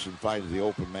 looks and finds the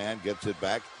open man, gets it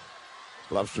back.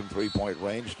 Bluffs from 3-point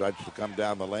range, starts to come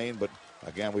down the lane, but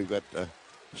again we've got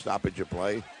stoppage of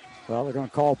play. Well, they're going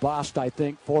to call Bost, I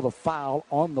think, for the foul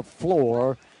on the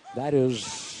floor. That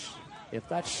is,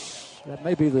 that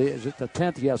may be is it the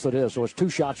 10th? Yes, it is. So it's 2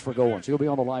 shots for Goins. He'll be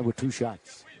on the line with 2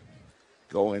 shots.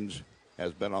 Goins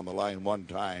has been on the line 1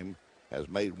 time, has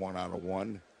made 1 out of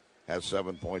 1, has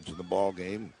 7 points in the ball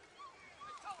game.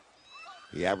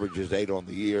 He averages 8 on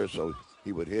the year, so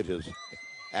he would hit his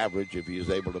average if he is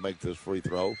able to make this free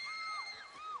throw.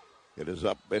 It is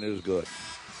up and it is good.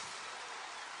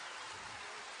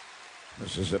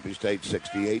 Mississippi State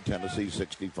 68, Tennessee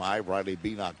 65. Riley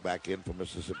Beanock back in for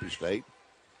Mississippi State.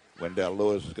 Wendell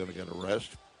Lewis is going to get a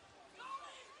rest.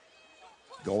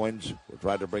 Goins will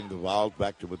try to bring the Vols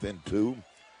back to within 2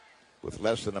 with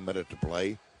less than a minute to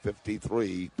play.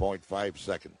 53.5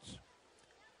 seconds.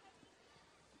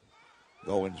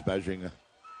 Goins measuring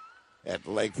at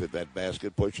length at that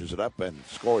basket, pushes it up and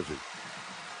scores it.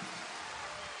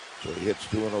 So he hits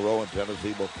 2 in a row, and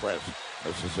Tennessee will press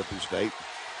Mississippi State.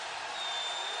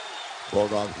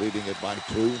 Bulldogs leading it by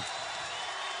 2.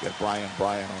 Get Brian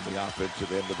on the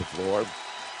offensive end of the floor.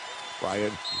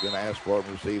 Brian is going to ask for and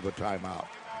receive a timeout.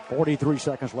 43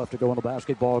 seconds left to go in the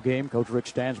basketball game. Coach Rick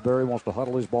Stansbury wants to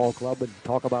huddle his ball club and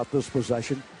talk about this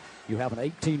possession. You have an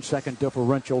 18-second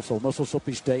differential, so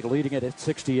Mississippi State leading it at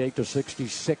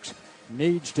 68-66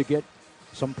 needs to get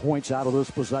some points out of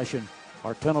this possession.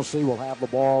 Or Tennessee will have the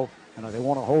ball And they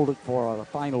want to hold it for a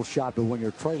final shot, but when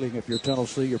you're trailing, if you're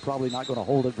Tennessee, you're probably not going to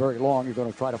hold it very long. You're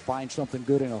going to try to find something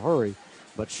good in a hurry.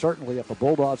 But certainly if the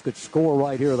Bulldogs could score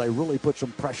right here, they really put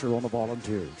some pressure on the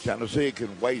Volunteers. Tennessee can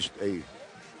waste a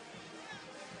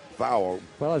foul.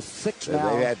 Well, it's 6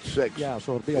 now. They had 6. Yeah,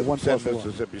 so it'll be a 1+1. Send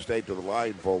Mississippi State to the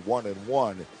line for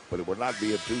 1-1, but it would not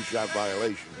be a 2-shot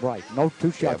violation. Right, no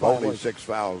 2-shot violation. Only 6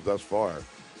 violation. fouls thus far.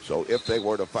 So if they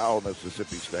were to foul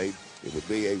Mississippi State, it would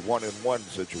be a 1-1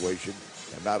 situation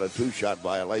and not a 2-shot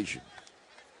violation.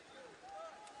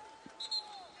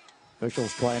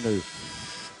 Officials trying to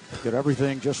get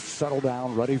everything just settled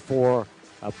down, ready for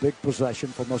a big possession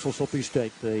for Mississippi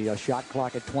State. The shot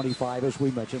clock at 25, as we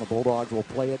mentioned. The Bulldogs will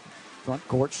play it front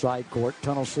court, side court.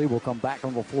 Tennessee will come back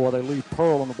on the floor. They leave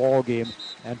Pearl in the ball game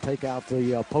and take out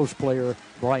the post player,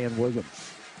 Brian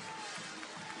Williams.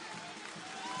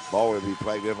 Ball will be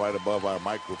played in right above our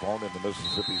microphone in the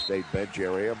Mississippi State bench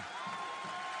area.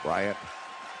 Bryant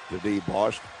to D.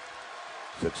 Bost.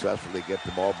 Successfully get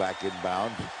the ball back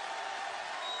inbounds.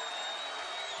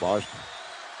 Bost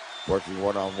working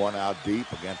one-on-one out deep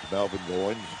against Melvin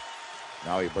Goins.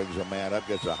 Now he brings a man up,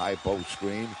 gets a high post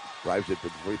screen, drives it to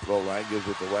the free throw line, gives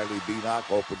it to Riley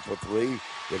Beanock, open for 3.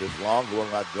 It is long, will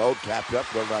not go, tapped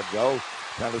up, will not go.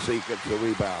 Tennessee gets the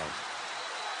rebound.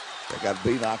 They got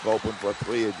Beanock open for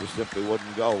 3, it just simply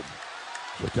wouldn't go.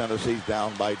 So Tennessee's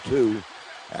down by 2,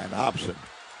 and Hobson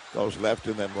goes left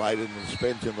and then right and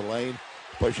spins in the lane,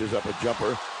 pushes up a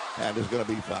jumper, and is going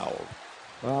to be fouled.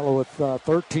 Well, with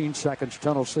 13 seconds,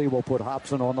 Tennessee will put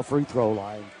Hobson on the free throw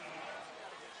line.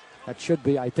 That should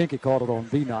be, I think he called it on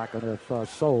Beanock, and if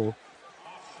so,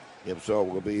 it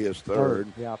will be his third.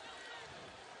 Yeah.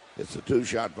 It's a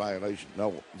 2-shot violation.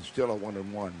 No, it's still a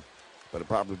 1-1, but it'll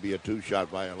probably be a 2-shot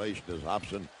violation as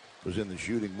Hobson was in the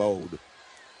shooting mode.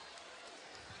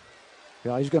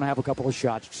 Yeah, he's going to have a couple of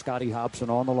shots. Scotty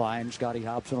Hobson on the line. Scotty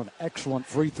Hobson, an excellent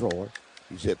free thrower.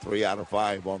 He's hit 3 out of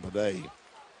 5 on the day.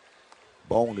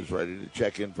 Bone is ready to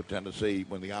check in for Tennessee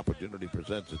when the opportunity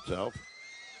presents itself.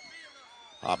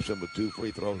 Hobson with 2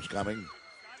 free throws coming.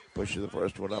 Pushes the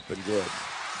first one up and good.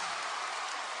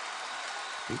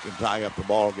 He can tie up the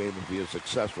ball game if he is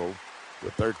successful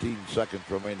with 13 seconds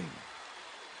remaining.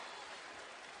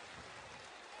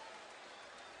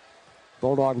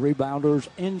 Bulldog rebounders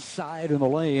inside in the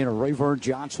lane are Rayvern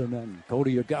Johnson and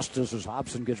Cody Augustus as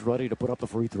Hobson gets ready to put up the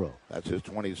free throw. That's his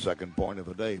 22nd point of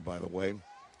the day, by the way.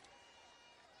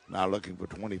 Now looking for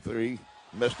 23.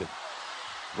 Missed it.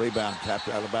 Rebound tapped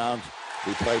out of bounds.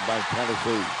 Be played by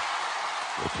Tennessee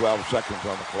with 12 seconds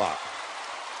on the clock.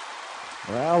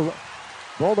 Well,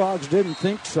 Bulldogs didn't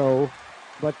think so,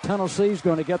 but Tennessee's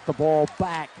going to get the ball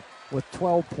back with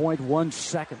 12.1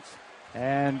 seconds.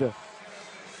 And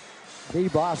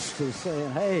D-Bost is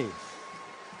saying, hey,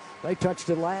 they touched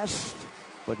it last,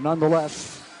 but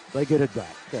nonetheless, they get it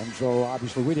back. And so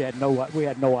obviously we had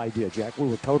no idea, Jack. We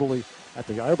were totally at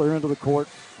the other end of the court.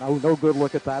 No good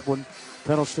look at that one.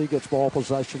 Tennessee gets ball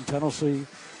possession. Tennessee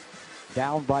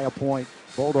down by a point.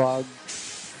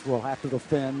 Bulldogs will have to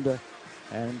defend,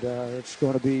 and it's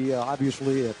going to be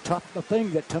obviously a tough. The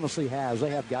thing that Tennessee has,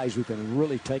 they have guys who can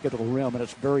really take it to the rim, and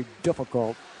it's very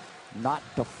difficult not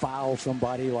to foul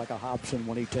somebody like a Hobson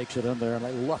when he takes it in there, and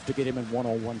they love to get him in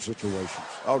one-on-one situations.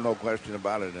 Oh, no question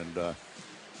about it. And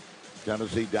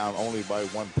Tennessee down only by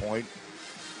 1 point,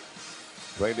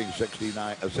 trailing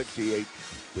 68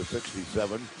 to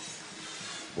 67.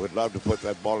 Would love to put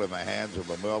that ball in the hands of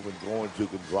a Melvin Goins who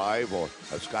can drive, or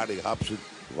a Scotty Hobson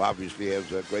who obviously has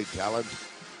great talent.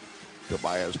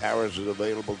 Tobias Harris is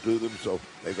available to them, so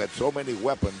they've got so many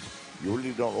weapons, you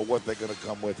really don't know what they're going to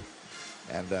come with.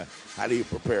 And how do you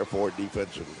prepare for it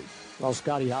defensively? Well,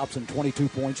 Scotty Hobson, 22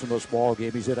 points in this ball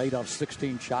game. He's hit 8 out of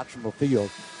 16 shots from the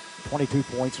field, 22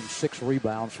 points and 6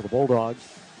 rebounds for the Bulldogs.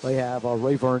 They have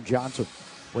Rayvern Johnson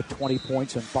with 20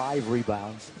 points and 5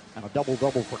 rebounds, and a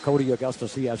double-double for Cody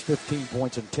Augustus. He has 15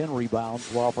 points and 10 rebounds,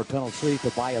 while for Tennessee,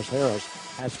 Tobias Harris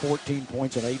has 14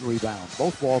 points and 8 rebounds.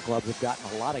 Both ball clubs have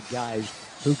gotten a lot of guys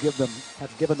who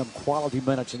have given them quality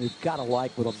minutes, and you've got to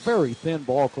like, with a very thin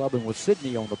ball club and with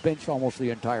Sidney on the bench almost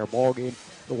the entire ball game,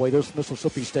 the way this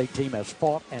Mississippi State team has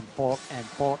fought and fought and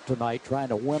fought tonight, trying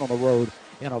to win on the road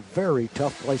in a very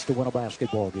tough place to win a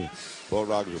basketball game.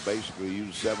 Bulldogs have basically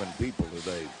used 7 people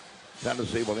today.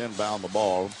 Tennessee will inbound the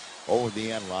ball over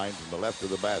the end line from the left of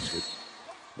the basket.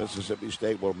 Mississippi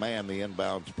State will man the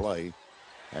inbounds play,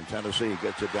 and Tennessee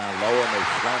gets it down low, and they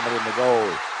slam it in the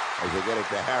goal as they get it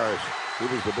to Harris. He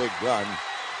was the big gun.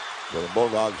 So the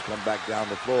Bulldogs come back down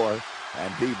the floor,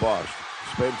 and D-Bost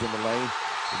spins in the lane.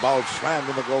 The ball slammed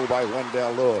in the goal by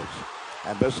Wendell Lewis.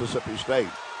 And Mississippi State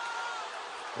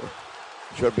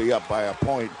should be up by a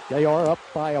point. They are up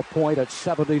by a point at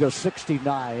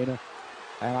 70-69.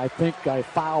 And I think a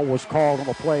foul was called on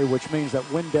the play, which means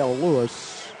that Wendell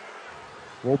Lewis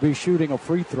will be shooting a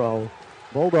free throw.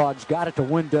 Bulldogs got it to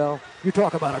Wendell. You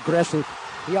talk about aggressive.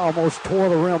 He almost tore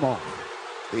the rim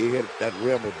off. He hit that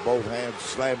rim with both hands,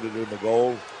 slammed it in the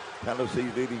goal. Tennessee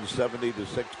leading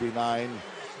 70-69. I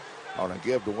want to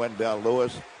give to Wendell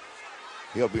Lewis.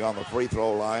 He'll be on the free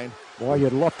throw line. Boy,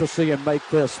 you'd love to see him make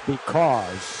this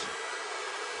because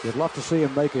then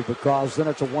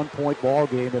it's a 1-point ball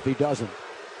game if he doesn't.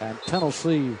 And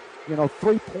Tennessee,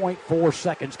 3.4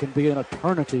 seconds can be an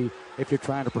eternity if you're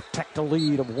trying to protect a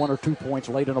lead of 1 or 2 points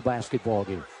late in a basketball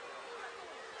game.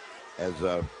 And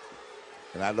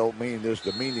I don't mean this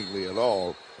demeaningly at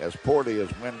all, as poorly as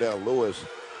Wendell Lewis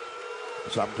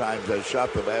sometimes has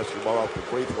shot the basketball off the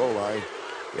free throw line,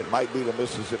 it might be to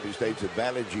Mississippi State's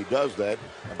advantage he does that,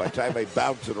 and by the time they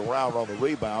bounce it around on the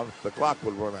rebound, the clock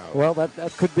will run out. Well,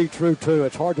 that could be true, too.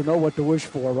 It's hard to know what to wish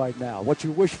for right now. What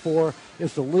you wish for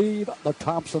is to leave the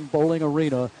Thompson-Boling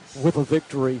Arena with a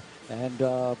victory. And,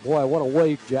 boy, what a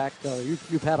way, Jack.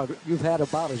 You've had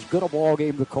about as good a ball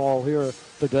game to call here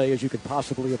today as you could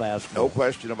possibly have asked for. No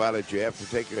question about it. You have to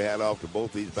take your hat off to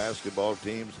both these basketball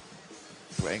teams.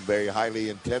 Playing very highly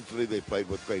intensely. They played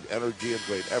with great energy and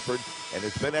great effort, and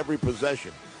it's been every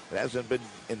possession. It hasn't been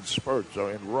in spurts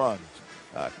or in runs.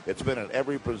 It's been an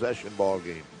every possession ball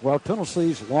game. Well,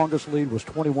 Tennessee's longest lead was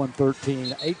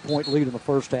 21-13, 8-point lead in the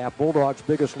first half. Bulldogs'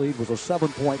 biggest lead was a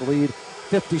 7-point lead,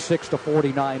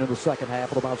 56-49 in the second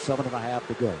half, with about 7.5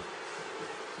 to go.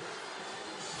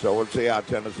 So we'll see how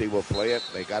Tennessee will play it.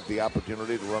 They got the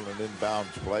opportunity to run an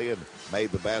inbounds play and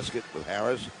made the basket with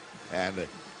Harris, and it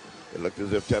looked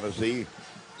as if Tennessee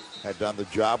had done the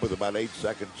job with about 8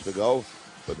 seconds to go,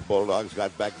 but the Bulldogs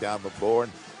got back down the floor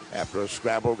and after a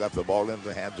scramble got the ball into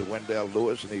the hands of Wendell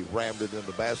Lewis, and he rammed it in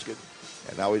the basket,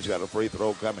 and now he's got a free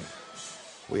throw coming.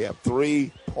 We have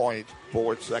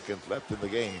 3.4 seconds left in the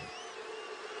game.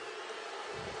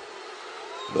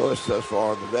 Lewis thus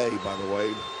far in the day, by the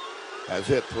way, has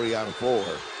hit 3 out of 4,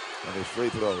 and his free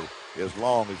throw is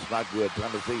long. It's not good.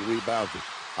 Tennessee rebounds it.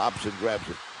 Hobson grabs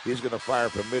it. He's going to fire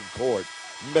from midcourt.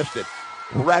 Missed it.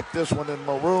 Wrapped this one in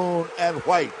maroon and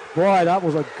white. Boy, that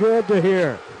was a good to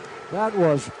hear. That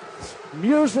was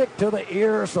music to the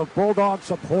ears of Bulldog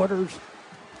supporters.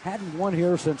 Hadn't won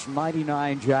here since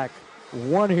 '99, Jack.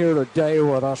 Won here today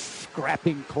with a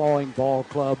scrapping, clawing ball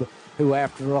club who,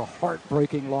 after a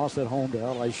heartbreaking loss at home to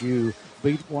LSU,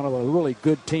 beat one of the really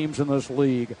good teams in this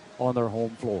league on their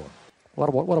home floor.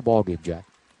 What a ball game, Jack.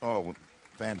 Oh,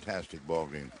 fantastic ball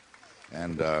game.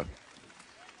 And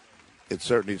it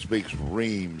certainly speaks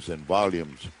reams and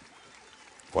volumes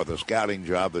for the scouting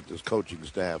job that this coaching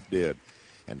staff did.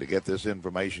 And to get this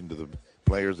information to the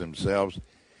players themselves,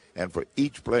 and for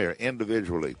each player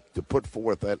individually to put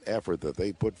forth that effort that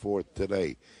they put forth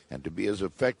today and to be as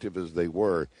effective as they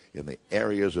were in the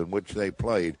areas in which they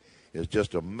played is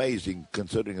just amazing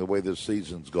considering the way this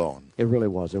season's gone. It really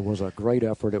was. It was a great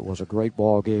effort. It was a great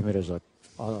ball game. It is a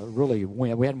really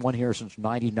win. We hadn't won here since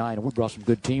 '99, and we brought some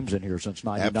good teams in here since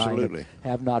 '99. Absolutely.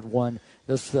 Have not won.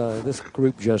 This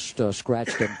group just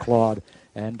scratched and clawed.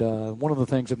 And one of the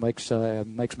things that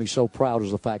makes me so proud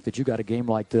is the fact that you got a game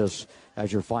like this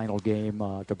as your final game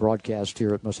to broadcast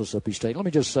here at Mississippi State. Let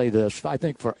me just say this. I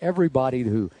think for everybody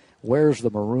who wears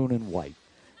the maroon and white,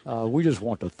 we just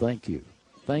want to thank you.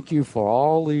 Thank you for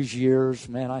all these years.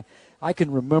 Man, I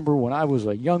can remember when I was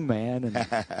a young man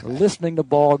and listening to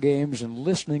ball games and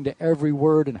listening to every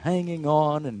word and hanging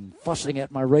on and fussing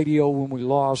at my radio when we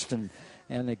lost and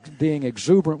being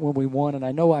exuberant when we won. And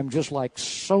I know I'm just like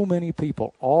so many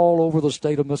people all over the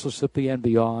state of Mississippi and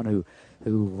beyond who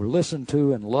listened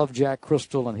to and loved Jack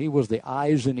Crystal, and he was the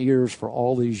eyes and ears for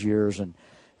all these years. And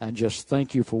just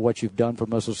thank you for what you've done for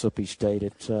Mississippi State.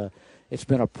 It's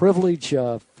been a privilege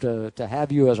to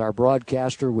have you as our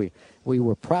broadcaster. We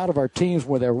were proud of our teams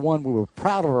when they won. We were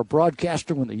proud of our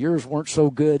broadcaster when the years weren't so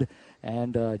good.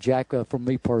 And Jack, for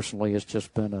me personally, it's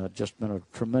just been a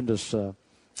tremendous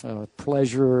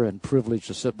pleasure and privilege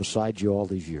to sit beside you all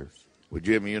these years. Well,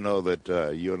 Jim, you know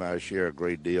that you and I share a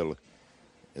great deal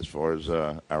as far as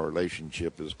our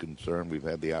relationship is concerned. We've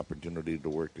had the opportunity to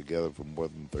work together for more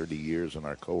than 30 years in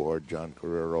our cohort, John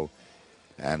Carrero,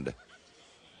 and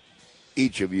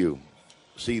each of you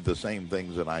see the same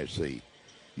things that I see.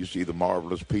 You see the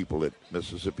marvelous people at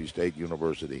Mississippi State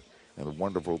University and the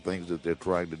wonderful things that they're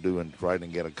trying to do and trying to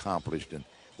get accomplished, and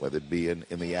whether it be in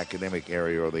the academic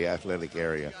area or the athletic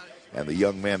area, and the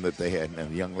young men that they had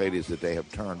and the young ladies that they have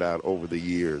turned out over the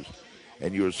years.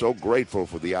 And you're so grateful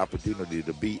for the opportunity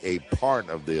to be a part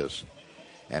of this.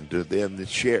 and to then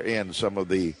share in some of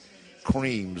the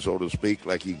cream, so to speak,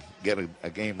 like you get a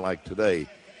game like today.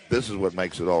 This is what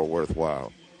makes it all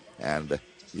worthwhile. And,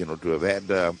 to have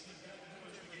had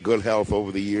good health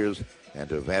over the years and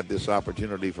to have had this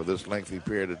opportunity for this lengthy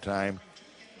period of time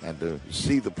and to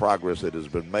see the progress that has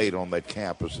been made on that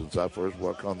campus since I first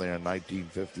walked on there in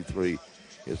 1953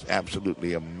 is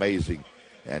absolutely amazing.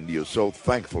 And you're so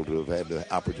thankful to have had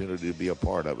the opportunity to be a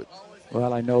part of it.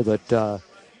 Well, I know that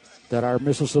that our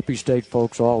Mississippi State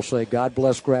folks all say, God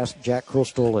bless Jack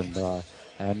Crystal, and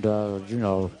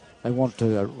I want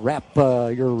to wrap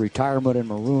your retirement in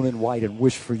maroon and white and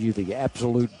wish for you the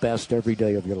absolute best every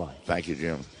day of your life. Thank you,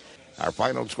 Jim. Our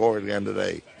final score again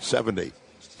today, 70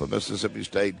 for Mississippi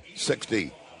State,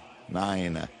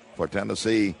 69 for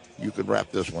Tennessee. You could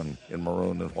wrap this one in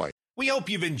maroon and white. We hope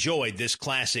you've enjoyed this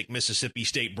classic Mississippi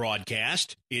State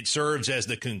broadcast. It serves as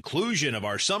the conclusion of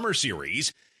our summer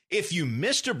series. If you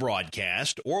missed a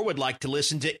broadcast or would like to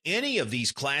listen to any of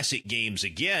these classic games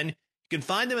again, you can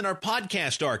find them in our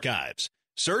podcast archives.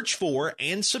 Search for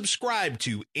and subscribe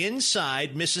to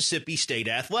Inside Mississippi State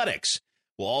Athletics.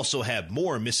 We'll also have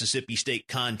more Mississippi State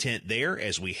content there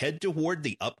as we head toward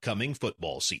the upcoming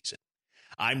football season.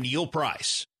 I'm Neil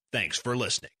Price. Thanks for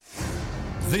listening.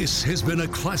 This has been a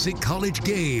classic college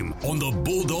game on the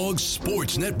Bulldogs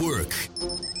Sports Network.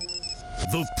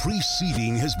 The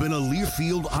preceding has been a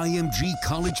Learfield IMG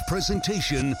College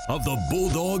presentation of the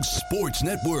Bulldogs Sports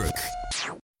Network.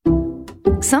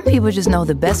 Some people just know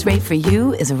the best rate for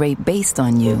you is a rate based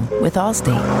on you with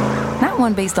Allstate. Not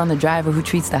one based on the driver who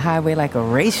treats the highway like a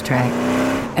racetrack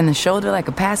and the shoulder like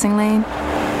a passing lane.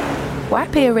 Why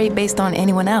pay a rate based on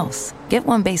anyone else? Get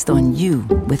one based on you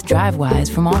with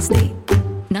DriveWise from Allstate.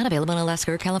 Not available in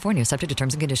Alaska or California, subject to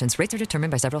terms and conditions. Rates are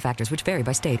determined by several factors, which vary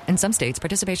by state. In some states,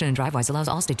 participation in DriveWise allows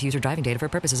Allstate to use your driving data for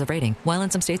purposes of rating. While in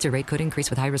some states, your rate could increase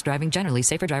with high-risk driving. Generally,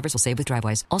 safer drivers will save with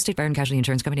DriveWise. Allstate Fire and Casualty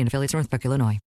Insurance Company and affiliates, Northbrook, Illinois.